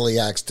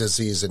celiac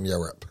disease in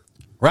Europe?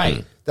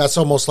 Right. That's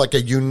almost like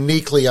a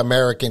uniquely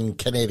American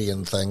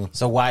Canadian thing.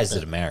 So why is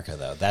it America,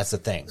 though? That's the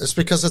thing. It's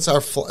because it's our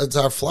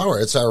flower,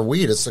 it's our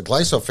weed, it's the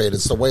glyphosate,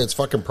 it's the way it's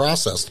fucking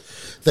processed.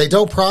 They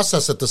don't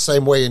process it the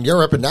same way in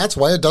Europe, and that's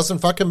why it doesn't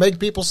fucking make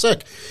people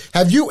sick.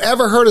 Have you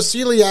ever heard of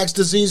celiac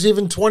disease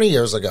even 20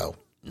 years ago?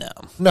 No.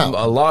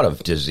 A lot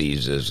of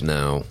diseases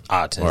now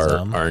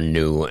Autism. are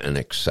new and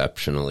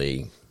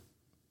exceptionally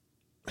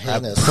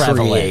Heinous.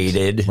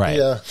 created. Right.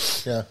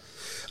 Yeah.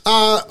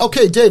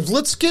 Okay, Dave,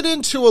 let's get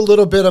into a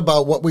little bit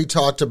about what we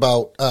talked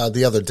about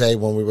the other day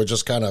when we were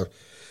just kind of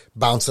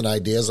bouncing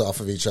ideas off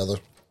of each other.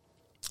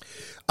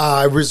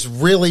 I was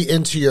really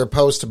into your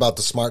post about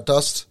the smart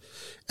dust.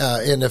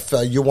 And if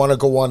you want to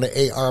go on to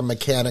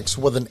Armechanix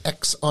with an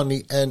X on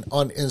the end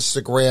on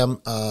Instagram,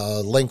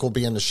 link will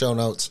be in the show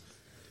notes.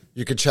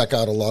 You can check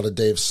out a lot of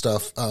Dave's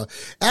stuff.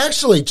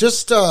 Actually,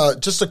 just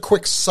a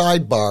quick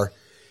sidebar.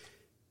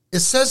 It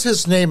says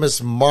his name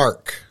is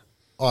Mark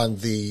on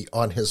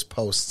his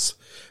posts,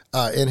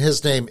 and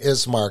his name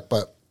is Mark,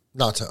 but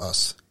not to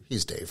us.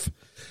 He's Dave.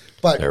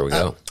 But There we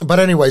go. But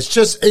anyways,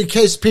 just in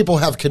case people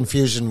have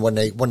confusion when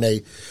they well,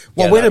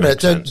 Yeah, wait a that minute,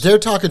 makes sense. they're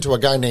talking to a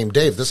guy named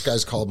Dave. This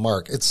guy's called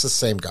Mark. It's the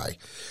same guy.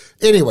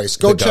 Anyways,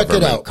 go The check it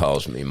government out.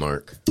 calls me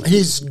Mark.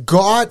 He's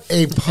got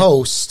a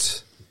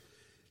post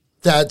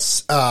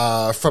that's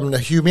from the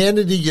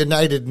Humanity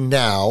United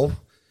Now.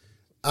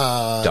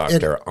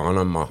 Dr.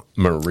 Anna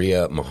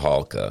Maria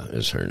Mahalka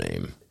is her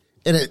name.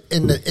 And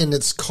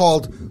it's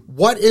called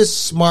 "What is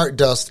Smart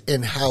Dust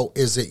and How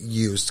Is It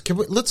Used?"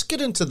 Let's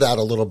get into that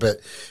a little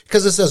bit,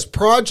 because it says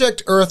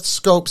Project Earth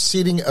Scope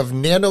seeding of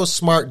nano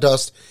smart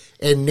dust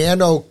and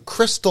nano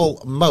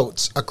crystal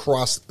motes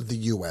across the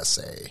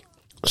USA.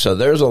 So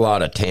there's a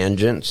lot of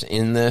tangents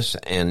in this,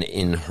 and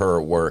in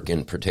her work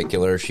in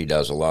particular, she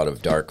does a lot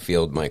of dark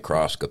field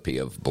microscopy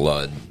of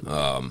blood,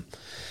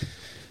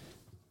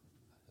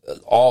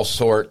 all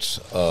sorts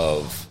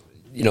of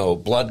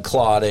blood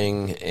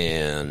clotting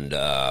and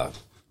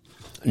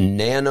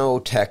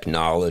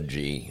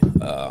nanotechnology,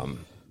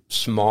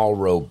 small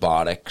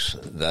robotics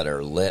that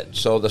are lit.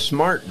 So the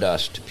smart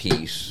dust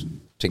piece,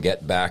 to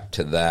get back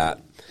to that,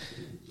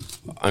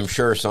 I'm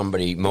sure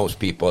most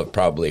people have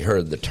probably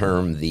heard the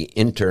term the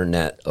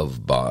Internet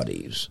of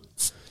Bodies.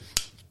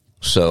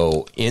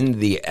 So in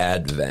the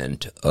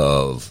advent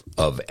of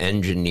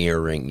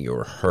engineering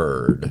your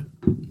herd,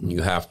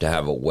 you have to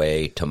have a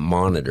way to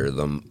monitor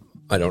them.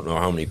 I don't know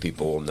how many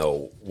people will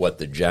know what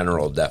the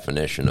general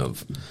definition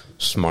of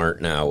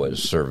smart now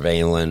is: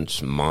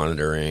 surveillance,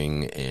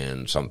 monitoring,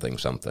 and something.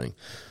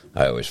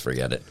 I always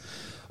forget it.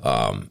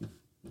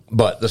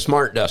 But the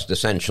smart dust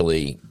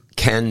essentially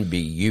can be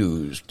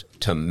used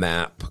to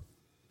map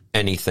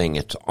anything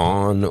it's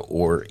on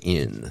or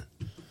in,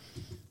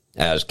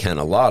 as can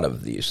a lot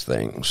of these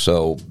things.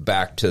 So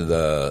back to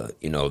the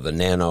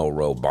nano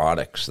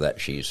robotics that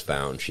she's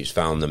found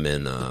them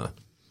in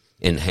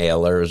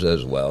inhalers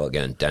as well,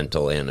 again,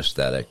 dental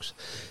anesthetics.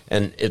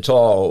 And it's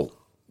all,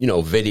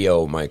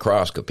 video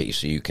microscopy,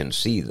 so you can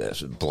see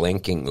this,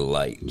 blinking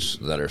lights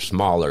that are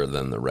smaller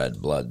than the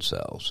red blood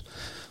cells.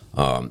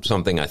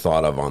 Something I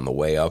thought of on the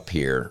way up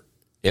here,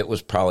 it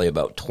was probably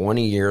about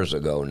 20 years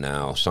ago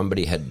now,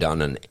 somebody had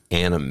done an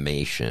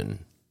animation,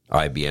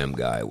 IBM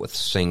guy, with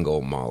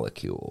single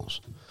molecules.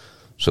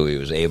 So he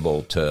was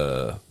able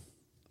to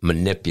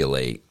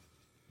manipulate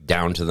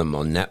down to the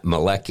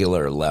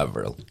molecular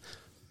level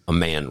a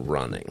man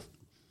running.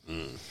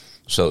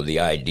 So the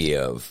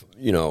idea of,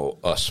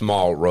 a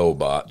small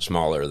robot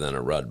smaller than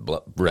a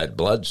red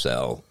blood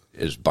cell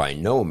is by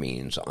no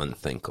means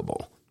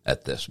unthinkable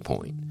at this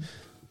point.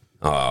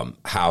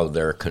 How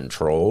they're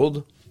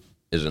controlled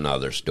is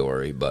another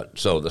story. But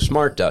so the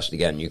smart dust,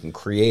 again, you can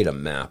create a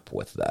map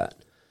with that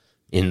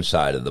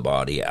inside of the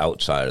body,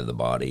 outside of the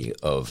body,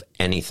 of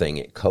anything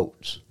it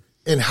coats.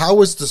 And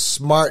how is the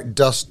smart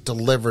dust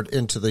delivered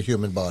into the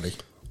human body?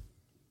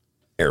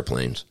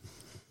 Airplanes.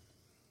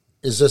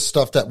 Is this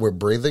stuff that we're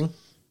breathing?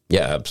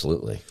 Yeah,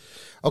 absolutely.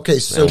 Okay,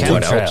 so And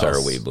what else Chemtrails.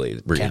 are we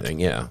breathing?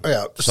 Yeah.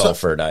 Yeah, so-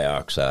 Sulfur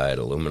dioxide,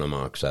 aluminum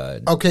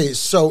oxide. okay,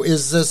 so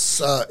is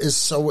this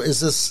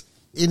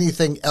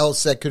anything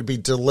else that could be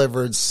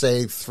delivered,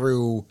 say,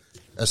 through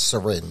a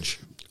syringe?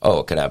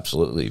 Oh, it could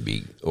absolutely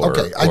be. Or,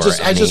 Okay, I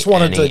just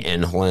wanted any to-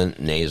 inhalant,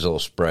 nasal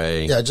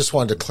spray. Yeah, I just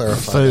wanted to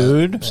clarify.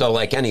 Food. So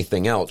like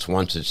anything else,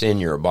 once it's in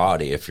your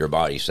body, if your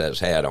body says,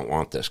 hey, I don't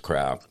want this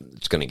crap,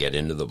 it's going to get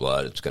into the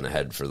blood, it's going to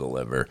head for the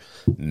liver,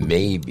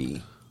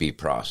 maybe be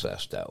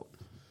processed out.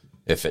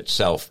 If it's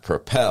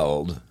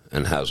self-propelled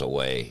and has a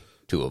way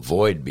to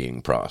avoid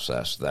being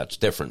processed, that's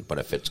different. But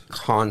if it's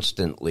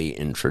constantly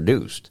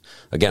introduced,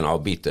 again, I'll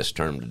beat this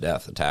term to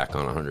death, attack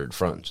on 100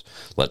 fronts.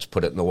 Let's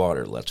put it in the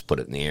water, let's put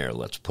it in the air,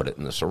 let's put it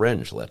in the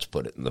syringe, let's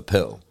put it in the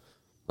pill.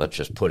 Let's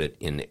just put it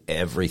in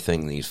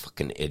everything these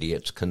fucking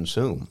idiots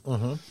consume.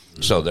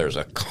 So there's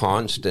a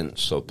constant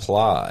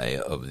supply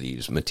of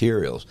these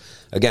materials.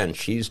 Again,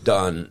 she's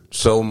done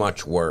so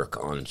much work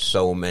on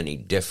so many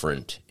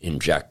different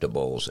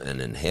injectables and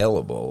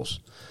inhalables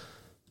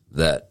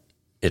that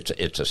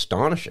it's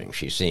astonishing.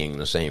 She's seeing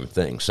the same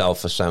thing,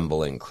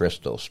 self-assembling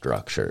crystal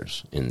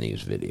structures in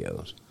these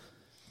videos.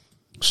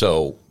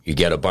 So you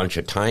get a bunch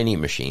of tiny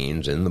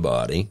machines in the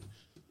body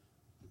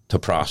to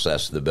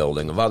process the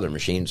building of other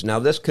machines. Now,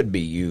 this could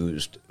be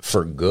used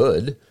for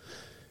good.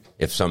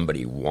 If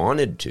somebody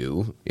wanted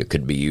to, it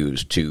could be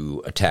used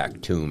to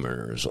attack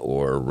tumors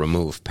or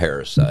remove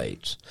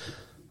parasites.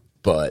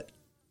 But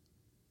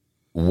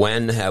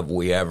when have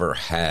we ever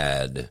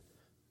had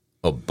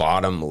a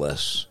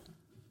bottomless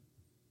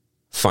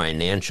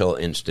financial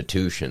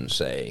institution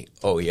say,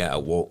 oh, yeah,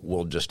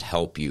 we'll just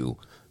help you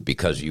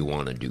because you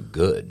want to do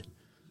good?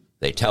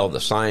 They tell the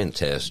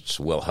scientists,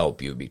 we'll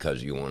help you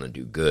because you want to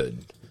do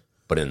good.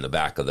 But in the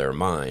back of their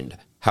mind,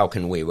 how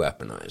can we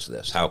weaponize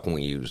this? How can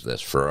we use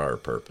this for our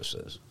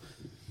purposes?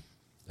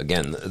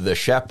 Again, the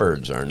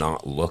shepherds are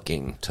not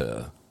looking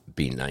to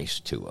be nice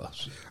to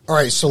us. All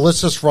right, so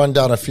let's just run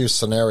down a few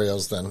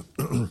scenarios then.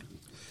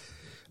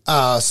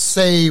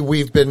 Say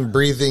we've been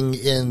breathing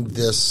in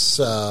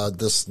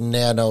this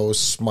nano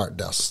smart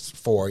dust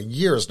for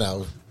years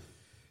now.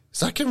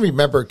 So I can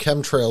remember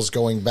chemtrails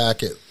going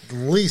back at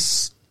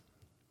least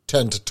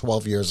 10 to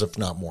 12 years, if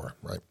not more,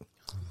 right?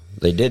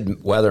 They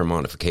did weather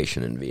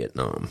modification in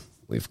Vietnam.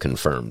 We've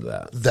confirmed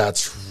that.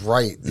 That's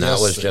right. And that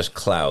was just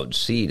cloud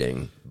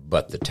seeding,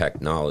 but the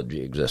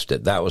technology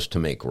existed. That was to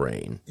make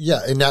rain.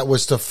 Yeah, and that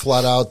was to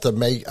flood out the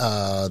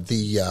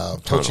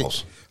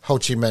tunnels. Ho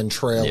Chi Minh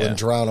Trail and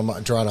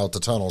drown out the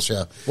tunnels.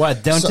 Yeah.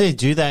 What don't they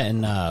do that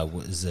in?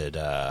 Was it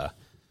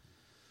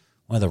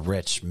one of the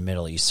rich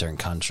Middle Eastern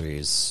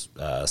countries?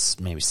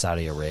 Maybe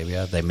Saudi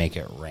Arabia. They make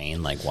it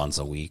rain like once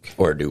a week,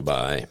 or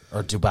Dubai,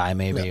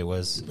 maybe it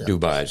was. Yeah.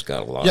 Dubai's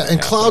got a lot. Yeah, of and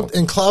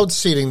capital. cloud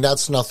seeding.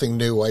 That's nothing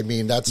new. I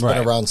mean, that's been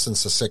around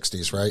since the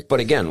 '60s, right?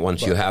 But again,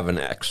 once you have an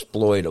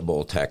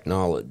exploitable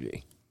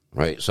technology.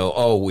 Right,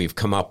 so, we've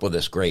come up with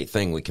this great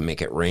thing. We can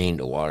make it rain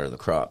to water the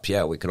crops.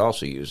 Yeah, we could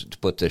also use it to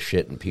put this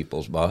shit in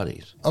people's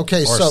bodies.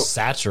 Okay, or so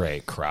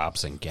saturate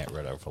crops and get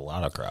rid of a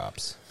lot of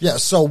crops. Yeah,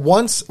 so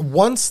once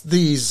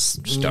these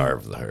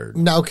starve the herd.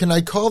 Now, can I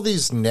call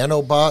these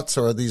nanobots,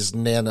 or these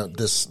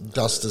this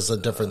dust is a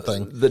different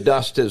thing? The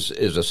dust is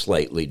a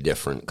slightly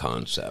different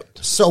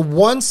concept. So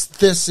once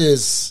this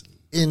is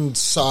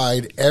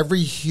inside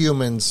every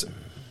human's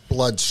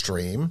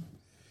bloodstream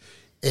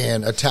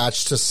and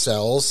attached to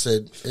cells,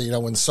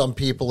 in some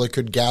people it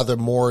could gather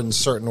more in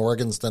certain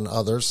organs than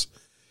others.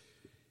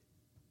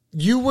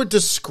 You were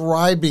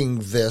describing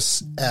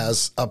this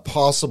as a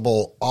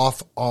possible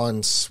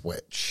off-on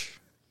switch.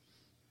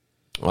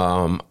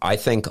 I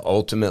think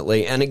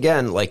ultimately, and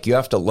again, like, you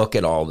have to look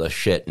at all this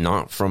shit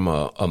not from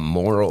a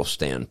moral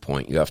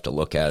standpoint. You have to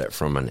look at it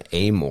from an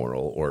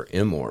amoral or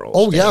immoral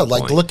standpoint. Yeah,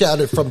 like look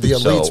at it from the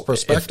elite's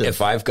perspective.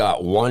 If I've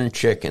got one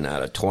chicken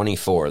out of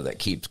 24 that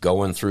keeps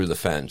going through the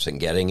fence and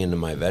getting into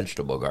my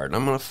vegetable garden,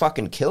 I'm going to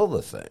fucking kill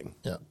the thing.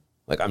 Yeah.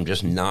 Like, I'm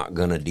just not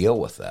going to deal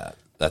with that.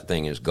 That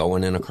thing is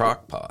going in a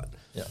crock pot.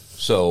 Yeah.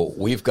 So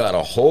we've got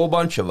a whole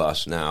bunch of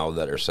us now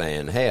that are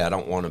saying, hey, I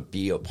don't want to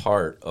be a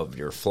part of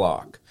your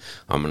flock.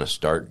 I'm going to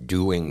start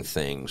doing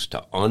things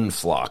to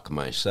unflock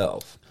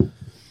myself.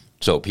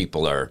 So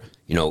people are,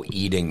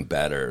 eating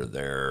better.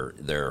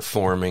 They're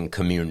forming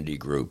community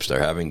groups.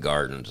 They're having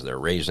gardens. They're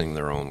raising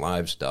their own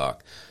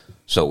livestock.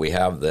 So we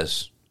have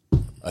this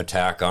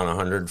attack on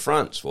 100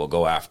 fronts. We'll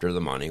go after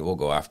the money. We'll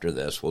go after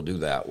this. We'll do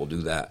that. We'll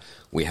do that.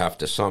 We have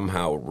to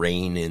somehow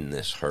rein in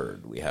this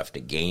herd. We have to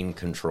gain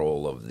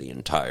control of the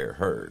entire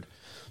herd.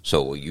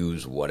 So we'll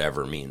use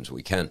whatever means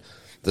we can.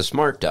 The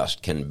smart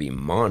dust can be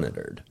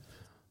monitored.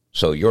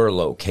 So your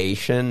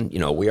location,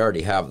 we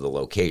already have the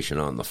location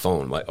on the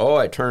phone. Like,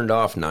 I turned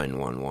off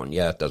 911.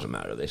 Yeah, it doesn't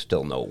matter. They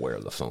still know where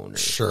the phone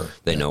is. Sure.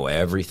 They know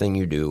everything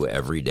you do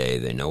every day.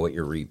 They know what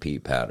your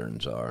repeat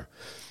patterns are.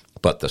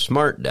 But the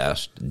smart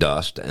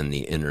dust and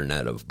the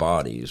Internet of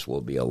Bodies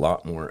will be a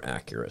lot more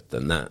accurate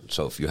than that.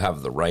 So if you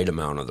have the right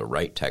amount of the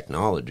right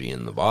technology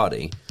in the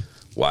body,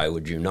 why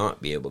would you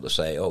not be able to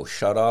say,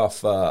 shut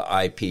off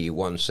IP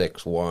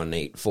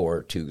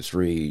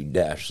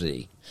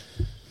 1618423-Z?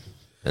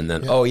 And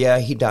then,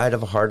 he died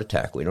of a heart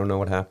attack. We don't know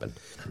what happened.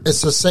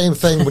 It's the same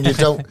thing when you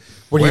don't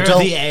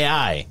the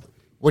AI?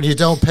 When you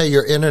don't pay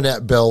your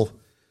internet bill.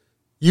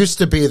 Used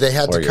to be they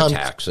had or to come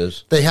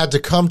taxes. They had to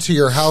come to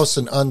your house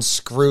and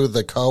unscrew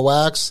the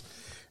coax.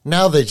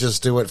 Now they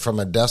just do it from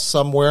a desk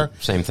somewhere.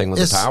 Same thing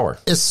with the power.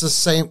 It's the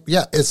same.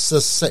 Yeah, it's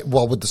the same.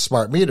 Well, with the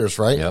smart meters,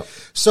 right? Yep.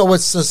 So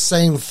it's the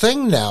same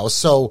thing now.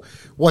 So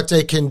what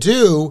they can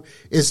do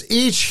is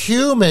each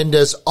human,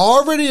 there's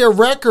already a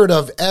record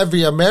of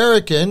every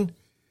American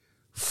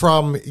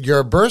from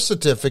your birth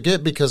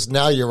certificate, because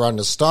now you're on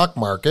the stock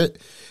market.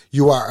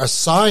 You are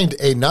assigned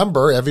a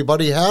number.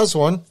 Everybody has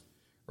one.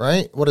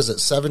 Right? What is it?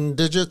 7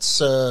 digits?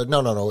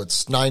 No.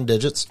 It's 9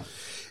 digits.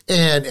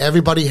 And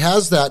everybody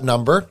has that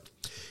number.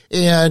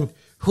 And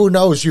who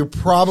knows? You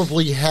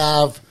probably,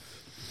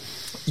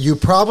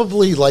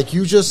 like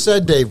you just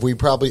said, Dave, we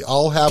probably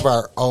all have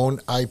our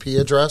own IP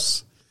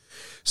address.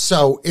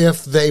 So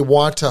if they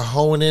want to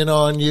hone in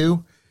on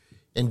you,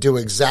 and do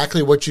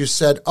exactly what you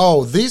said.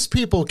 Oh, these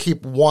people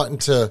keep wanting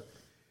to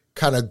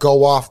kind of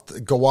go off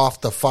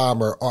the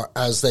farm, or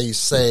as they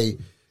say,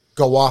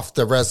 go off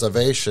the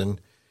reservation.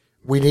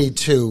 We need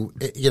to,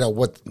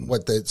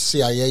 what the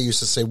CIA used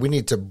to say, we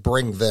need to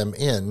bring them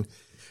in.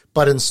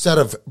 But instead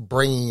of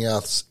bringing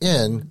us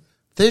in,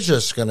 they're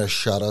just going to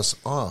shut us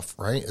off,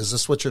 right? Is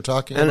this what you're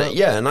talking about?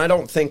 Yeah, and I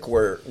don't think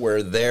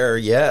we're there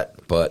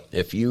yet. But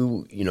if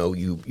you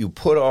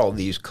put all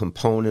these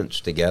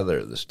components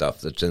together, the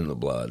stuff that's in the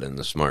blood and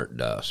the smart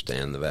dust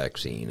and the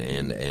vaccine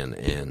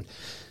and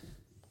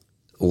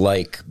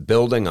like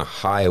building a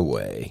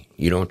highway,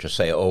 you don't just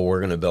say, oh, we're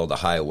going to build a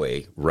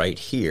highway right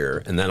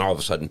here, and then all of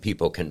a sudden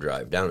people can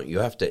drive down it. You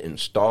have to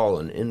install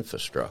an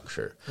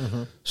infrastructure.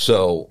 Mm-hmm.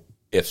 So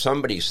if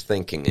somebody's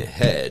thinking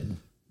ahead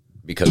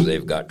because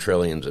they've got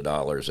trillions of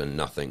dollars and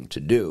nothing to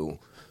do,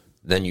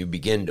 then you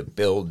begin to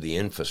build the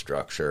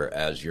infrastructure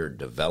as you're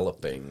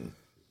developing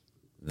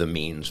the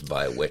means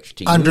by which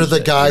to under use the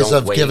it. guise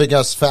of giving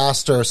us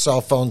faster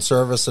cell phone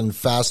service and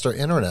faster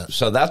internet.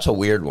 So that's a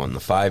weird one, the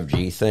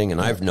 5G thing, and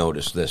I've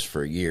noticed this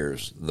for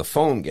years. The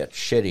phone gets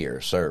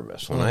shittier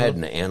service. When I had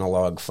an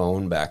analog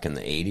phone back in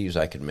the 80s,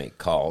 I could make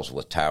calls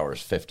with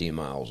towers 50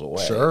 miles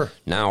away. Sure.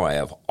 Now I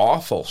have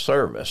awful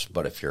service,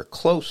 but if you're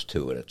close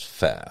to it, it's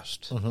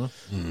fast.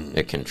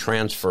 It can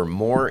transfer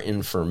more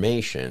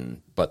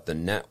information, but the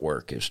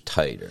network is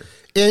tighter.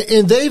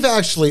 And they've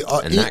actually...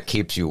 and that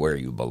keeps you where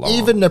you belong.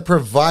 Even the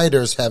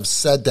providers have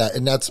said that,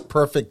 and that's a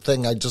perfect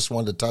thing. I just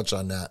wanted to touch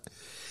on that.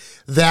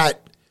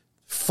 That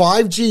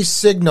 5G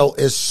signal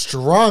is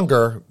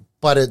stronger,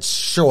 but it's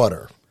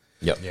shorter.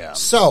 Yep. Yeah.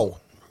 So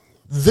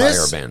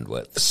this... Higher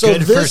bandwidth. So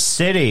Good for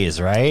cities,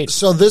 right?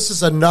 So this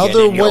is another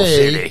Get in your way...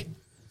 city.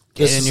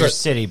 Get in your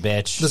city,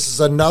 bitch. This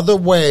is another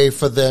way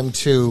for them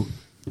to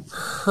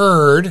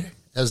herd,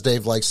 as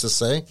Dave likes to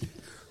say,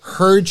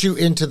 herd you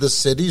into the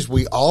cities.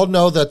 We all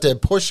know that they're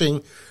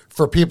pushing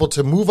for people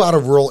to move out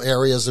of rural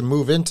areas and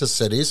move into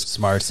cities.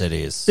 Smart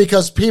cities.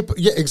 Because people,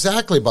 yeah,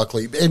 exactly,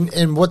 Buckley.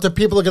 And what the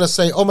people are going to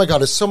say, oh my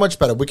God, it's so much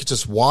better. We could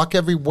just walk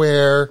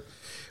everywhere.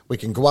 We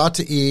can go out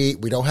to eat.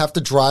 We don't have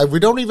to drive. We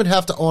don't even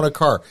have to own a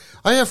car.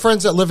 I have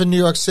friends that live in New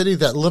York City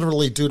that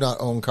literally do not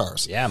own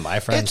cars. Yeah, my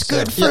friends. It's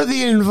good for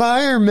the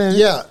environment.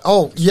 Yeah.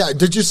 Oh, yeah.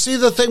 Did you see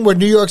the thing where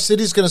New York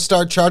City's going to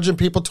start charging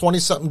people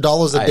 $20-something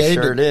a day? I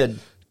sure did.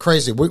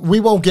 Crazy. We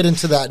won't get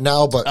into that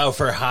now, but Oh,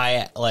 for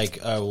high,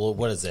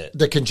 what is it?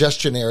 the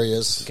congestion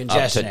areas.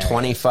 Congestion Up to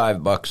area.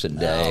 $25 a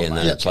day, and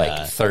then my it's God.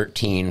 like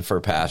 13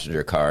 for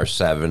passenger cars,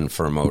 7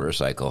 for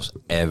motorcycles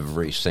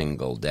every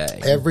single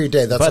day. Every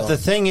day. That's But all. the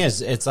thing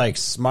is, it's like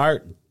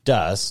smart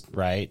dust,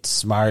 right?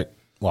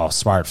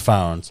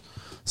 Smartphones,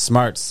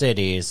 smart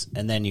cities,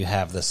 and then you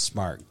have the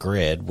smart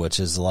grid,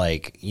 which is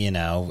like,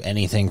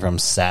 anything from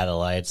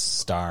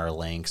satellites,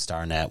 Starlink,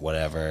 Starnet,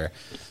 whatever,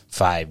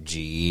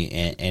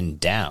 5G and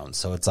down.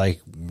 So it's like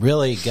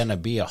really going to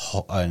be a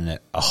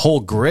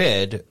whole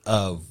grid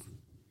of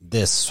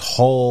this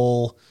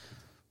whole,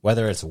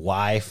 whether it's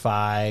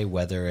Wi-Fi,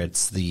 whether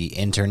it's the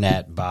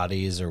internet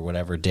bodies or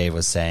whatever Dave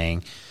was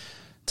saying,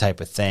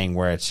 type of thing,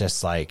 where it's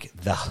just like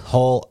the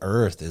whole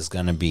earth is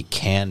going to be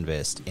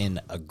canvassed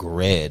in a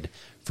grid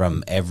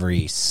from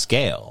every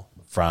scale,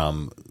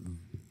 from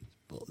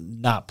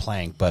not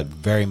Planck, but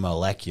very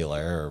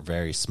molecular or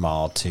very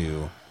small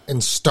to and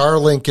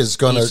Starlink is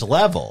going each to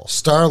level.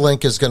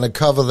 Starlink is going to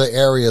cover the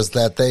areas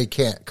that they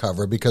can't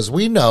cover, because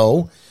we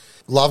know,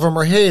 love them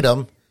or hate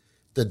them,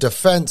 the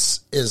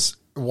defense is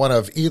one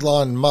of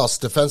Elon Musk's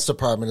Defense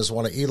Department is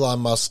one of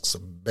Elon Musk's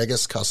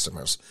biggest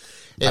customers.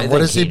 And I what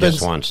think has he been?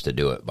 just wants to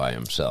do it by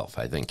himself.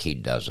 I think he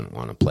doesn't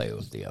want to play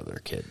with the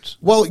other kids.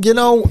 Well,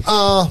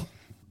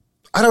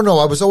 I don't know.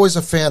 I was always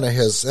a fan of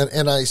his,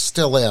 and I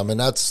still am, and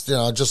that's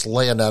just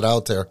laying that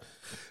out there.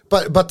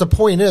 But the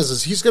point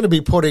is he's going to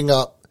be putting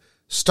up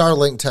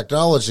Starlink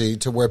technology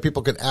to where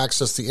people can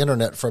access the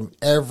internet from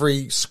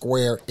every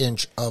square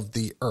inch of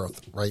the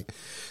earth, right?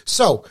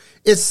 So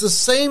it's the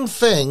same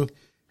thing.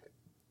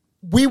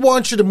 We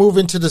want you to move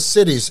into the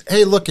cities.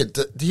 Hey, look at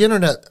the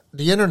internet.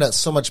 The internet's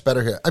so much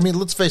better here. I mean,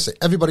 let's face it.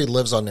 Everybody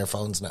lives on their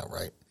phones now,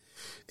 right?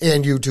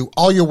 And you do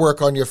all your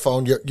work on your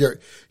phone.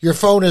 Your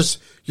phone is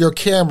your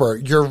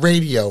camera, your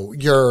radio,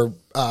 your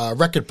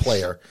record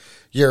player,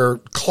 your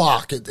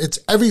clock. It's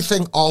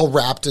everything all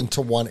wrapped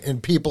into one,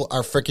 and people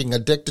are freaking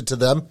addicted to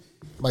them,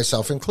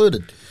 myself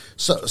included.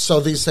 So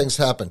these things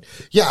happen.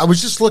 Yeah, I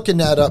was just looking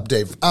that up,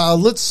 Dave.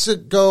 Let's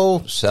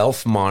go.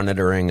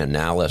 Self-monitoring,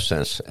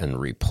 analysis, and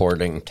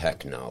reporting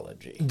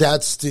technology.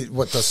 That's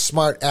what the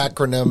SMART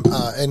acronym.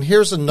 And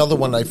here's another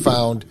one I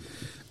found.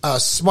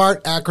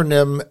 SMART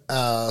acronym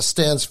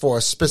stands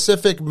for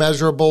specific,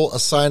 measurable,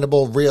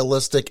 assignable,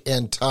 realistic,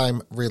 and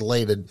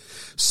time-related.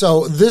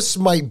 So this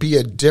might be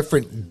a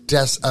different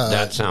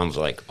That sounds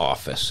like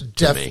Office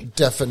to me.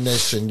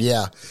 definition.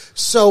 Yeah.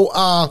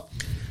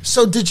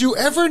 So did you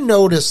ever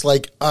notice,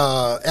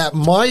 at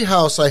my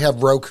house, I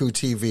have Roku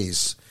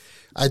TVs.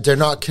 They're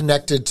not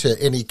connected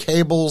to any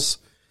cables.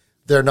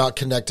 They're not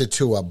connected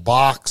to a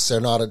box.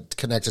 They're not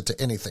connected to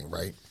anything,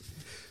 right?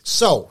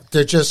 So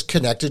they're just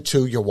connected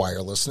to your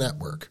wireless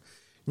network.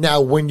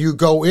 Now, when you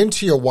go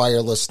into your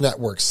wireless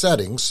network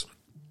settings,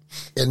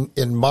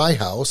 in my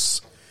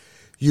house,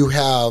 you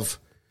have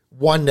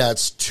one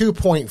that's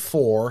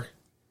 2.4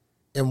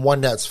 and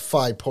one that's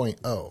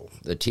 5.0.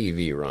 The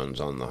TV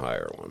runs on the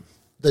higher one.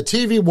 The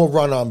TV will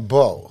run on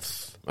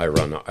both. I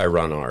run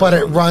ours, but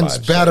it on runs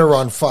 5.7. better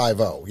on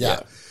 5.0.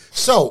 Yeah.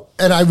 So,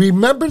 and I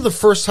remember the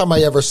first time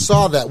I ever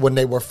saw that when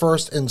they were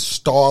first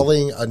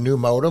installing a new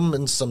modem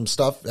and some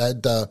stuff. I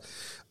had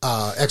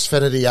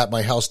Xfinity at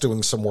my house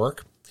doing some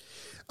work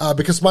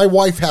because my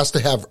wife has to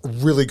have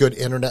really good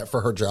internet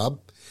for her job.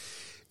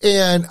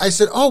 And I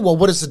said, oh, well,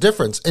 what is the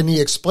difference? And he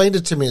explained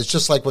it to me. It's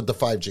just like with the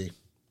 5G.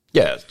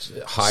 Yeah, it's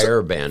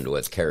higher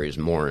bandwidth carries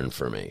more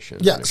information.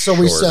 Yeah, so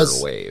he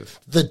says wave.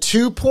 The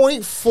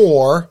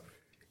 2.4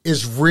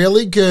 is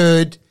really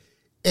good,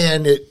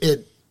 and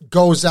it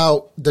goes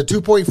out, the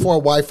 2.4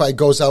 Wi-Fi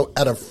goes out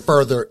at a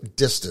further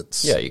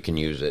distance. Yeah, you can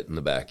use it in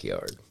the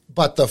backyard.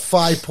 But the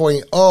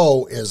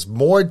 5.0 is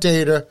more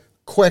data,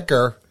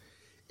 quicker.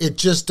 It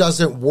just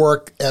doesn't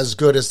work as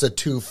good as the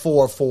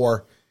 2.4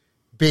 for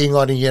being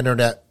on the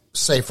internet,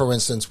 say, for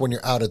instance, when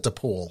you're out at the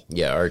pool.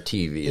 Yeah, our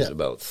TV is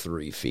about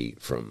 3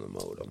 feet from the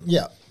modem.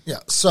 Yeah.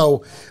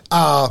 So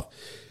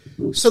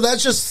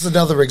that's just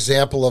another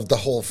example of the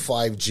whole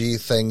 5G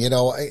thing.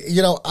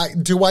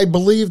 Do I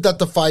believe that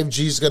the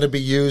 5G is going to be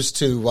used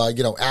to,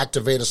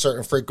 activate a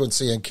certain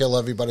frequency and kill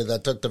everybody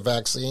that took the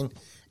vaccine?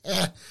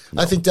 No.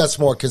 I think that's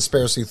more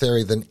conspiracy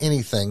theory than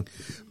anything.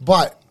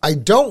 But I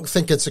don't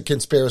think it's a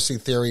conspiracy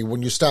theory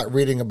when you start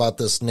reading about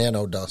this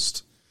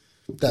nanodust.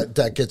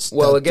 That gets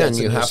well. That again, gets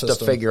in you your have to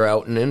system. figure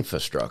out an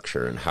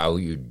infrastructure and how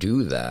you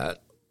do that.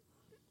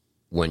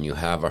 When you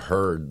have a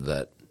herd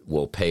that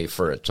will pay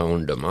for its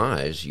own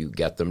demise, you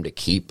get them to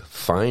keep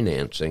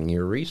financing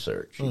your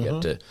research. You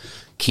get to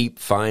keep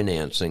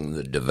financing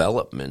the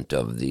development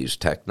of these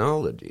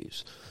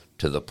technologies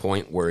to the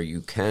point where you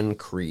can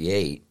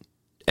create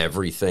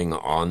everything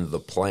on the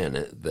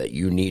planet that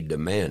you need to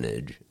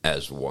manage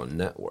as one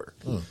network.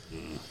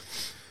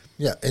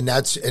 Yeah, and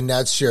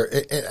that's your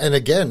and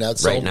again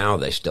that's right now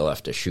they still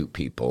have to shoot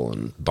people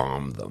and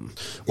bomb them.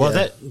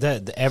 Well,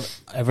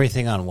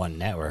 everything on one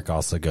network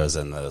also goes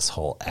into this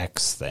whole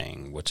X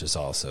thing, which is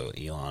also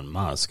Elon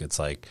Musk. It's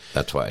like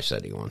that's why I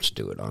said he wants to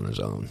do it on his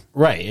own.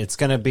 Right. It's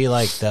going to be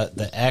like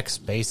the X,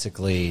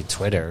 basically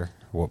Twitter,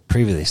 well,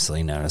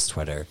 previously known as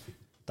Twitter.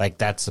 Like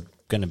that's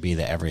going to be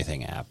the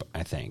everything app,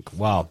 I think.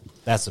 Well,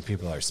 that's what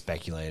people are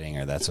speculating,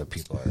 or that's what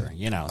people are,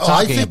 talking about.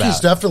 I think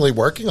he's definitely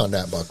working on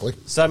that, Buckley.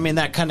 So, I mean,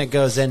 that kind of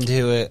goes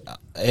into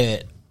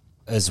it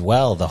as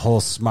well. The whole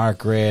smart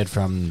grid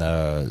from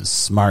the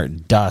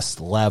smart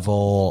dust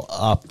level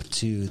up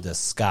to the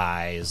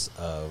skies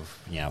of,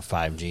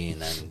 5G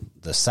and then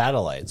the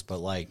satellites. But,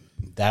 like,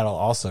 that'll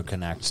also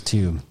connect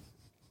to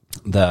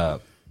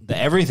the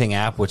everything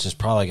app, which is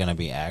probably going to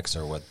be X,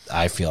 or what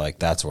I feel like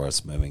that's where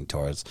it's moving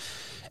towards.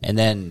 And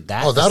then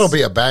that'll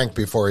be a bank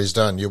before he's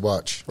done. You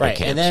watch. Right. I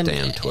can't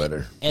stand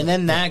Twitter. And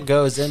then that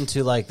goes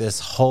into like this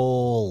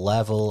whole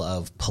level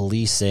of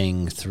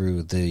policing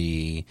through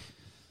the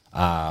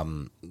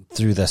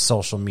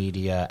social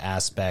media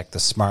aspect, the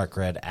smart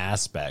grid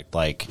aspect.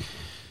 Like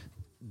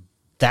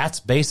that's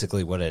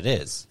basically what it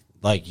is.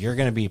 Like you're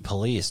going to be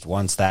policed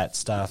once all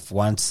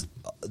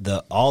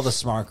the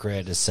smart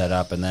grid is set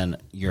up, and then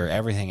your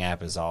everything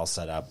app is all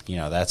set up.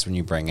 That's when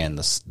you bring in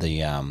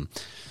the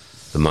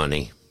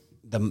money.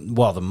 The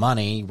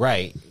money,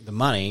 right? The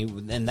money,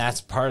 and that's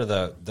part of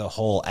the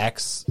whole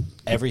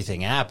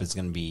everything app is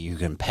going to be you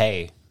can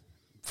pay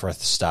for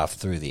stuff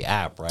through the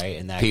app, right?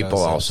 And that people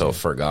also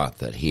forgot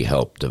that he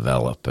helped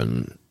develop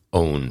and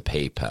own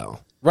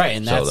PayPal, right?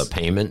 And so the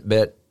payment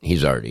bit,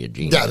 he's already a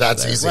genius. Yeah,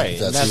 that's there. easy. Right,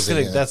 that's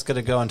easy,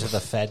 gonna go into the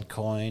Fed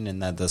coin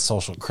and the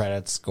social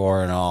credit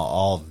score and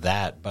all of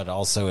that. But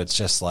also, it's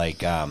just like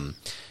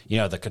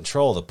the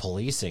control, the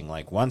policing.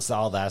 Like once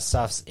all that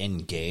stuff's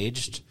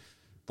engaged.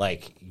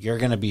 Like, you're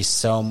going to be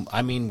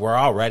we're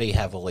already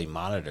heavily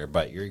monitored,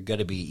 but you're going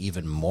to be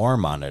even more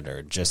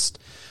monitored just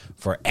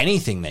for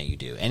anything that you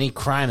do, any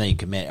crime that you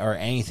commit, or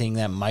anything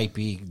that might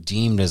be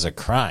deemed as a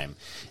crime.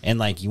 And,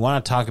 like, you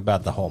want to talk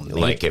about the whole...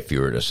 Like if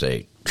you were to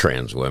say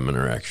trans women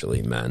are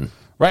actually men.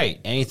 Right.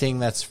 Anything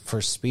that's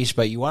for speech,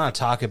 but you want to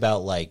talk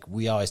about, like,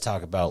 we always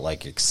talk about,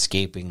 like,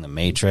 escaping the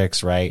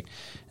Matrix, right?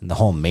 And the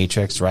whole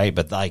Matrix, right?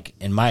 But, like,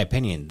 in my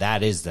opinion,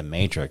 that is the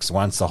Matrix.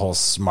 Once the whole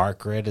smart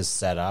grid is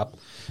set up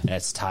and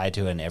it's tied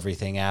to an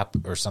everything app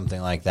or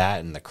something like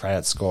that, and the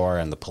credit score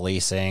and the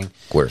policing.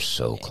 We're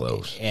so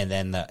close. And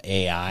then the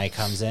AI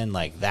comes in,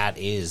 like, that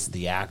is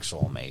the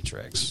actual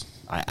Matrix.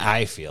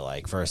 I feel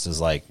like,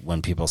 versus, like,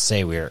 when people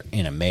say we're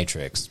in a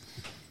Matrix,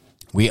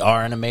 we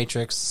are in a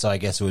Matrix, so I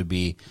guess it would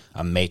be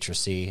a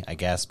matricy, I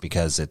guess,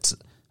 because it's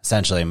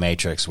essentially a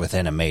matrix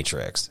within a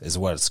matrix is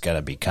what it's going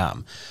to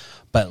become.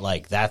 But,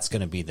 like, that's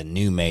going to be the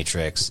new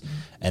Matrix.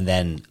 And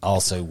then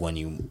also when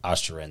you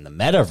usher in the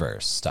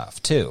metaverse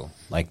stuff, too,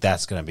 like,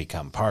 that's going to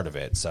become part of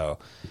it. So,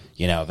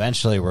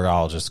 eventually we're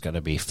all just going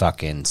to be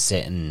fucking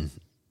sitting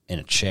in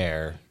a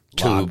chair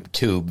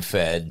tube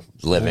fed,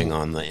 living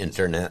on the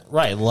internet.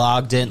 Right,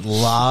 logged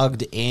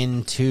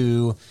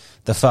into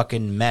the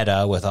fucking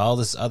Meta with all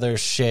this other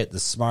shit, the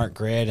smart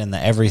grid and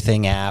the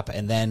everything app,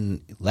 and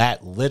then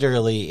that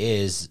literally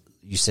is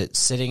you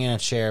sitting in a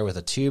chair with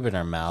a tube in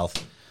our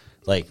mouth.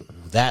 Like,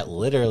 that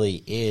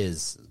literally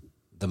is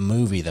the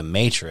movie The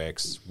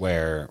Matrix,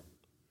 where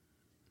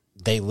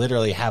they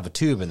literally have a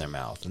tube in their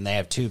mouth, and they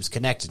have tubes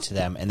connected to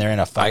them, and they're in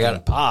a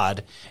fucking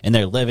pod, and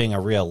they're living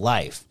a real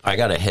life. I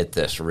got to hit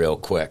this real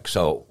quick.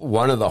 So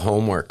one of the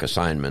homework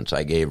assignments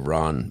I gave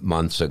Ron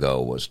months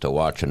ago was to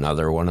watch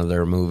another one of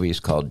their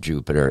movies called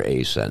Jupiter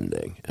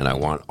Ascending, and I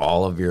want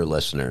all of your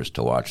listeners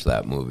to watch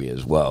that movie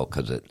as well,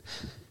 because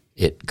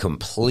it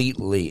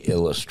completely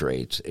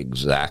illustrates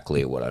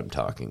exactly what I'm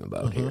talking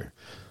about here.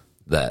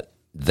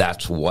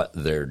 That's what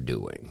they're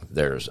doing.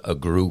 There's a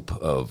group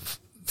of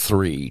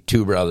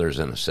two brothers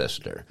and a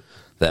sister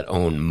that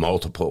own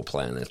multiple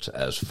planets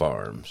as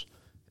farms,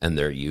 and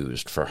they're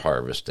used for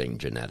harvesting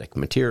genetic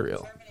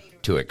material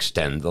to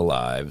extend the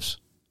lives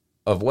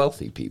of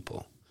wealthy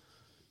people.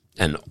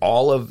 And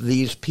all of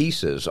these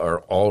pieces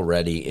are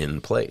already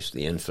in place.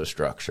 The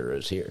infrastructure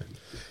is here.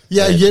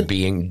 Yeah, it's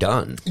being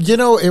done. You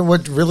know, and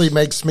what really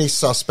makes me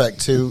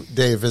suspect too,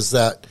 Dave, is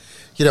that,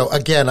 you know,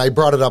 again, I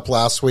brought it up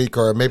last week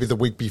or maybe the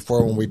week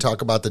before when we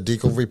talk about the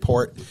Deagle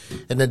report.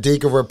 And the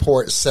Deagle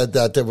report said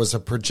that there was a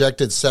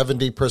projected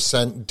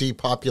 70%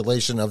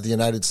 depopulation of the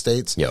United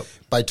States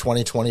by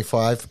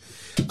 2025.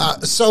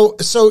 So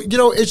you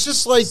know, it's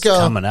just like it's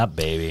coming up,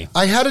 baby.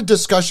 I had a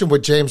discussion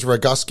with James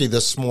Roguski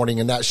this morning,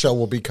 and that show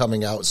will be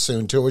coming out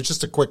soon too. It's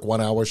just a quick 1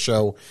 hour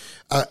show,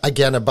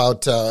 again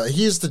about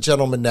he's the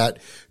gentleman that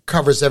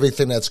covers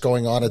everything that's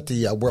going on at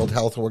the World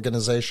Health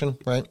Organization,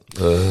 right?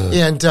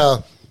 And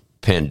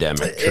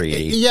pandemic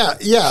treaty.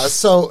 Yeah.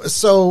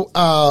 So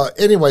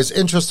anyways,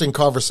 interesting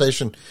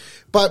conversation,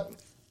 but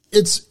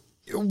it's.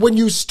 When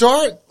you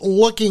start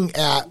looking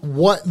at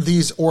what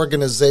these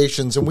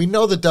organizations, and we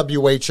know the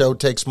WHO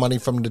takes money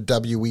from the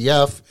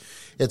WEF,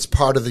 it's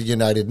part of the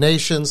United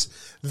Nations.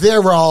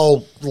 They're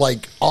all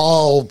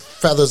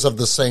feathers of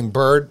the same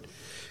bird.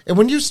 And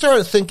when you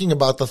start thinking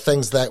about the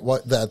things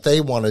that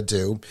they want to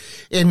do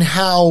and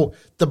how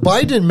the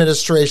Biden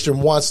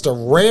administration wants to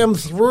ram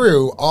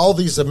through all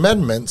these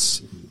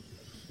amendments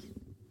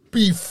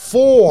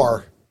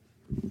before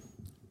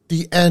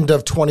the end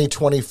of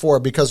 2024,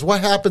 because what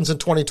happens in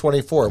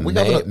 2024?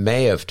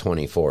 May of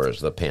 24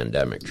 is the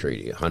pandemic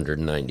treaty,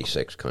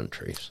 196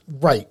 countries.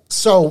 Right.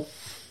 So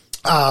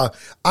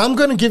I'm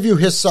going to give you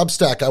his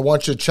Substack. I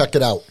want you to check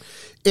it out.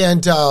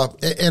 And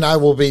I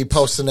will be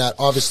posting that,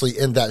 obviously,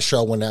 in that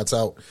show when that's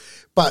out.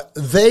 But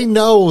they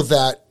know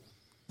that,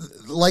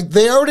 like,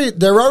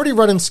 they're already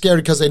running scared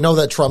because they know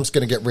that Trump's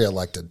going to get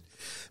reelected.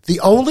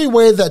 The only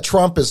way that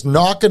Trump is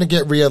not going to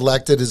get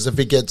reelected is if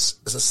he gets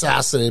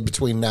assassinated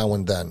between now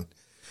and then.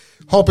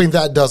 Hoping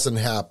that doesn't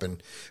happen.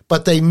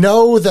 But they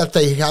know that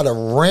they had to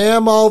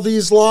ram all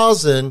these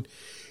laws in,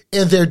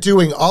 and they're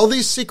doing all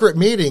these secret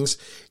meetings,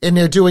 and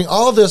they're doing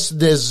all this.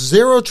 There's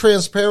zero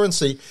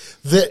transparency.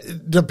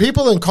 The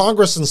people in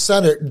Congress and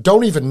Senate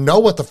don't even know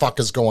what the fuck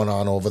is going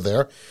on over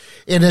there.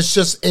 And it's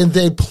just, and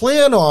they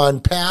plan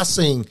on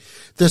passing.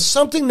 There's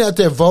something that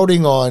they're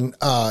voting on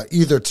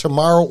either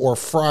tomorrow or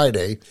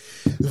Friday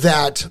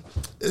that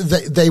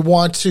they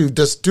want to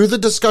just do the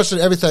discussion,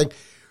 everything,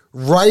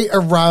 right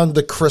around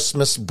the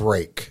Christmas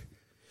break.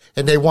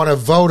 And they want to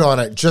vote on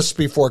it just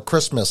before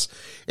Christmas.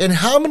 And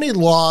how many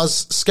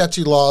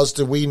sketchy laws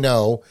do we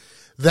know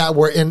that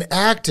were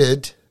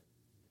enacted,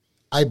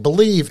 I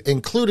believe,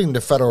 including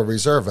the Federal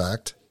Reserve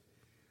Act,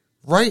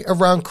 right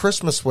around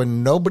Christmas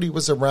when nobody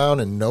was around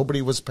and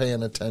nobody was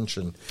paying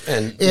attention,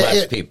 and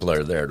less people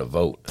are there to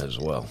vote as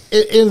well.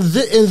 And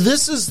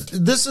this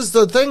is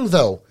the thing,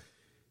 though,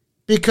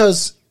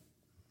 because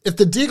if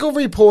the Deagle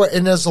report,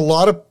 and there's a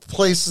lot of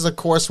places, of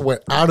course,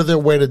 went out of their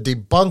way to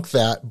debunk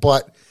that,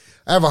 but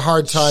I have a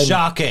hard time.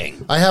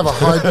 Shocking. I have a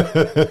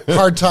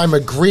hard time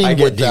agreeing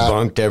with that. I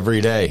get debunked every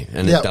day,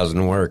 and it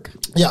doesn't work.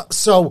 Yeah.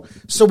 So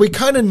we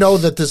kind of know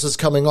that this is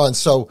coming on.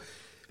 So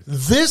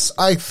this,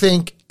 I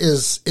think,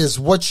 is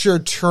what's your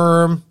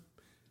term?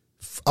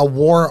 A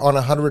war on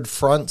 100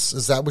 fronts?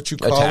 Is that what you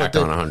call it? Attack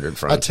on 100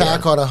 fronts.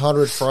 Attack on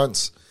 100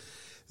 fronts.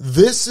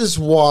 This is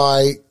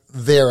why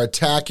they're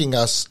attacking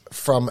us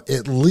from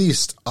at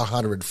least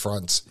 100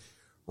 fronts.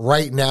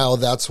 Right now,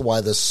 that's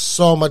why there's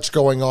so much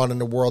going on in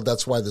the world.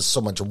 That's why there's so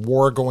much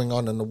war going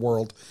on in the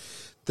world.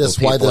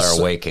 People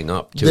are waking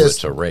up to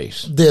it's a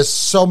race. There's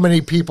so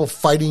many people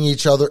fighting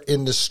each other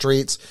in the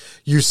streets.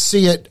 You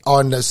see it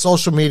on the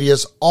social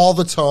medias all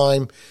the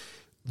time.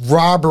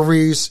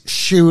 Robberies,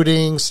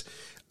 shootings.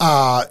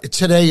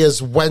 Today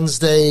is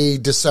Wednesday,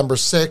 December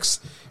 6th.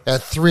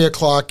 At 3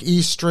 o'clock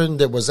Eastern,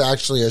 there was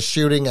actually a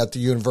shooting at the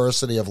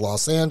University of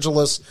Los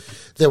Angeles.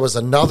 There was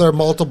another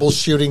multiple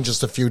shooting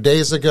just a few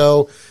days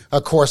ago.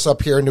 Of course,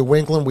 up here in New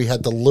England, we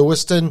had the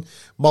Lewiston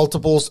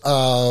multiple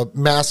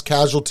mass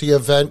casualty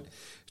event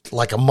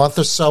like a month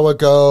or so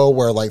ago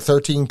where like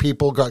 13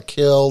 people got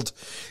killed,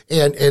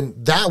 and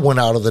that went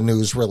out of the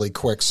news really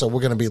quick. So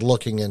we're going to be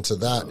looking into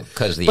that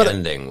because the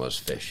ending was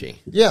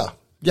fishy.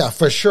 Yeah,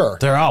 for sure.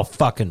 They're all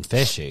fucking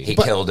fishy. He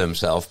killed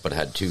himself but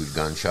had 2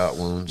 gunshot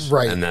wounds.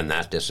 Right. And then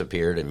that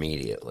disappeared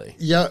immediately.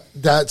 Yeah,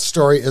 that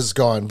story is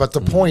gone. But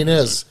the point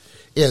is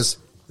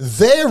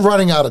they're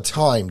running out of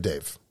time,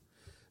 Dave.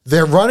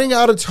 They're running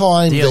out of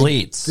time. The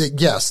elites.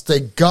 Yes,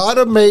 they got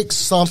to make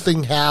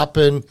something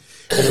happen,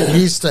 and it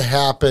needs to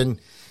happen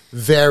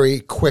very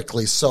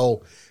quickly.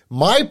 So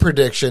my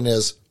prediction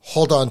is,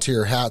 hold on to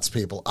your hats,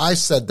 people. I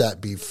said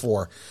that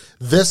before.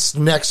 This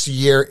next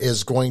year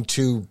is going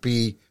to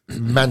be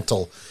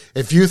mental.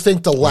 If you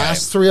think the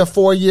last 3 or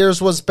 4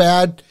 years was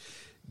bad,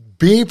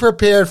 be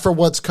prepared for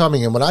what's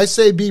coming. And when I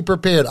say be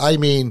prepared, I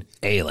mean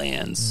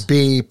aliens.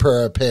 Be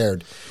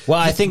prepared. Well,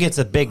 I think it's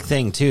a big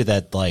thing too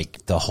that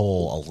like the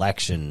whole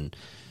election,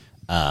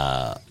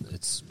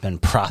 it's been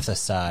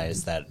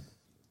prophesized that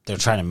they're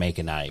trying to make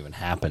it not even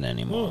happen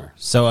anymore.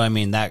 So I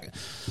mean that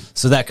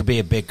could be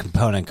a big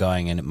component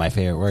going in. My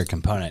favorite word,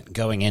 component,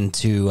 going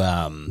into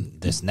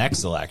this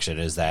next election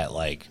is that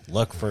like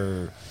look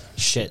for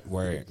shit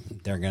where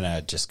they're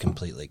gonna just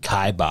completely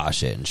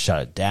kibosh it and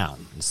shut it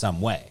down in some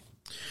way.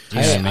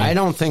 I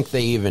don't think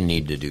they even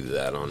need to do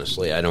that,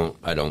 honestly. I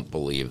don't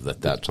believe that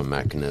that's a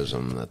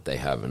mechanism that they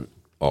haven't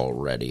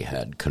already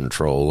had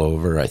control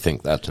over. I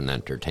think that's an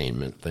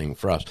entertainment thing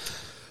for us.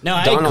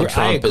 No, Donald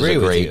Trump is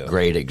a you.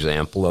 great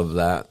example of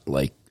that.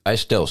 Like, I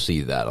still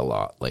see that a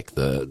lot. Like,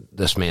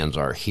 this man's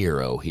our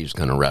hero. He's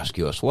going to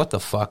rescue us. What the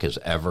fuck has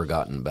ever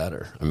gotten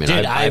better? I mean,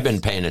 Dude, I've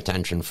been paying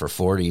attention for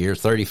 40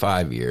 years,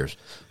 35 years.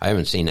 I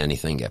haven't seen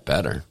anything get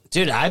better.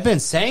 Dude, I've been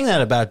saying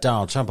that about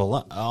Donald Trump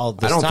all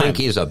this time. I don't think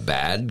he's a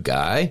bad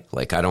guy.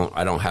 Like, I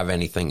don't have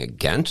anything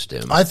against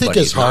him. I think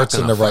his heart's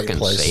in the right fucking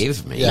place.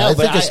 Save me. Yeah, I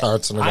think his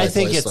heart's in the right place. I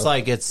think it's though.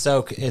 like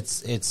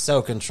it's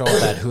so controlled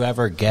that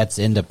whoever gets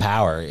into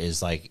power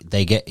is like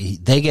they get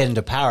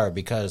into power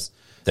because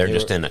they're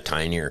just in a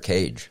tinier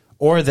cage.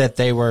 Or that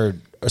they were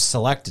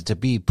selected to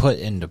be put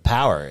into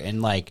power.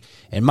 And, like,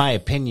 in my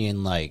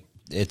opinion, like,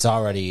 it's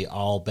already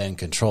all been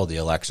controlled, the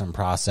election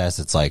process.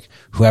 It's like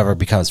whoever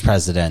becomes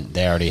president,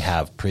 they already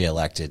have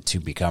pre-elected to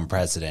become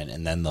president,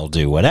 and then they'll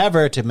do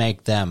whatever to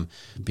make them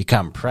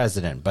become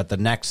president. But the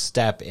next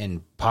step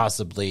in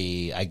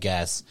possibly, I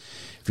guess,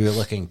 if you're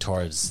looking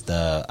towards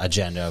the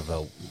agenda of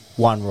a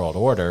one world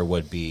order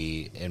would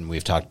be, and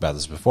we've talked about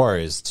this before,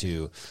 is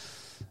to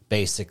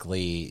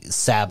basically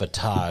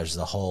sabotage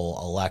the whole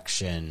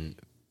election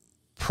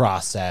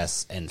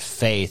process and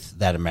faith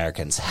that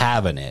Americans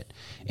have in it.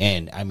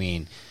 And I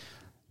mean,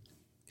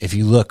 if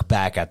you look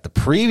back at the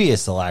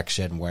previous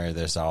election where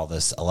there's all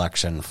this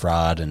election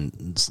fraud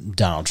and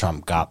Donald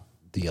Trump got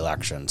the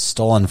election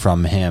stolen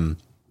from him,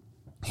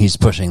 he's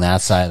pushing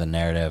that side of the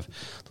narrative.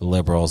 The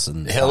liberals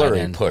and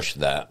Hillary pushed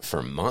that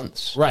for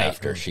months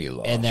after she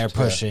lost. And they're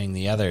pushing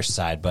the other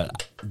side.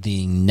 But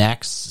the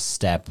next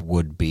step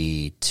would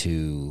be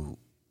to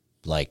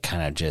like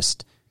kind of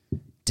just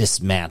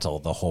dismantle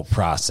the whole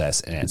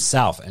process in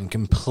itself and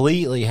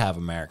completely have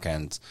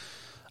Americans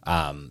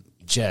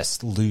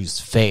just lose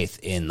faith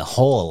in the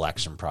whole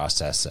election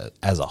process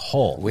as a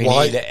whole. We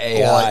need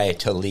AI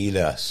to lead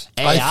us.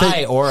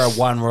 AI or a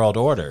one world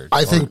order.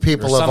 I think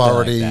people have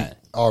like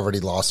already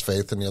lost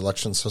faith in the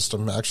election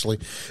system, actually.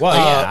 Well,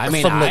 yeah, I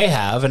mean, I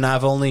have, and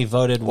I've only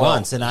voted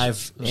once, and I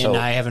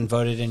haven't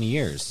voted in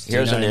years.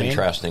 Here's an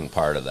interesting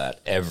part of that.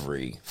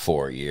 Every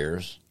 4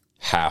 years,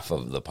 half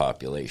of the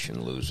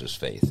population loses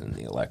faith in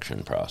the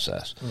election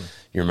process.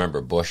 You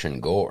remember Bush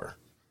and Gore?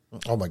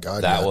 Oh, my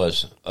God. That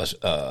was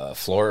a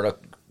Florida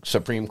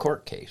Supreme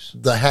Court case.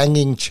 The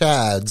hanging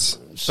chads.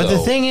 But the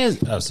thing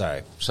is... Oh,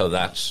 sorry. So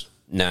that's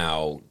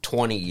now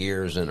 20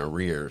 years in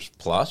arrears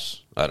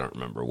plus. I don't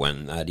remember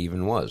when that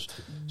even was.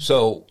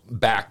 So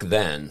back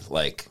then,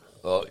 like,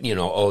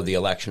 the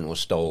election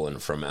was stolen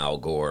from Al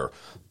Gore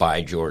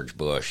by George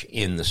Bush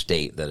in the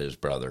state that his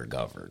brother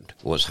governed,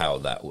 was how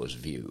that was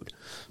viewed.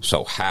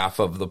 So half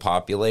of the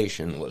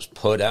population was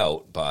put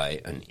out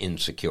by an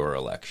insecure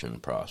election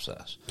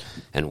process.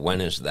 And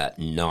when is that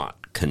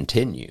not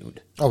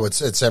continued? Oh,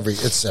 it's every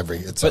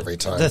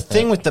time. The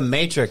thing with the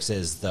Matrix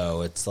is,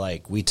 though, it's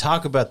like we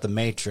talk about the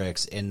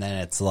Matrix, and then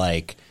it's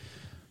like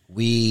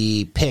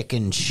we pick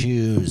and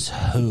choose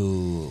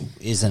who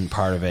isn't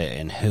part of it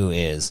and who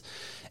is.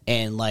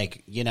 And,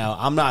 like,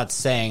 I'm not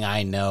saying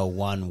I know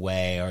one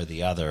way or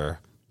the other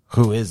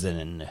who isn't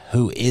and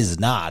who is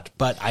not,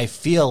 but I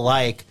feel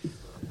like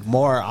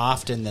more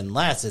often than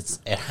less,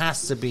 it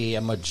has to be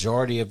a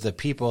majority of the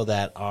people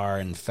that are,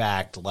 in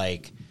fact,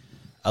 like,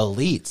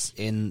 elites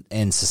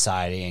in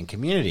society and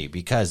community.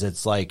 Because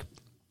it's like,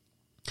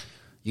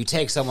 you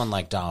take someone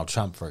like Donald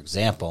Trump, for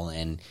example,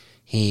 and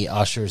he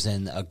ushers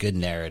in a good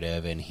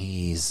narrative, and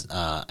he's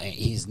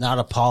not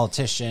a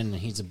politician.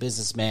 He's a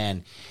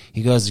businessman.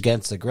 He goes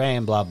against the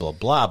grain, blah, blah,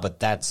 blah. But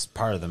that's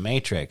part of the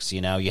Matrix.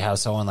 You have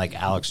someone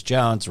like Alex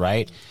Jones,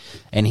 right?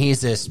 And he's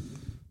this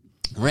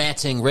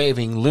ranting,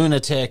 raving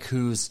lunatic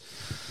who's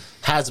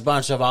has a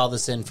bunch of all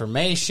this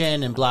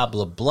information and blah,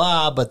 blah,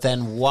 blah, but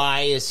then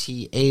why is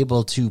he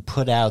able to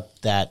put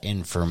out that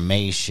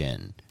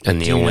information?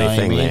 And the only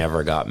thing they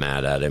ever got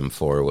mad at him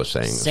for was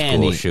saying the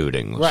school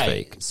shooting was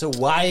fake. So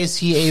why is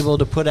he able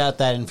to put out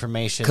that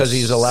information? Because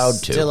he's allowed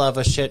to. Still have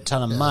a shit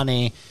ton of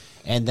money,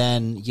 and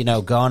then,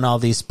 go on all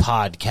these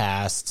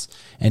podcasts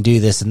and do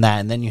this and that.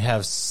 And then you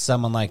have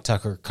someone like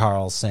Tucker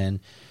Carlson,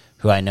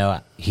 who I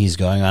know he's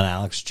going on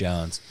Alex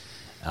Jones,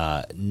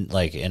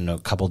 like in a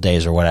couple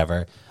days or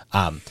whatever.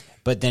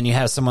 But then you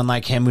have someone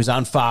like him who's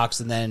on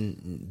Fox, and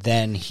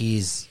then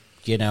he's,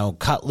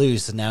 cut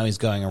loose, and now he's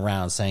going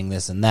around saying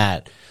this and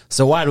that.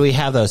 So why do we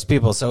have those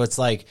people? So it's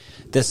like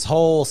this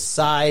whole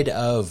side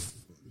of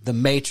the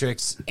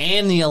Matrix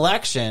and the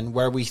election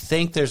where we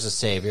think there's a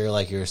savior,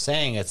 like you were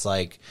saying. It's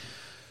like,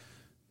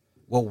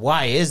 well,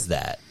 why is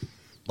that?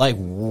 Like,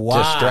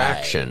 why?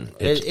 Distraction.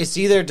 It's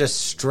either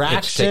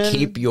distraction. It's to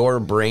keep your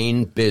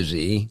brain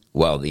busy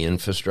while the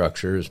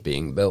infrastructure is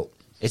being built.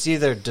 It's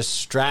either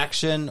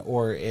distraction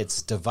or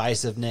it's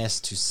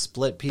divisiveness to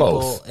split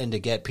people Both. and to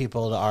get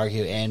people to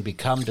argue and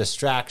become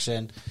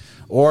distraction.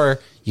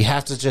 Or you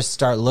have to just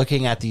start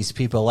looking at these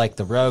people like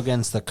the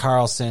Rogans, the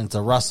Carlsons,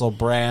 the Russell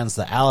Brands,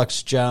 the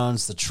Alex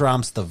Jones, the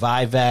Trumps, the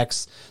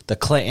Viveks, the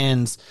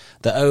Clintons,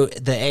 the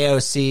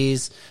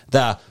AOCs,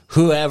 the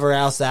whoever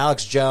else, the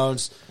Alex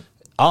Jones,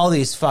 all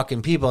these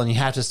fucking people, and you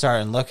have to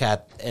start and look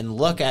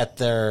at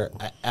their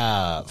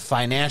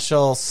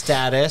financial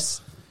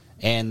status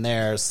and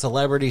their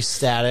celebrity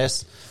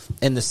status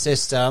in the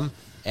system,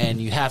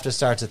 and you have to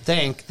start to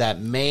think that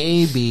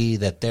maybe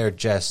that they're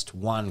just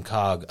one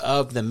cog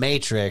of the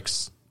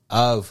matrix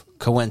of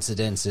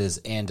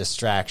coincidences and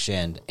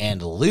distraction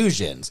and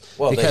illusions.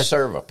 Well, they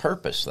serve a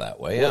purpose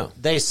that way, yeah.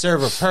 They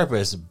serve a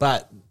purpose,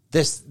 but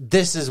this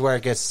is where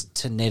it gets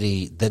to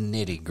the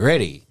nitty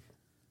gritty.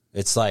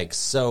 It's like,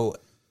 so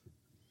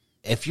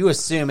if you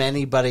assume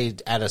anybody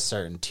at a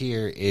certain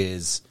tier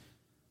is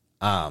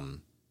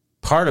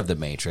part of the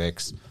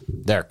matrix,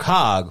 their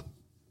cog,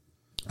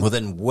 well,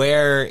 then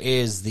where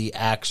is the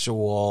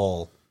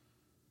actual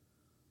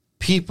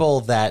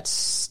people that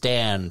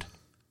stand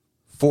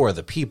for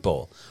the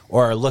people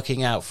or are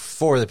looking out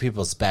for the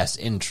people's best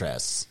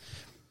interests?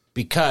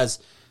 Because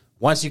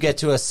once you get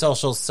to a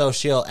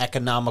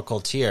socio-economical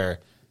tier,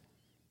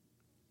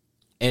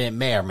 and it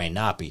may or may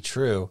not be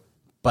true,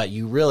 but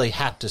you really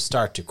have to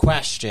start to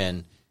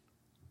question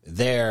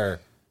their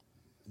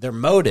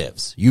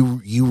motives.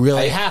 You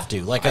really have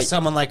to. Like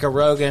someone like a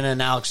Rogan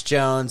and Alex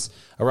Jones,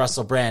 a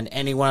Russell Brand,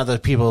 any one of the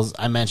people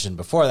I mentioned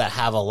before that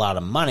have a lot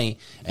of money,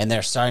 and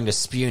they're starting to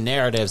spew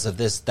narratives of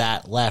this,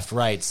 that, left,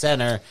 right,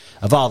 center,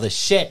 of all this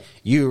shit,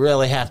 you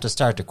really have to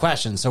start to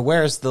question. So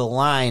where's the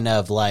line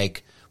of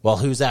like, well,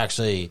 who's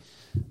actually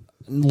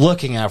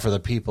looking out for the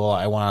people,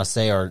 I want to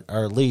say, or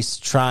at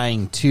least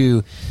trying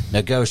to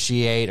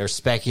negotiate or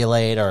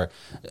speculate or,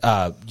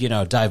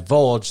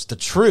 divulge the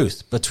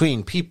truth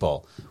between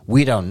people?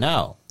 We don't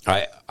know.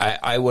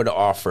 I would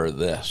offer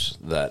this,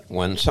 that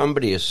when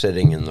somebody is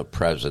sitting in the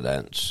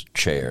president's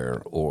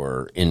chair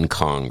or in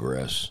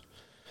Congress,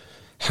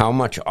 how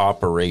much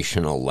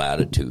operational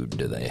latitude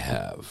do they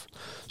have?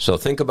 So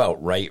think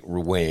about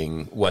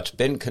right-wing, what's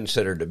been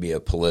considered to be a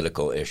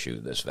political issue,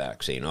 this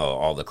vaccine. Oh,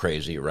 all the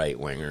crazy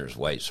right-wingers,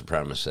 white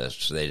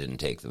supremacists, they didn't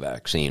take the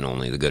vaccine.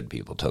 Only the good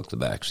people took the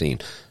vaccine.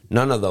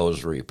 None of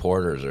those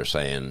reporters are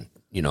saying,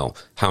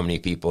 how many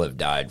people have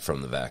died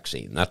from the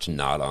vaccine. That's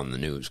not on the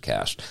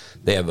newscast.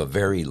 They have a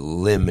very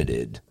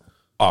limited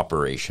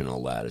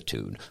operational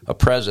latitude. A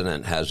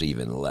president has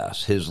even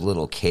less. His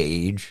little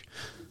cage,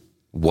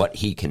 what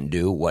he can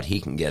do, what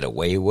he can get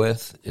away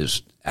with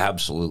is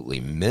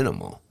absolutely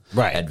minimal.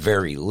 Right. At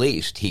very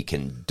least, he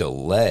can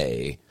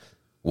delay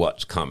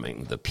what's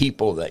coming. The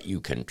people that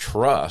you can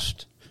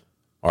trust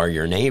are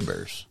your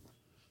neighbors.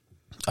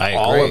 I agree.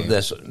 All of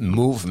this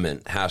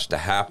movement has to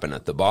happen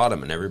at the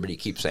bottom, and everybody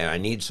keeps saying, I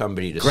need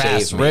somebody to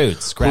save me.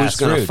 Who's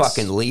going to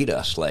fucking lead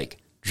us? Like,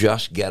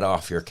 just get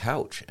off your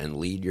couch and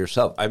lead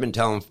yourself. I've been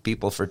telling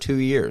people for 2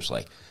 years,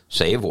 like,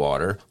 save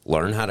water,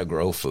 learn how to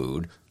grow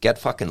food, get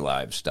fucking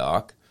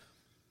livestock,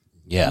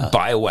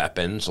 buy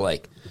weapons,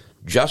 like,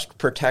 just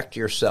protect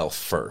yourself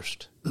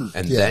first,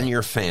 and then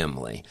your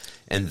family,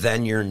 and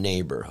then your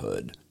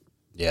neighborhood.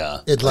 Yeah.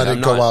 It let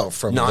it go out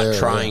from there. Not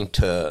trying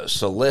to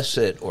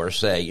solicit or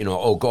say,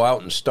 go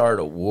out and start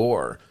a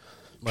war.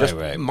 Just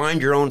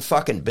mind your own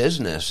fucking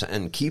business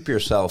and keep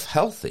yourself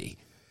healthy.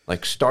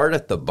 Like, start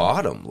at the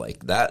bottom.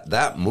 Like,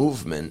 that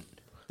movement,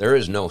 there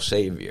is no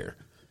savior.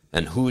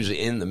 And who's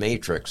in the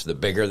matrix, the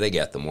bigger they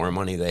get, the more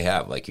money they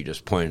have. Like you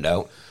just pointed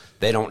out,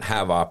 they don't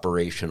have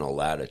operational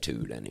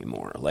latitude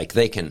anymore. Like,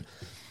 they can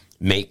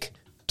make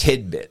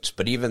tidbits,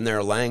 but even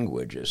their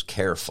language is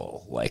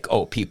careful. Like,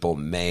 oh, people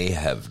may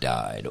have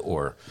died,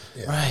 or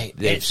Right.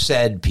 they've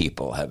said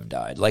people have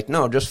died. Like,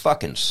 no, just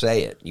fucking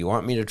say it. You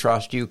want me to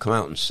trust you? Come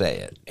out and say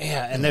it.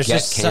 Yeah, and there's Get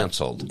just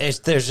canceled.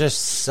 there's just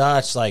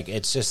such like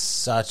it's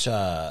just such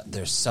a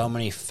there's so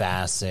many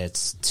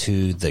facets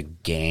to the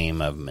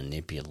game of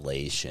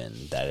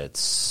manipulation that it's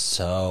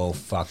so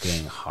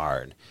fucking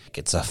hard.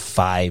 It's a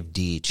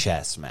 5D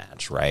chess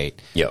match, right?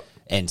 Yep.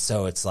 And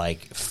so it's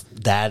like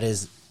that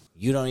is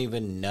you don't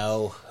even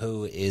know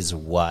who is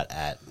what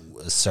at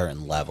a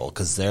certain level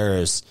because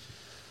there's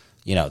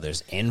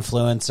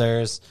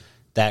influencers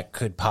that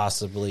could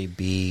possibly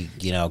be,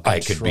 controlled. I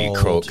could be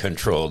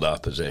controlled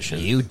opposition.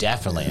 You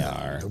definitely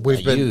are.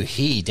 Been-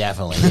 He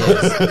definitely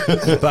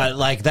is. But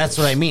like that's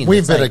what I mean. We've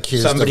It's been like,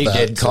 accused Somebody of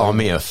that. did call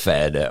me a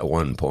Fed at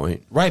one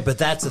point. right, but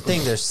that's the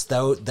thing. There's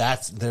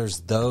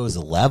those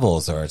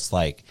levels, or it's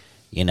like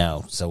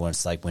So when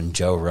it's like when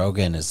Joe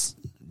Rogan is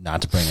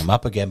not to bring him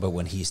up again, but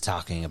when he's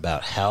talking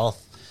about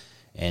health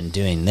and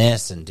doing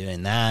this and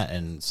doing that,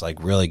 and it's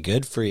like really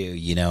good for you.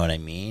 You know what I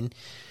mean?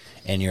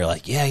 And you're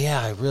like,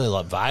 yeah, I really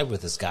vibe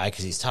with this guy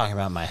because he's talking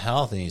about my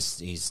health and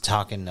he's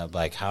talking about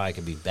like how I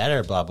could be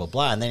better, blah, blah,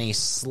 blah. And then he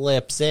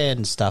slips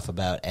in stuff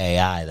about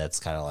AI that's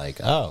kind of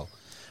like, oh.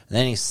 And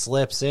then he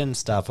slips in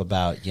stuff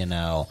about,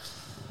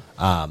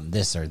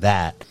 this or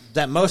that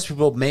most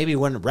people maybe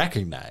wouldn't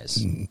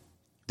recognize.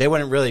 They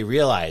wouldn't really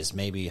realize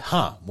maybe,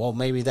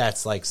 maybe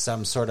that's like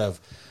some sort of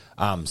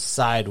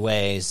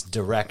sideways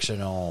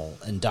directional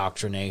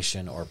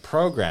indoctrination or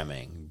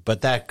programming.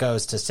 But that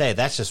goes to say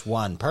that's just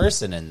one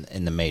person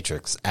in the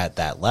Matrix at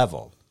that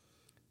level.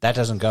 That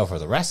doesn't go for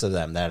the rest of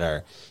them that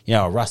are,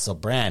 Russell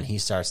Brand. He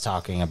starts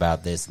talking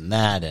about this and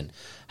that and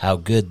how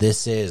good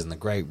this is and the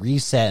Great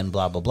Reset and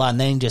blah, blah, blah. And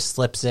then he just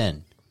slips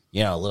in,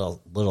 a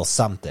little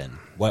something.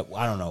 What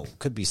I don't know,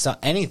 could be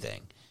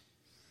anything.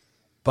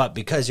 But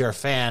because you're a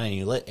fan and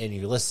you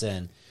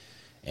listen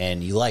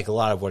and you like a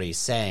lot of what he's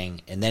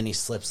saying, and then he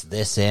slips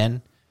this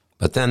in.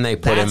 But then they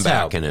put him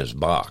back in his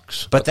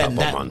box a couple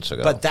months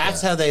ago. But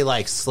that's how they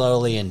like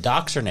slowly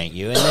indoctrinate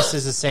you, and this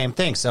is the same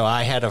thing. So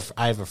I have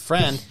a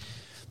friend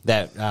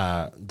that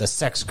the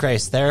sex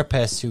crazed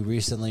therapist who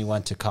recently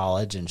went to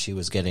college, and she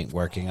was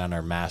working on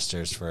her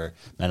master's for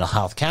mental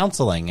health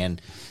counseling,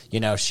 and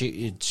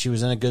she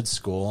was in a good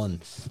school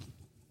and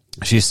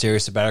she's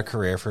serious about her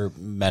career for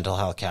mental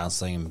health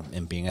counseling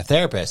and being a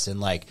therapist. And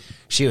like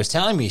she was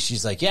telling me,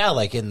 she's like, yeah,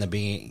 like in the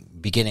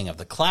beginning of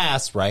the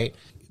class, right?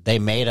 They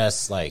made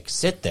us like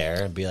sit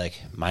there and be like,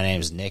 my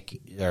name's Nick,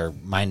 or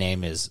my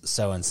name is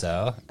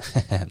so-and-so.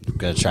 I'm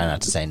going to try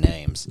not to say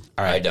names.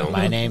 All right.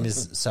 My name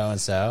is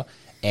so-and-so.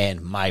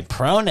 And my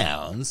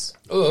pronouns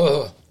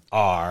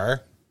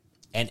are,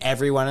 and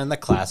everyone in the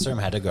classroom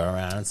had to go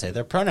around and say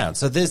their pronouns.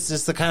 So this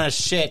is the kind of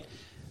shit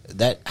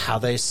that how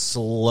they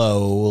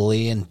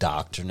slowly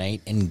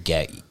indoctrinate and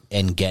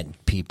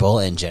get people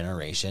and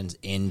generations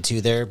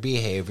into their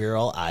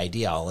behavioral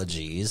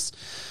ideologies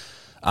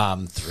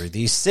through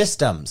these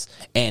systems.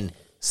 And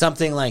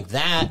something like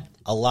that,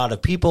 a lot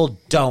of people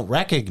don't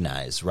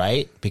recognize,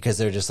 right? Because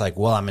they're just like,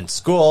 well, I'm in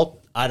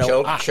school.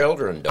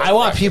 Children don't I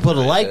want people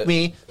to like it.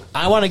 me.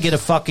 I want to get a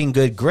fucking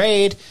good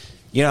grade.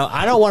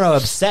 I don't want to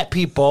upset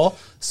people.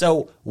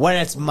 So when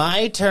it's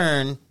my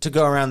turn to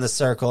go around the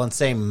circle and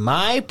say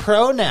my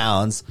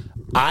pronouns,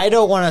 I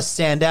don't want to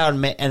stand out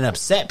and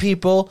upset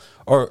people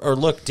or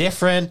look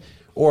different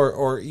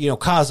or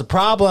cause a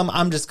problem.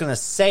 I'm just going to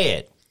say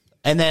it.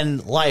 And then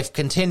life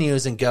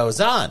continues and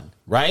goes on,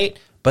 right?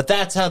 But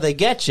that's how they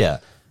get you.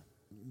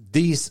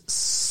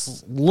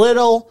 These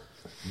little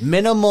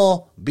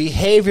minimal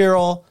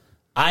behavioral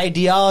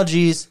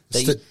ideologies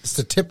It's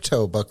the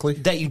tiptoe, Buckley.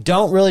 that you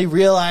don't really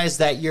realize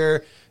that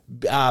you're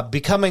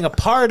becoming a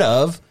part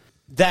of,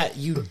 that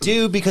you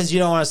do because you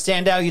don't want to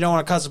stand out, you don't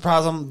want to cause a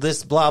problem,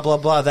 this blah, blah,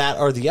 blah, that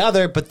or the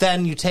other. But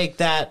then you take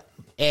that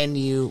and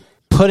you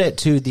put it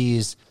to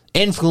these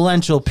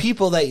influential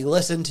people that you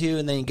listen to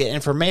and then you get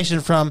information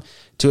from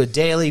to a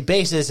daily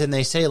basis, and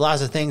they say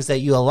lots of things that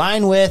you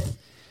align with,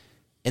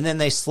 and then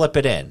they slip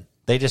it in.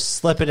 They just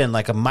slip it in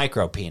like a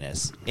micro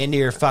penis into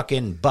your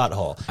fucking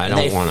butthole. I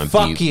don't want to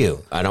fuck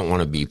you. I don't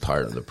want to be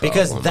part of the problem.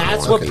 Because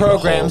that's what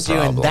programs you,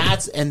 and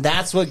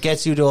that's what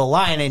gets you to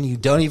align, and you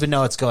don't even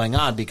know what's going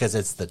on because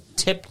it's the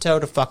tiptoe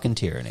to fucking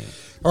tyranny.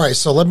 All right,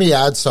 so let me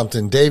add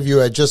something. Dave, you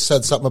had just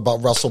said something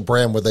about Russell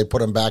Brand where they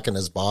put him back in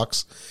his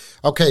box.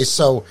 Okay,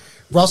 so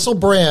Russell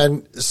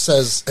Brand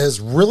has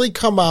really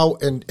come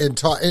out and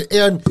talk,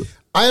 and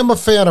I am a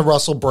fan of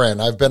Russell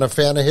Brand. I've been a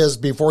fan of his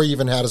before he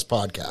even had his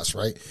podcast,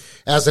 right?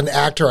 As an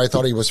actor, I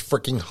thought he was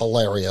freaking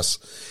hilarious.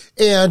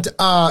 And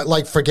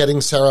like Forgetting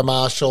Sarah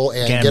Marshall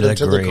and Get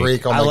Into the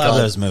Greek. Oh my I love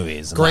God. those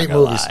movies. Great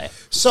movies.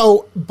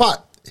 So,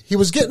 but he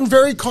was getting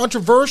very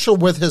controversial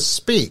with his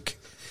speak.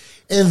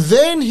 And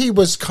then he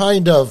was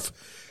kind of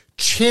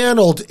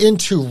channeled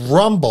into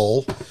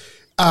Rumble.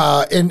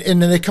 And then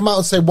they come out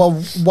and say,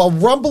 well,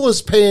 Rumble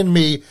is paying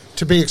me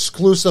to be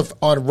exclusive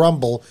on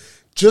Rumble,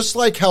 just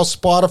like how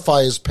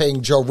Spotify is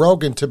paying Joe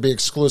Rogan to be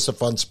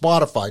exclusive on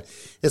Spotify.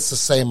 It's the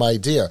same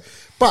idea.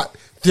 But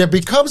there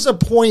becomes a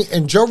point,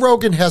 and Joe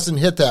Rogan hasn't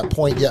hit that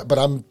point yet, but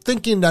I'm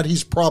thinking that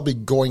he's probably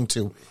going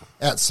to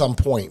at some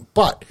point.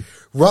 But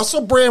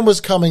Russell Brand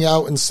was coming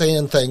out and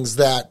saying things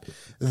that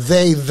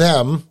they,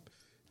 them,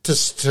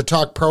 to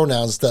talk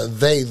pronouns, that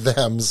they,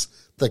 thems,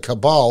 the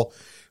cabal,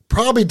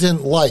 probably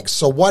didn't like.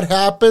 So what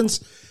happens?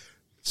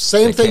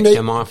 Same thing. They kicked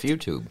him off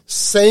YouTube.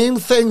 Same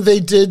thing they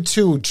did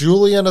to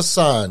Julian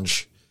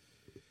Assange.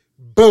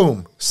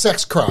 Boom,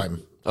 sex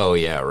crime. Oh,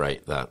 yeah,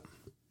 right, that.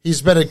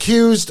 He's been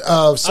accused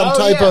of some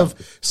type of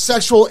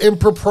sexual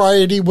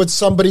impropriety with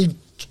somebody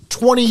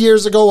 20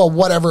 years ago or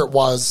whatever it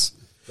was.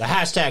 The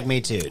hashtag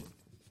 #MeToo.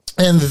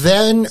 And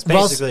then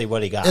basically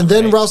what he got. And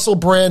then Russell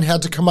Brand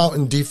had to come out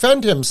and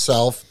defend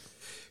himself.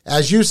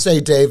 As you say,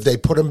 Dave, they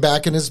put him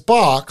back in his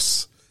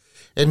box.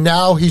 And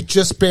now he's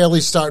just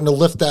barely starting to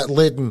lift that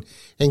lid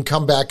and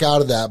come back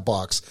out of that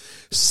box.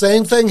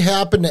 Same thing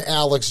happened to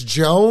Alex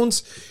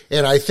Jones.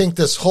 And I think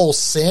this whole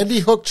Sandy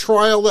Hook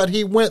trial that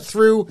he went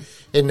through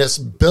in this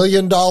 $1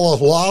 billion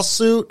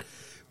lawsuit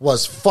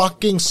was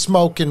fucking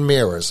smoke and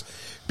mirrors.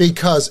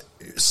 Because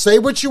say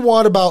what you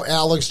want about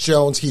Alex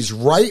Jones, he's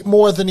right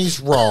more than he's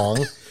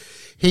wrong.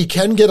 He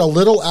can get a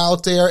little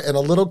out there and a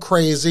little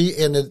crazy,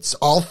 and it's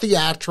all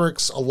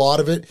theatrics, a lot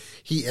of it.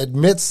 He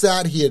admits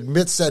that. He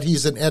admits that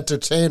he's an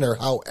entertainer.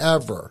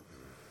 However,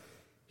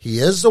 he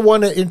is the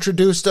one that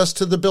introduced us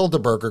to the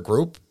Bilderberger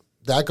Group.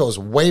 That goes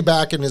way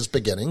back in his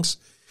beginnings.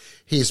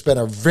 He's been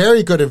a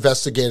very good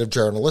investigative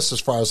journalist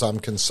as far as I'm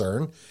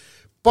concerned.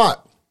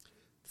 But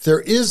there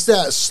is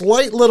that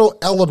slight little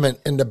element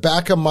in the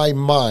back of my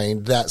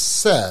mind that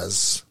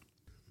says,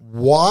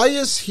 why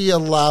is he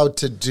allowed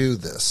to do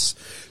this?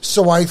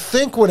 So I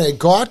think when it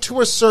got to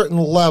a certain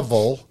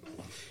level,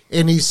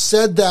 and he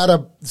said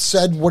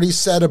what he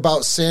said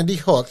about Sandy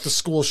Hook, the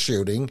school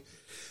shooting,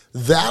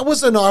 that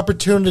was an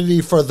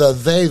opportunity for the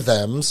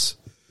they-thems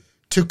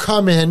to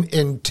come in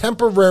and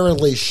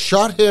temporarily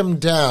shut him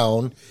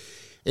down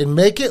and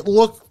make it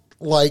look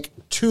like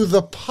to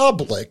the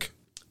public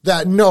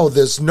that, no,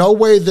 there's no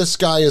way this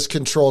guy is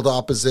controlled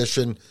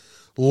opposition.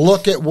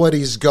 Look at what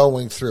he's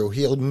going through.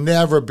 He'll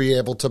never be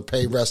able to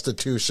pay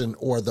restitution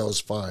or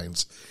those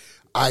fines.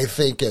 I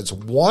think it's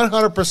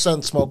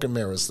 100% smoke and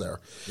mirrors there.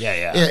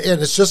 Yeah.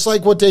 And it's just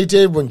like what they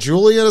did when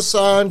Julian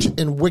Assange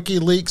and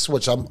WikiLeaks,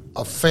 which I'm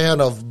a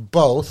fan of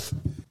both,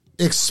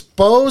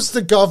 exposed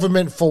the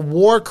government for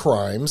war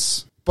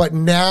crimes, but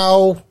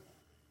now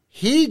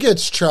he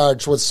gets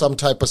charged with some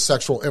type of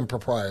sexual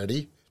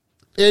impropriety,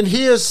 and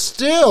he is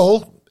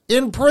still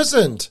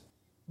imprisoned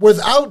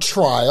without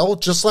trial,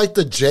 just like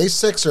the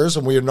J6ers,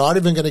 and we're not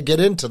even going to get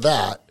into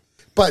that.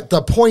 But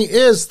the point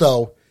is,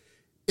 though,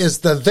 is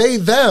the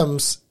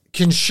they-thems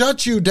can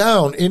shut you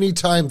down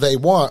anytime they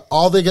want.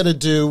 All they got to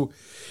do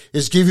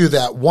is give you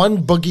that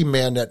one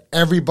boogeyman that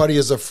everybody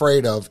is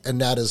afraid of,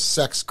 and that is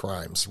sex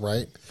crimes,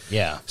 right?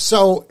 Yeah.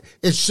 So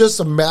it's just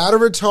a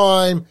matter of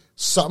time.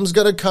 Something's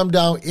going to come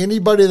down.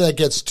 Anybody that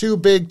gets too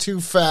big, too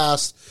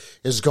fast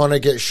is going to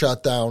get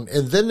shut down.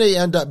 And then they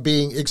end up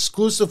being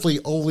exclusively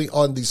only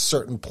on these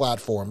certain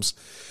platforms.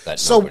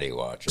 That nobody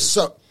watches.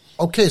 So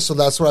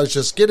that's what I was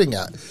just getting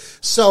at.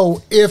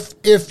 So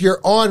if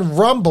you're on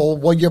Rumble,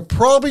 well, you're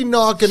probably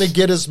not going to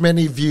get as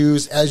many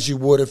views as you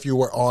would if you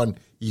were on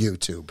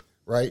YouTube,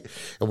 right?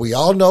 And we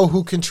all know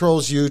who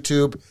controls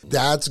YouTube.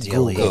 That's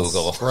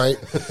Google, right?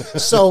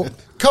 So a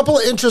couple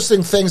of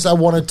interesting things I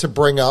wanted to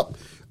bring up.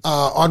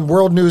 On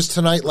World News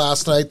Tonight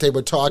last night, they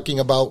were talking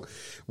about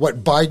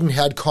what Biden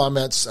had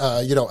comments,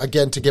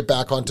 again, to get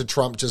back onto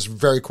Trump just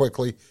very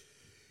quickly.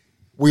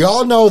 We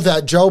all know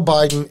that Joe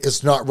Biden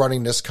is not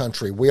running this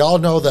country. We all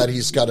know that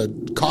he's got a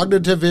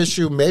cognitive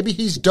issue. Maybe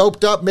he's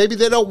doped up. Maybe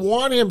they don't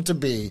want him to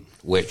be.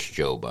 Which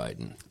Joe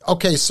Biden?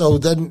 Okay, so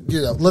then,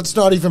 let's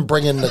not even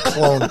bring in the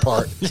clone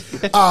part.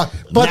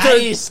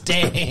 Nice,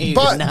 Dave.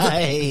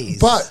 Nice.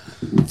 But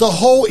the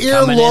whole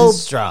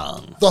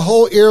strong. The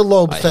whole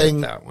earlobe I thing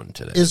hit that one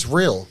today. is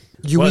real.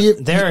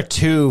 There are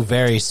two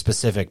very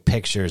specific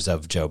pictures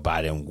of Joe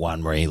Biden.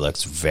 One where he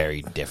looks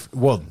very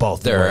different. Well,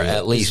 both. There are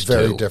at least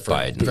very two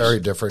different. Bidens. Very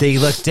different. They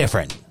look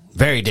different.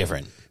 Very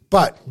different.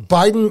 But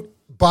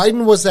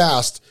Biden was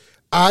asked,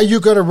 "Are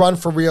you going to run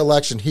for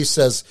re-election?" He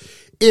says,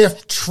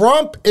 "If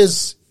Trump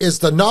is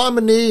the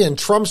nominee and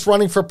Trump's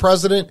running for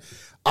president,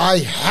 I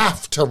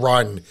have to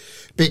run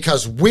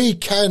because we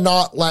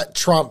cannot let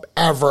Trump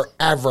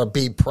ever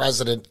be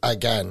president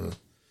again."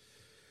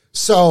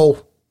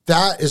 So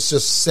that is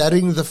just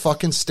setting the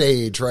fucking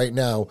stage right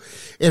now.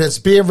 And it's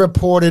being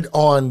reported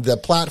on the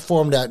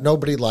platform that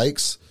nobody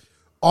likes,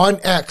 on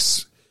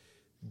X.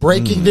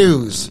 Breaking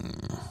news.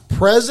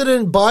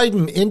 President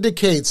Biden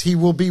indicates he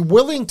will be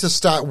willing to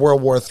start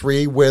World War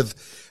III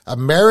with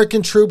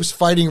American troops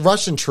fighting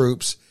Russian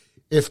troops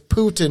if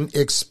Putin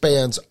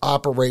expands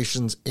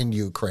operations in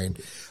Ukraine.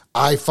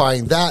 I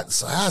find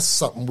that's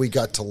something we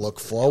got to look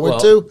forward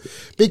to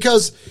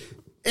because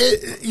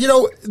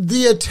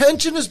the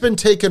attention has been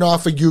taken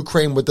off of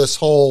Ukraine with this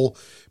whole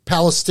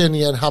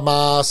Palestinian,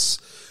 Hamas,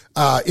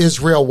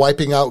 Israel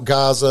wiping out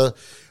Gaza.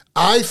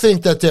 I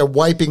think that they're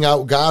wiping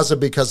out Gaza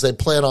because they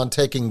plan on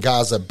taking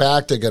Gaza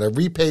back. They're going to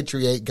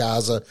repatriate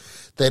Gaza.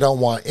 They don't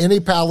want any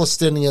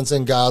Palestinians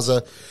in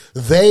Gaza.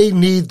 They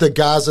need the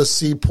Gaza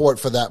seaport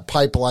for that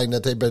pipeline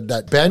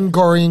that Ben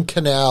Gurion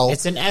Canal.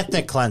 It's an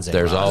ethnic cleansing.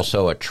 There's Ron.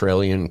 also 1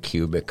 trillion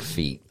cubic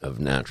feet of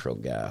natural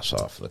gas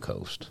off the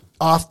coast.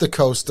 Off the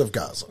coast of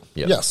Gaza.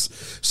 Yep.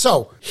 Yes.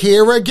 So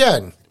here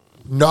again,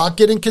 not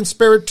getting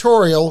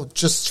conspiratorial,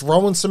 just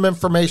throwing some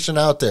information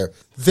out there.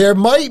 There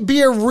might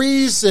be a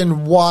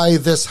reason why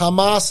this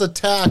Hamas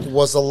attack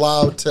was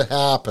allowed to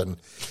happen,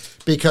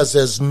 because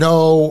there's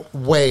no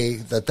way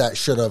that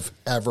should have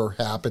ever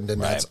happened,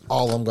 and that's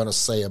all I'm going to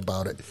say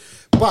about it.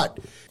 But,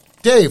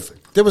 Dave,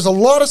 there was a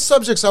lot of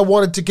subjects I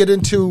wanted to get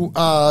into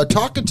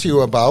talking to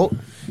you about.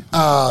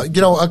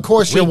 Of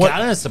course, we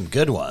got into some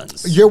good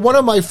ones. You're one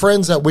of my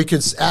friends that we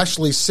could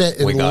actually sit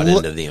and We got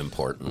into the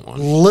important one.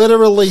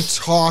 literally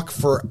talk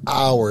for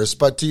hours.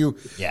 But do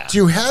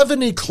you have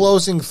any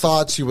closing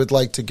thoughts you would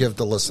like to give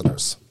the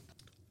listeners?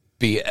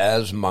 Be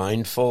as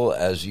mindful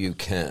as you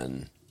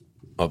can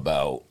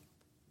about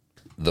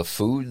the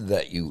food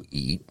that you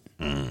eat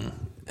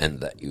and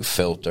that you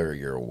filter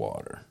your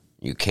water.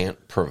 You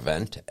can't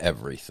prevent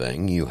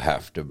everything. You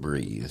have to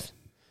breathe.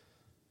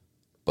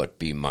 But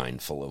be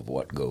mindful of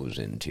what goes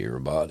into your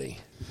body.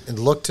 And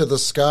look to the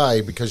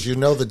sky, because you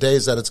know the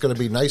days that it's going to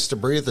be nice to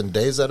breathe and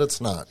days that it's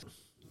not.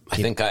 I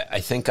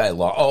think I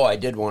lost. Oh, I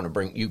did want to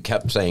bring. You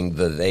kept saying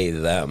the they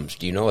thems.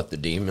 Do you know what the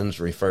demons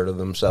refer to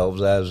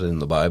themselves as in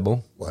the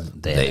Bible?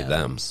 What? They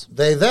thems.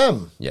 They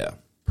them. Yeah.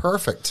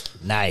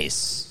 Perfect.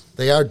 Nice.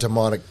 They are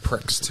demonic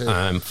pricks too.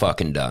 I'm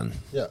fucking done.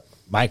 Yeah.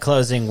 My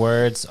closing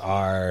words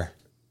are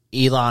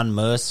Elon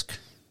Musk.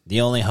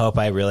 The only hope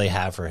I really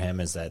have for him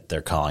is that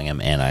they're calling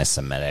him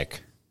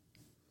anti-Semitic,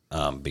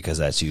 because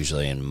that's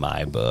usually, in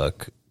my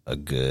book, a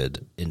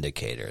good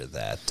indicator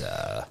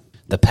that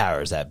the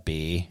powers that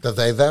be, The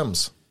they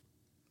thems,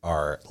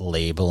 are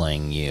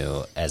labeling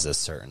you as a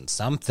certain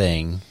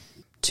something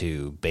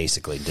to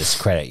basically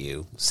discredit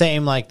you.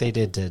 Same like they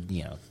did to,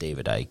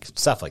 David Icke,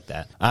 stuff like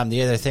that.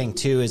 The other thing,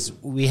 too, is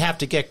we have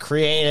to get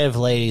creative,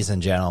 ladies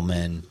and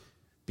gentlemen,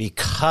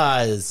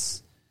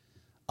 because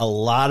a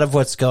lot of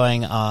what's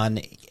going on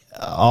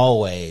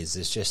always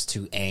is just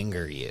to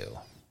anger you,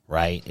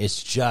 right?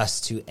 It's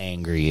just to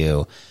anger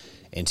you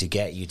and to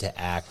get you to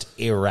act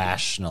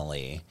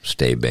irrationally.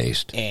 Stay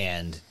based.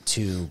 And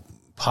to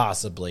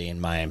possibly,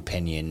 in my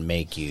opinion,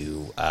 make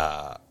you,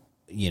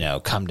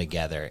 come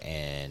together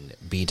and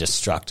be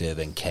destructive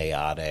and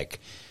chaotic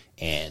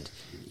and,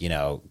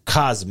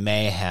 cause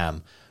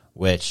mayhem,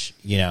 which,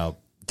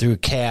 through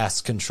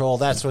chaos control,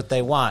 that's what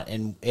they want.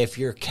 And if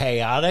you're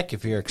chaotic,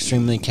 if you're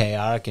extremely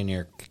chaotic and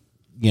you're,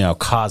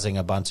 causing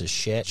a bunch of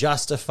shit,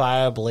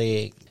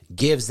 justifiably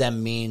gives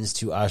them means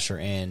to usher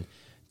in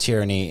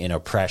tyranny and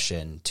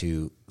oppression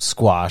to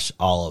squash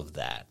all of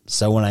that.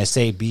 So when I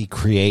say be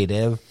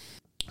creative,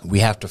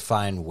 we have to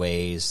find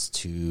ways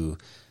to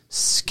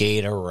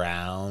skate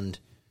around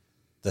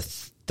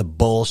the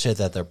bullshit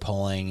that they're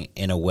pulling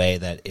in a way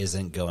that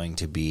isn't going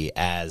to be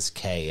as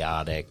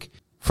chaotic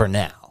for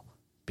now,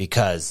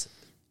 because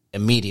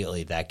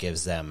immediately that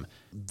gives them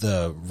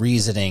the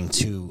reasoning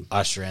to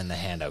usher in the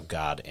hand of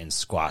God and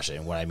squash it.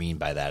 And what I mean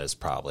by that is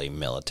probably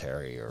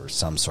military or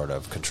some sort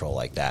of control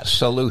like that.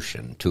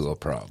 Solution to a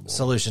problem.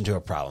 Solution to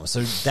a problem.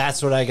 So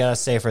that's what I got to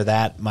say for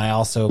that. My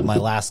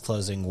last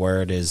closing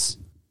word is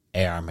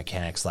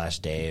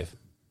Armechanix / Dave.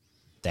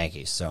 Thank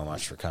you so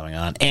much for coming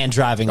on and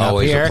driving up here.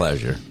 Always a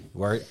pleasure.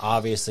 We're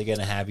obviously going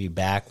to have you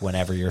back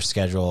whenever your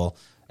schedule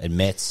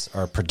admits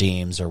or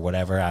predeems or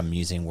whatever. I'm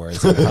using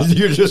words.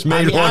 You just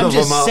made one I'm of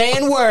them just up.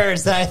 saying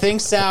words that I think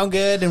sound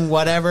good and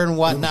whatever and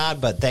whatnot,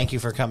 but thank you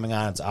for coming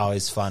on. It's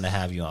always fun to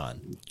have you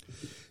on.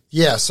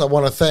 Yes, I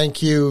want to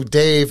thank you,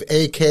 Dave,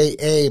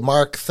 a.k.a.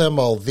 Mark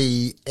Thimmel,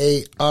 the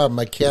AR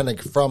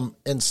mechanic from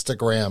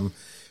Instagram.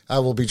 I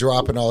will be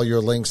dropping all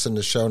your links in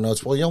the show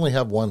notes. Well, you only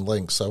have one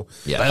link, so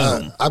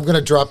I'm going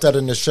to drop that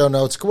in the show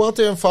notes. Go out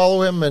there and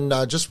follow him and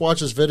just watch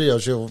his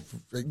videos.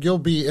 You'll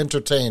be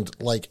entertained,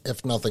 like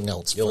if nothing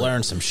else. You'll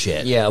learn some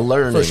shit. Yeah,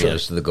 learning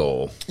is the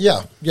goal.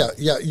 Yeah.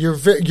 You're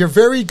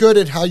very good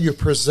at how you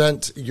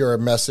present your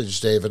message,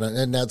 David,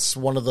 and that's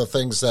one of the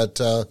things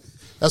that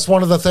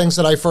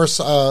I first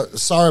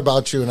saw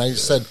about you, and I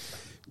said,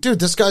 dude,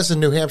 this guy's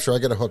in New Hampshire. I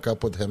got to hook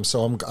up with him.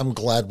 So I'm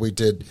glad we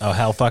did. Oh,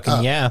 hell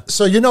fucking yeah.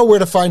 So you know where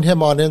to find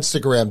him on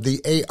Instagram,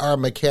 the AR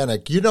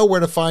Mechanic. You know where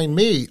to find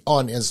me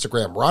on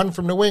Instagram, Ron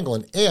from New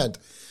England, and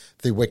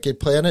the Wicked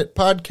Planet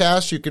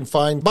podcast. You can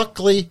find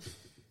Buckley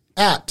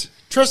at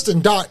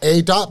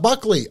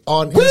Tristan.A.Buckley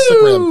on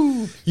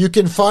Instagram. You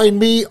can find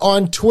me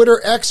on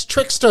Twitter X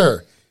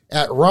Trickster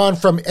at Ron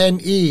from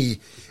NE.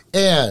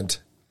 And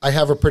I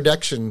have a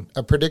prediction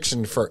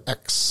for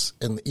X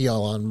and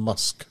Elon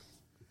Musk.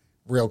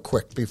 Real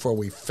quick before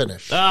we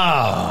finish. Oh,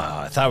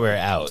 I thought we were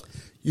out.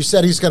 You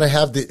said he's going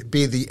to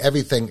be the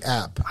everything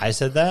app. I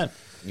said that?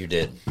 You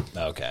did.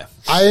 Okay.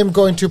 I am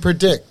going to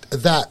predict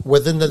that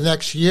within the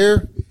next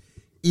year,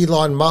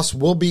 Elon Musk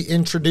will be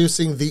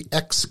introducing the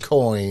X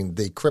coin,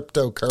 the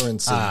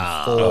cryptocurrency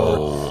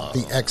for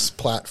the X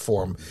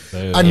platform.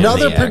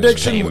 Another the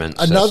prediction.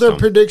 X Another system.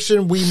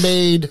 prediction we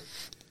made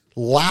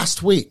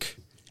last week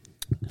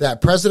that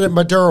President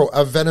Maduro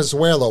of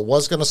Venezuela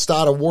was going to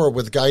start a war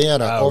with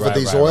Guyana over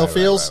these oil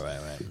fields.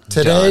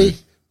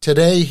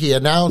 Today he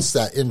announced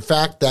that in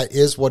fact that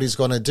is what he's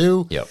going to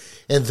do. Yep.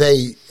 And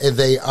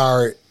they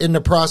are in the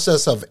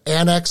process of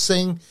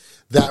annexing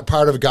that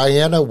part of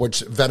Guyana,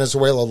 which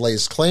Venezuela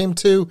lays claim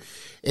to,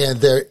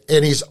 and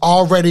he's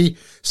already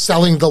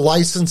selling the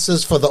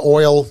licenses for the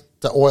oil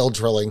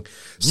drilling.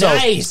 So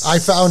Nice. I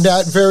found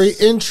that very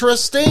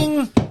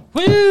interesting.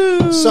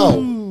 Woo!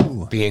 So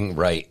Being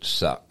right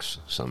sucks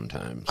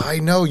sometimes. I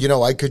know,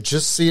 I could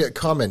just see it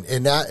coming,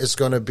 and that is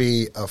going to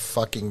be a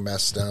fucking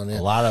mess down there.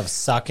 A lot of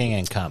sucking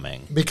and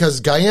coming. Because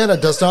Guyana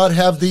does not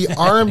have the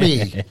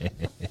army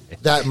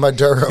that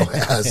Maduro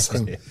has.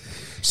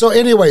 So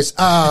anyways,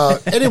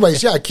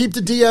 yeah, keep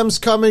the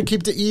DMs coming,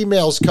 keep the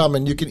emails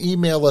coming. You can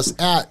email us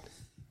at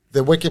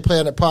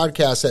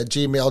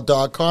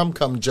thewickedplanetpodcast@gmail.com.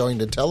 Come join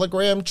the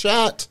Telegram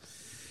chat.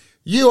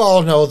 You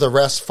all know the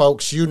rest,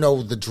 folks. You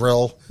know the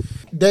drill.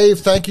 Dave,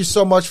 thank you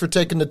so much for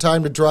taking the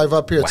time to drive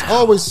up here. It's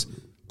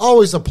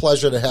always a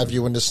pleasure to have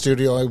you in the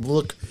studio. I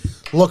look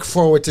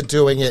forward to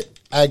doing it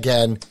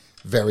again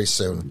very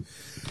soon.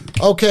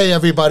 Okay,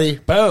 everybody.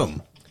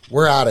 Boom.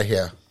 We're out of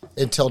here.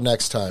 Until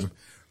next time.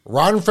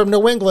 Ron from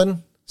New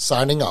England,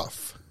 signing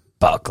off.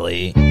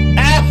 Buckley.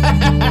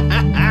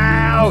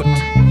 Out.